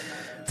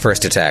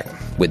 First attack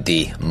with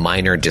the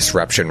minor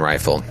disruption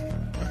rifle.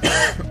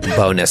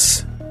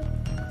 Bonus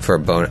for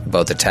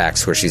both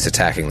attacks where she's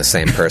attacking the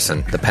same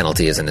person. The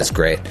penalty isn't as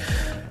great.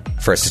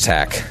 First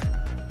attack,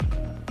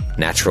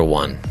 natural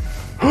 1.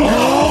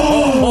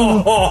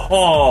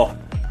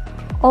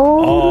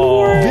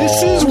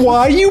 This is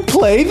why you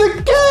play the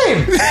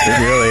game.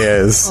 It really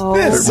is.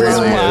 This It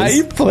really is why is.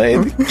 you play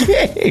the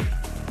game.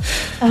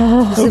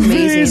 This is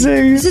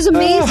amazing. This is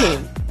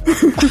amazing. Did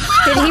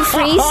he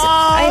freeze?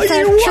 I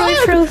you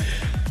thought true.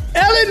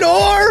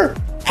 Eleanor!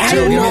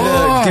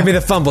 Joe, give me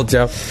the fumble,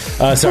 Joe.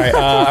 Sorry.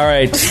 All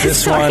right.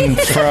 This one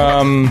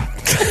from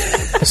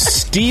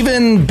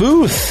Stephen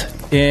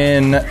Booth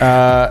in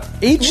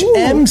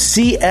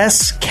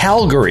HMCS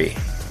Calgary.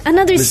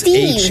 Another This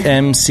Steve.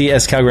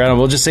 HMCS Calgary. I don't know,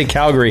 we'll just say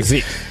Calgary.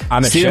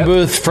 On a Stephen ship?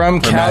 Booth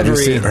from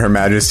Calgary. Her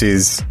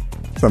Majesty's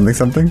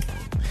something.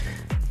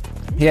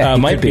 Yeah,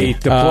 he might could be.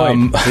 deployed.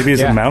 Maybe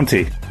he's Yeah. a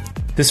Mountie.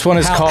 This one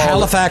is called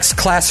Halifax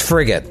class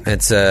frigate.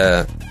 It's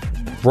a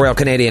Royal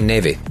Canadian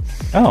Navy.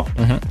 Oh.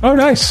 Oh,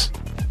 nice.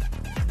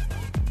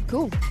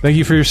 Cool. Thank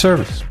you for your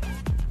service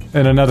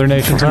in another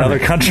nation's Another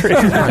army. country.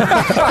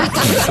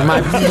 For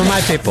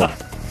my people.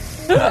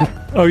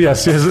 Oh,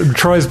 yes,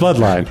 Troy's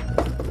bloodline.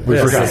 We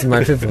Yes, forgot. this is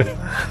my people.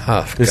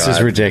 Oh, This is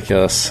God.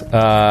 ridiculous.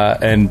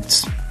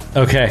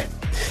 Okay.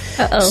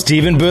 Uh-oh.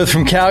 Stephen Booth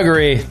from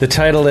Calgary. The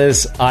title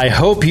is I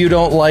Hope You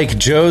Don't Like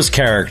Joe's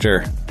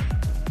Character.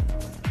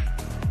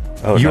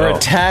 Oh, Your no.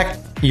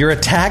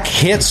 attack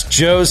hits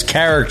Joe's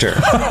character.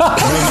 No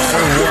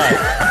matter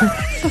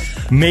what.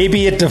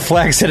 Maybe it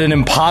deflects at an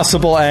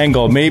impossible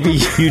angle. Maybe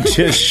you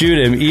just shoot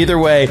him. Either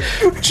way,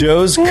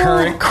 Joe's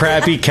current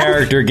crappy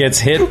character gets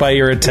hit by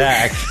your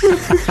attack.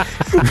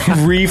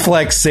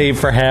 Reflex save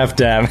for half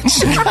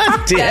damage. God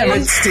damn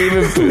it,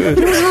 Stephen Booth.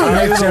 All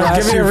right, Joe,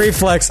 give me a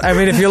reflex. I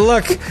mean, if you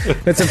look,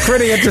 it's a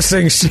pretty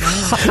interesting shot.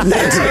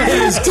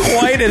 It is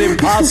quite an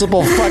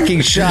impossible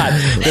fucking shot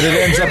that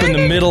it ends up in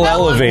the middle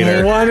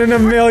elevator. 1 in a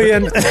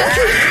million. 1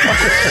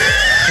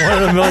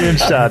 in a million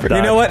shot.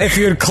 You know what? If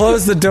you had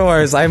closed the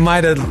doors, I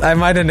might have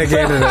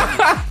negated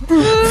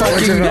it.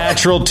 Fucking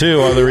natural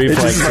 2 on the It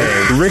reflex just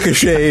save.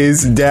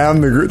 ricochets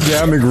down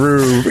the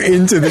groove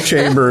into the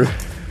chamber,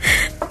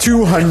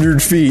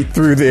 200 feet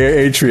through the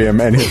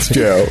atrium, and hits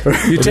Joe.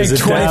 You take is it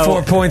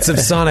 24 now? points of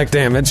sonic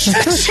damage.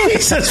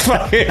 Jesus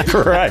fucking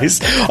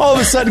Christ. All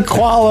of a sudden,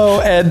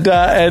 Qualo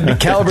and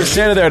Caliber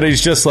standing there, and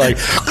he's just like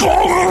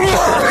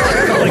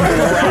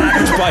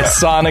racked by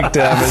sonic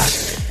damage.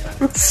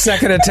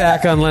 Second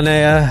attack on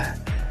Linnea.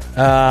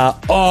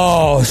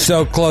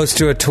 So close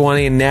to a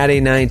 20.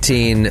 Natty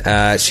 19.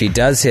 She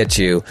does hit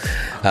you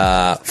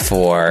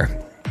for...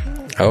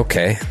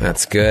 Okay,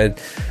 that's good.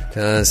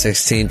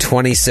 16,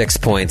 26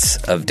 points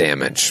of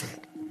damage.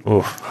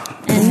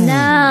 And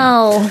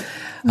now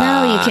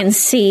you can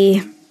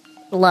see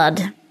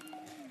blood.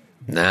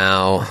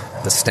 Now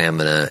the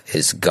stamina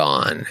is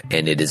gone,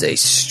 and it is a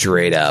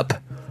straight up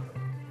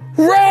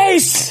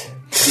race!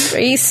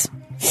 Race.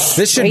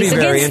 This should be Race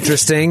very against-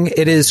 interesting.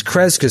 It is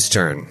Kreska's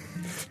turn.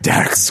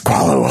 Dax,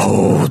 Qualo,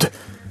 hold.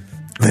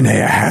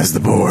 Linnea has the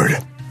board.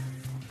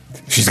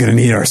 She's gonna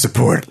need our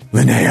support.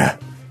 Linnea,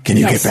 can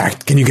you Yes. get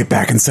back? Can you get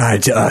back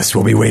inside to us?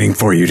 We'll be waiting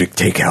for you to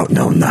take out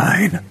No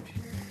 9.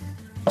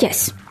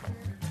 Yes.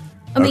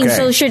 I mean, Okay.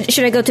 so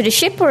should I go to the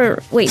ship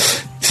or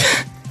wait?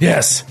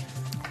 Yes.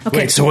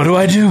 Okay. Wait, so what do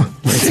I do?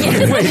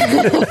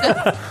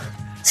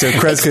 So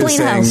Kreska is Explain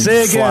how. saying,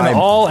 Say again, fly.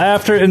 all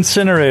after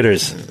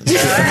incinerators.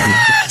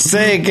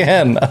 Say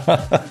again.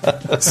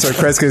 So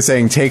Kreska is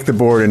saying, take the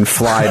board and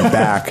fly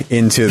back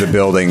into the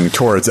building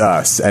towards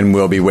us, and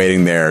we'll be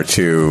waiting there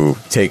to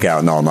take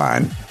out No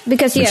 9.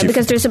 Because she-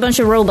 because there's a bunch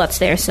of robots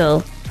there.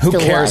 So Who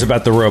still cares alive.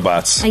 about the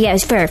robots? Yeah,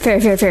 it's fair.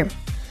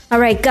 All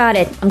right, got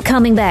it. I'm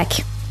coming back.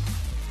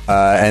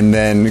 And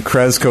then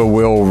Kreska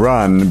will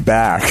run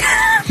back,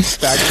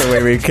 back the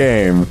way we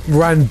came,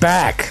 Run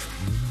back.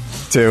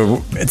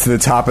 to the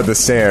top of the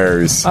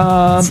stairs.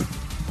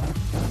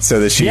 So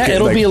that she Yeah, can,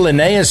 it'll like, be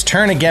Linnea's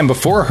turn again.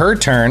 Before her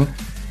turn,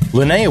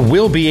 Linnea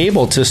will be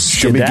able to be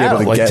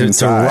skedaddle, able to get to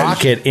inside.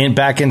 rocket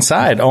back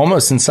inside,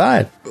 almost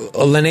inside.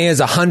 Linnea is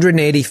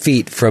 180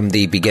 feet from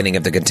the beginning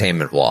of the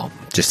containment wall,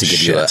 just to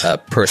give you Shit. a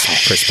personal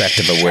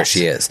perspective of where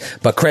she is.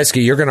 But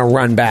Kreska, you're going to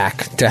run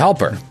back to help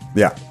her.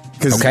 Yeah.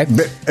 Because Okay.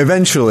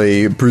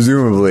 eventually,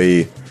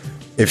 presumably,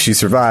 if she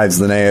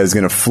survives, Linnea is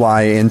going to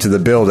fly into the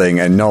building,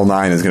 and No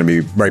 9 is going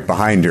to be right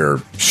behind her,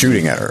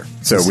 shooting at her.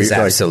 So This we is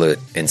absolute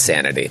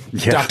insanity.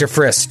 Yeah. Dr.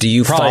 Frisk, do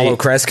you Probably- follow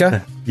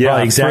Kreska? Yeah,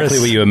 Probably exactly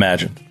Chris, what you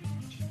imagined.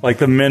 Like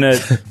the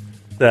minute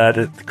that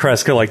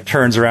Kreska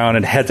turns around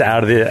and heads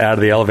out of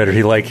the elevator,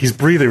 he's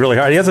breathing really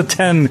hard. He has a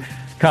 10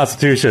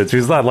 constitution, so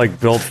he's not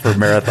built for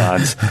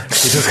marathons.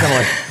 He just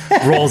kind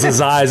of rolls his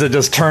eyes and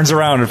just turns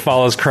around and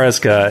follows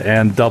Kreska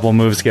and double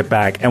moves to get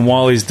back. And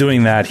while he's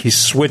doing that, he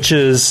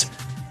switches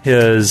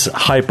his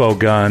hypo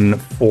gun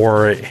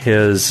for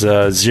his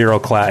zero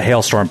class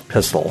hailstorm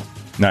pistol.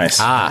 Nice.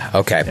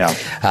 Okay.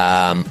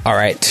 Yeah. All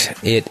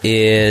right. It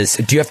is.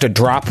 Do you have to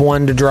drop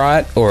one to draw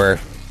it, or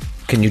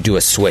can you do a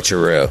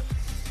switcheroo?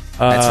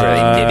 That's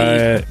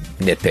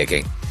really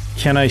nitpicking.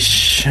 Can I?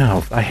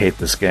 I hate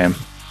this game.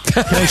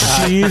 Can I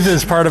sheathe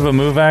as part of a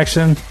move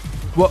action?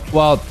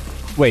 Well,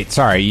 wait.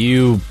 Sorry,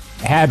 you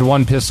had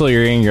one pistol.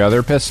 You're using your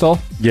other pistol.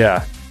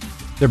 Yeah.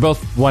 They're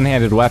both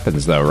one-handed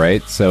weapons, though,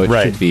 right? So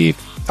it should be.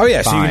 Oh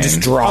yeah, so you can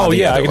just draw. Oh the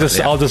yeah, other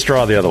one. I'll just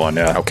draw the other one.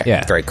 Yeah. Okay.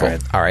 Yeah. Very cool.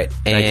 Right. All right.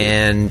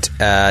 And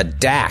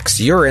Dax,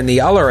 you're in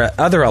the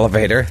other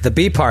elevator, the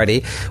B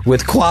party,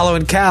 with Qualo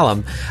and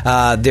Callum.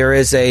 There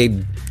is a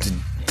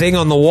thing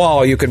on the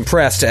wall you can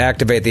press to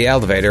activate the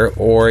elevator,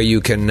 or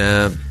you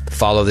can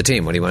follow the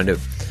team. What do you want to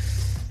do?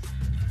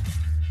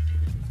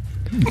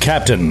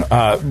 Captain,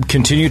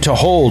 continue to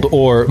hold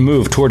or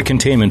move toward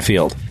containment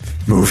field.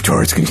 Move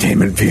towards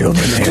containment field.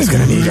 Linnea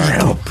going to need our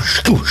help.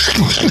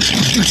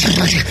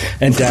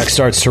 And Dax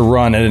starts to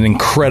run at an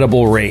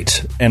incredible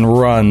rate and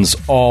runs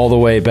all the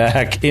way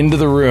back into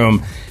the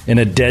room in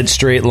a dead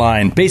straight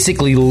line,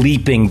 basically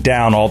leaping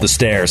down all the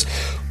stairs.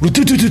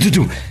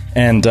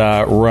 And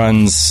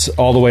runs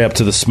all the way up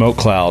to the smoke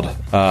cloud.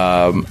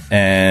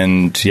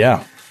 And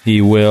yeah,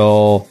 he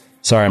will...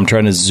 Sorry, I'm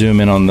trying to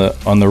zoom in on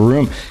the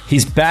room.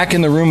 He's back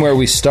in the room where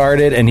we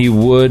started, and he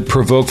would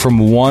provoke from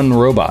one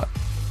robot.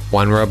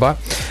 One robot?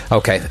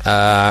 Okay,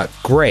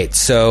 great.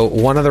 So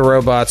one of the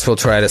robots will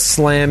try to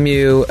slam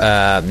you,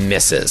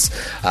 misses.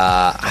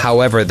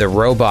 However, the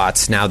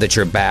robots, now that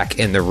you're back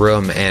in the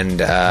room and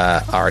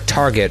our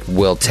target,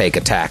 will take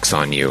attacks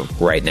on you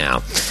right now.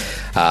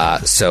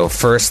 So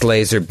first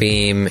laser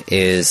beam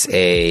is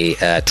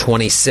a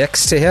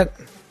 26 to hit.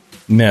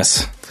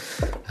 Miss.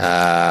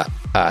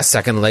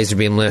 Second laser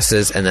beam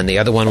misses, and then the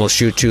other one will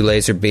shoot 2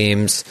 laser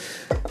beams.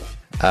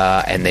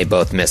 And they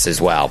both miss as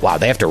well. Wow,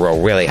 they have to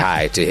roll really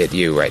high to hit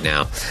you right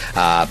now.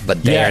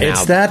 But they are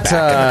now back in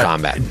the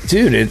combat.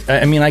 Dude,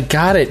 I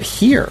got it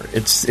here.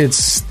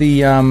 It's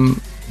the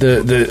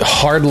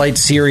Hard Light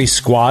Series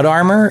squad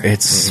armor.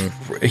 It's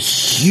a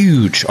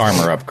huge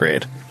armor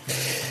upgrade.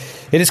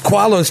 It is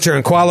Qualo's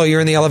turn. Qualo,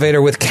 you're in the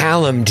elevator with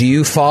Callum. Do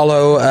you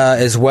follow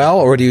as well,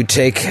 or do you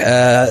take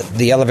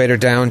the elevator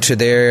down to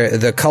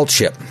the cult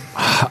ship?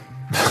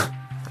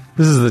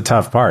 This is the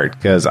tough part,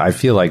 because I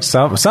feel like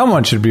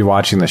someone should be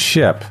watching the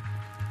ship.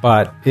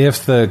 But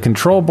if the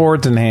control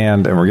board's in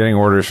hand and we're getting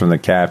orders from the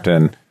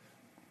captain,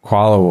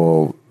 Qualo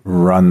will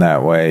run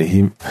that way.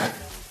 He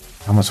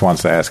almost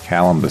wants to ask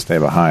Callum to stay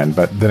behind.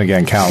 But then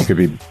again, Callum could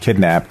be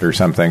kidnapped or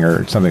something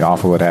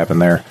awful would happen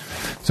there.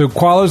 So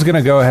Qualo's going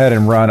to go ahead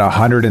and run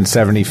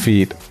 170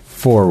 feet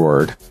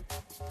forward.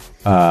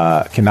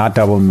 Cannot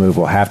double move,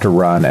 will have to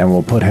run, and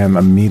we'll put him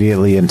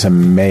immediately into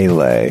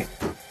melee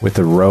with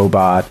the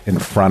robot in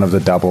front of the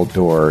double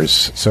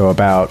doors. So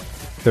about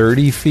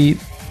 30 feet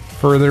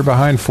further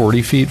behind,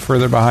 40 feet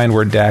further behind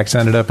where Dax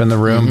ended up in the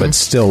room, but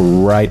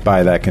still right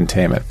by that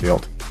containment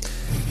field.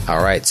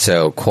 All right,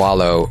 so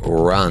Qualo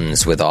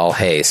runs with all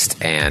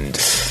haste, and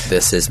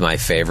this is my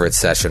favorite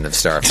session of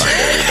Starfinder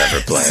we've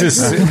ever played.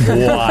 This is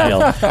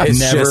wild. It's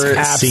never just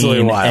absolutely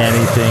seen wild.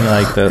 anything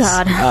like this.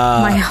 God,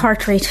 my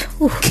heart rate.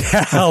 Ooh.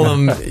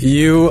 Callum,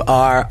 you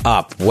are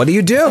up. What do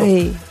you do?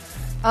 Hey.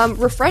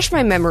 Refresh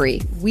my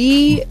memory.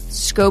 We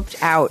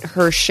scoped out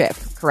her ship,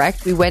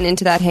 correct? We went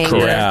into that hangar.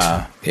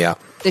 Yeah.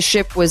 The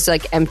ship was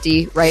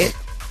empty, right?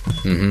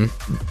 Mm-hmm.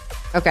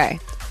 Okay.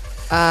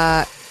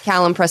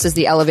 Callum presses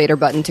the elevator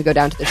button to go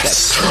down to the ship.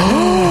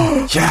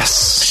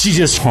 Yes. She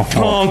just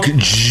bonk,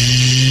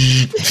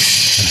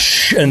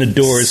 and the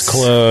doors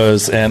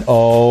close, and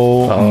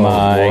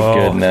my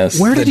goodness.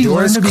 Where did The he learn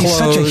doors to be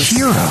such a close.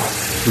 hero?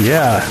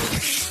 Yeah.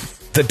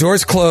 The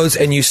doors close,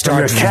 and you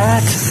start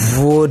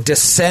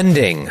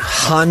descending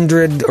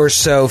 100 or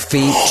so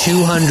feet,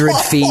 200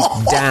 feet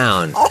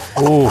down.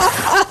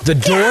 The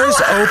doors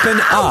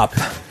open up,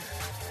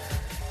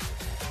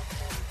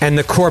 and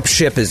the corpse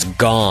ship is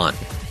gone.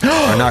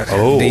 Or not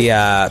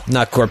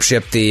not corpse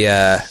ship,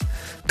 the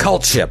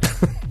cult ship.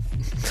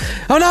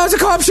 Oh no, it's a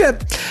corpse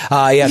ship.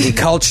 The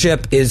cult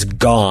ship is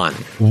gone.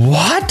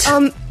 What?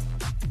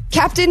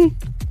 Captain,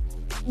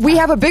 we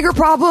have a bigger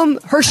problem.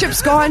 Her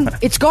ship's gone.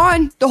 It's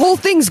gone. The whole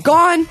thing's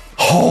gone.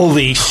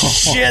 Holy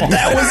shit,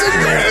 that was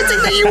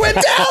amazing that you went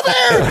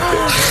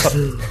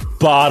down there.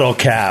 Bottle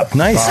cap.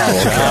 Nice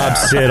job,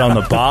 Sid, on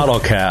the bottle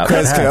cap.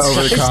 Kreska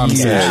over the comms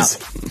says,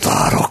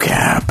 bottle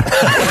cap.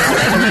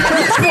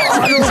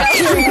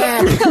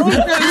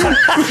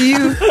 Do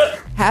you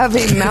have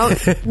a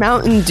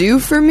Mountain Dew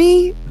for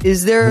me?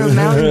 Is there a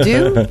Mountain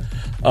Dew?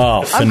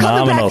 Oh,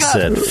 phenomenal,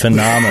 Sid.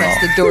 Phenomenal.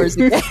 Press the doors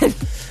again.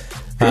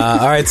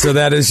 All right, so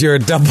that is your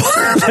double.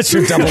 That's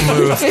your double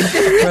move.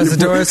 Press the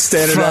doors,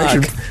 standard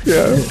action.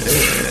 Yeah.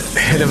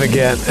 Hit him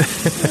again.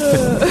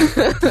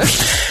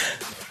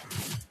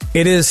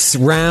 It is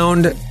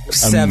round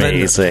 7.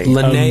 Amazing.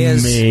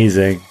 Linnea's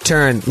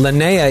turn.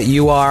 Linnea,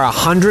 you are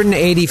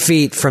 180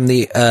 feet from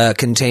the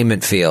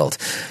containment field.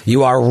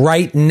 You are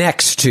right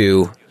next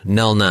to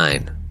Null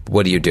 9.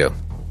 What do you do?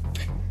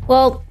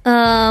 Well,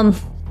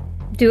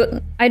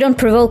 I don't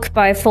provoke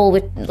by full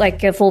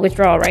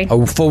withdrawal, right?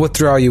 A full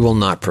withdrawal you will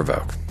not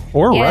provoke.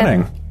 Or Yeah.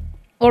 running.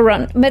 Or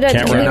run. But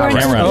Can't can we run.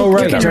 run? Can't run. Oh,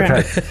 right. You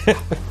can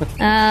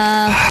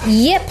Okay.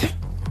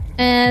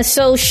 Yep.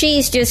 So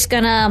she's just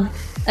gonna,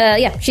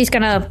 she's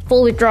gonna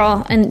full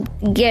withdraw and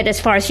get as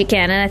far as she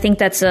can, and I think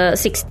that's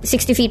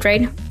 60 feet,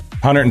 right?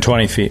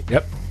 120 feet.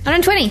 Yep.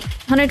 120.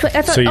 120.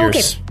 I thought. So you're,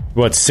 okay.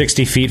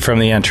 60 feet from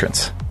the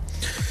entrance?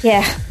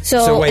 Yeah.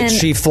 So wait, and-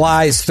 she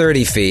flies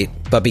 30 feet,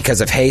 but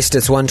because of haste,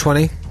 it's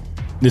 120?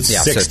 It's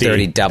Yeah, 60. so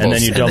 30 doubles, and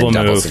then you double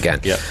doubles move. again.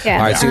 Yep. Yeah.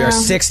 All right, so you're Um,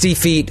 60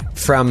 feet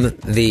from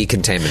the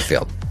containment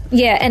field.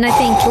 Yeah, and I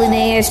think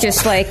Linnea is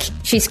just like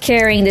she's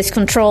carrying this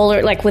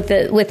controller, like with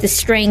the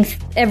strength,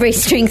 every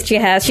strength she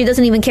has. She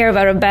doesn't even care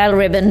about her battle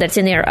ribbon that's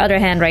in her other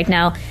hand right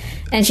now,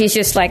 and she's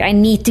just like, I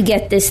need to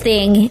get this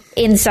thing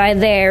inside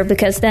there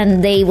because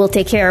then they will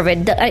take care of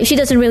it. She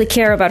doesn't really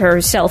care about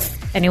herself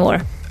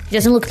anymore. She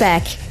doesn't look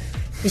back.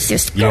 She's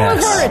just going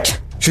for it.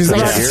 She's the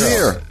Yes.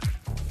 Rocketeer.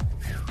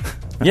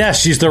 Yeah,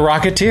 she's the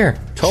Rocketeer.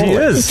 She Totally.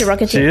 is. She's the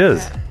Rocketeer. She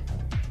is.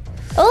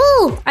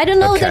 Oh, I don't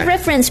know Okay. the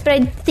reference, but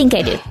I think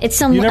I do. It's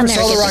some You never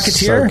American. saw the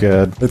Rocketeer? So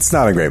good. It's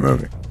not a great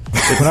movie.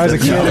 When I was a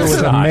kid, it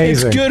was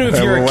amazing. It's good if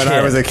you're a when kid.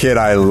 I was a kid,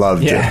 I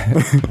loved Yeah.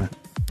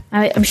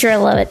 it. I'm sure I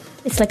love it.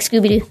 It's like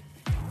Scooby Doo.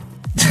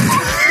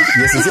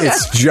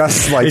 It's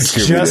just like It's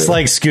Scooby-Doo. just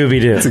like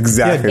Scooby-Doo. It's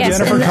exactly Yes,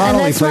 the Jennifer same. and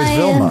Connelly that's plays my,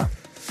 Vilma.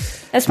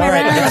 That's my All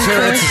right,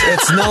 round.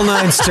 it's Null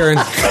Nine's turn.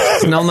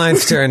 It's Null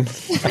Nine's turn.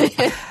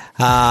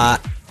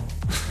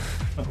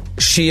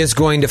 She is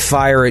going to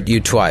fire at you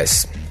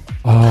twice.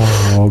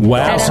 Wow,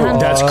 At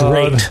that's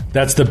great.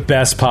 That's the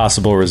best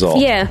possible result.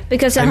 Yeah,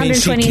 because I mean,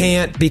 she 120.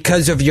 can't,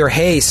 because of your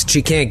haste,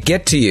 she can't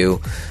get to you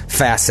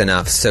fast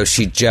enough, so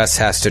she just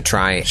has to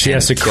try She and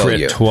has to kill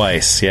crit you.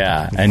 twice,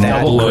 yeah, and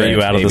Double blow crit,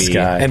 you out of the baby.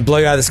 sky. And blow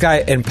you out of the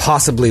sky and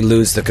possibly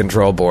lose the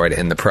control board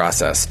in the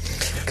process.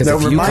 Because Now,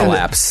 if you remind-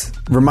 collapse,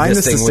 remind this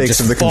us the thing would stakes just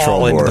of the control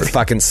fall into board. the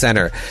fucking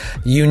center.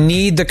 You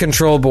need the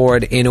control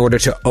board in order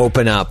to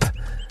open up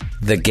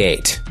the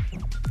gate.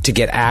 To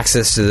get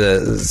access to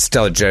the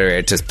stellar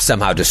generator to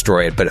somehow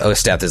destroy it, but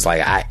Osteth is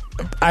like,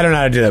 I don't know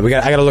how to do that.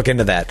 I got to look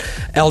into that.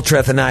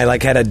 Eltreth and I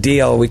had a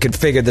deal. We could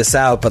figure this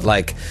out,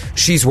 but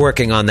she's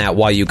working on that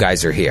while you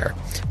guys are here.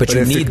 But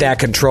you if need that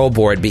control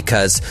board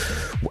because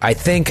I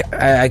think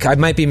I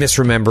might be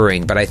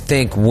misremembering, but I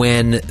think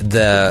when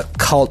the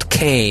cult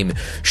came,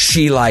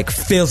 she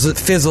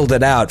fizzled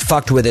it out,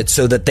 fucked with it,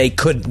 so that they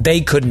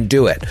couldn't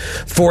do it,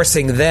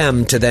 forcing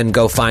them to then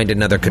go find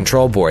another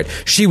control board.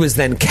 She was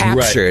then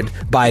captured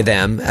by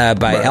them,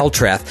 by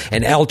Eltreth,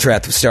 and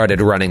Eltreth started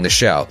running the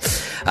show.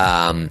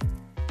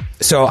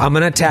 So I'm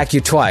going to attack you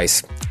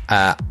twice.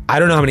 I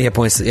don't know how many hit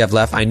points that you have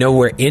left. I know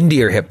we're into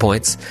your hit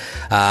points.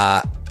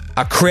 A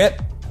crit.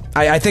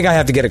 I think I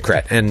have to get a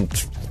crit, and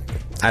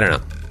I don't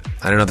know.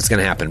 I don't know if it's going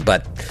to happen,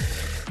 but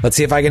let's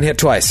see if I can hit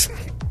twice.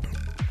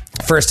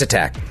 First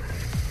attack.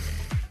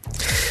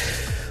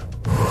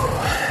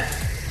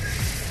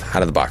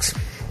 Out of the box.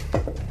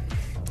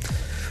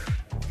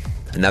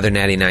 Another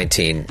natty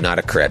 19, not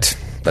a crit,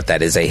 but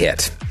that is a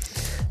hit.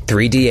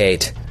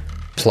 3d8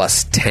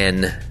 plus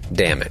 10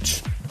 damage.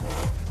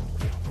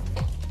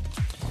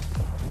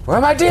 Where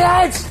are my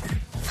d8s?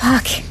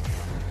 Fuck.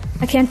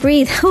 I can't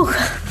breathe.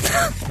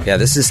 Yeah,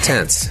 this is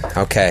tense.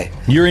 Okay.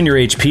 You're in your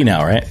HP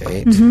now, right?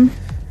 8.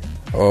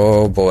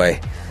 Oh, boy.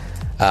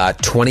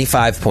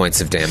 25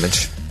 points of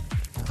damage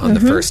on the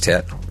first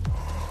hit.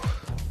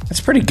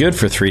 That's pretty good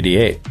for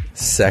 3d8.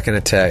 Second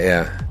attack,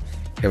 yeah.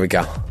 Here we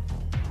go.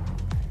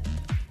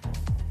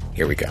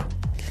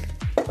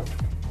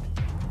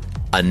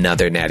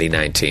 Another natty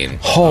 19.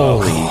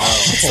 Holy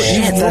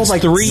shit! That's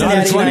like 3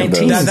 natty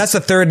 19s. That's the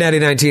third natty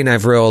 19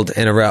 I've rolled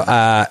in a row.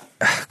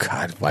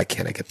 God, why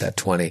can't I get that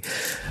 20?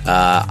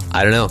 I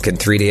don't know. Can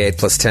 3d8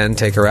 plus 10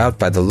 take her out?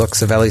 By the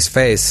looks of Ellie's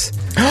face,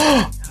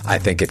 I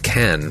think it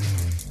can.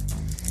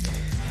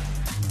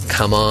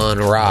 Come on,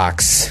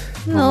 rocks.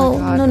 No.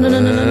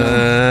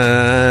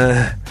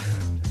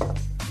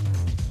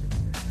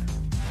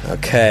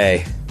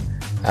 Okay.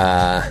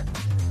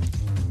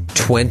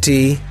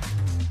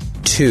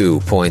 22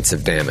 points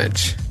of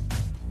damage.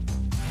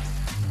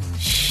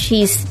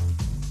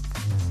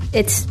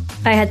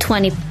 I had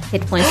 20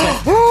 hit points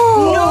left.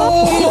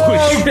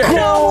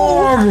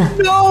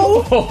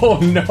 Oh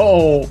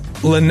no!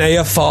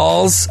 Linnea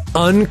falls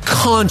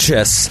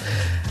unconscious,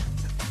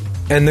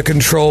 and the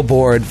control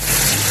board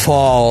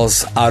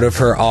falls out of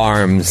her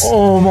arms.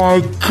 Oh my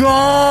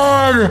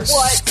god!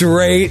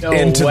 Straight No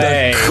into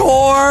way. the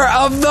core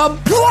of the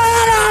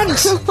planet!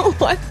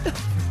 What?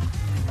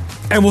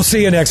 And we'll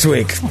see you next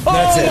week. That's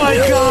it. Oh my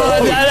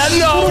god!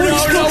 No!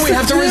 We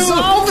have to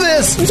resolve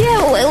this. Yeah,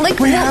 like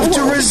We have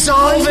to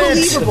resolve it.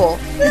 Unbelievable.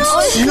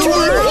 It's too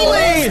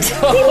early.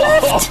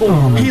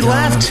 He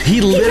left.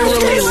 He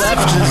literally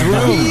left his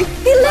room.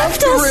 he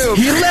left us.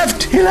 He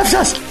left. He left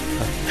us.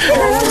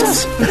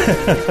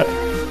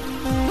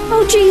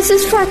 Oh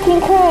Jesus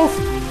fucking Christ!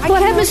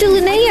 What happens to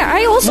Linnea?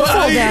 I also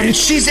fall down.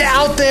 She's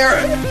out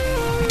there.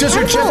 Does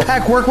her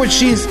jetpack work when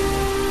she's?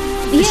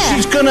 Yeah.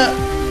 She's gonna.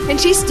 Can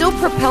she still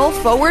propel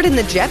forward in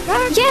the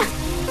jetpack? Yeah.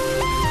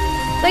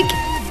 Like,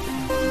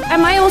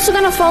 am I also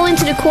gonna fall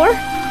into the core?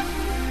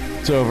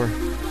 It's over.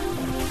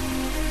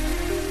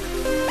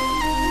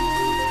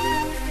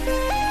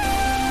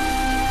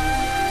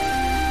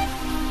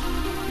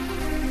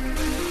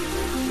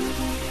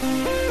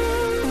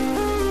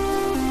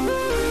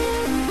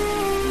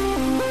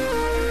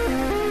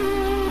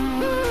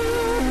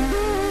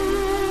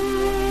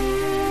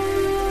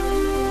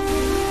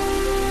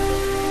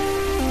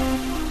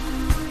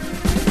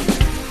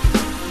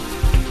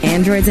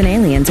 Androids and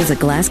Aliens is a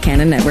Glass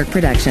Cannon Network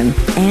production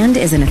and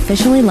is an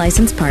officially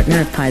licensed partner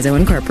of Paizo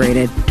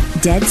Incorporated.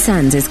 Dead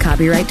Suns is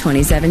copyright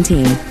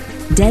 2017.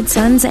 Dead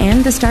Suns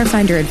and the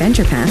Starfinder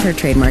Adventure Path are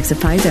trademarks of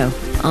Paizo.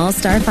 All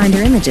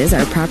Starfinder images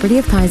are property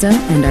of Paizo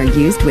and are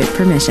used with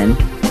permission.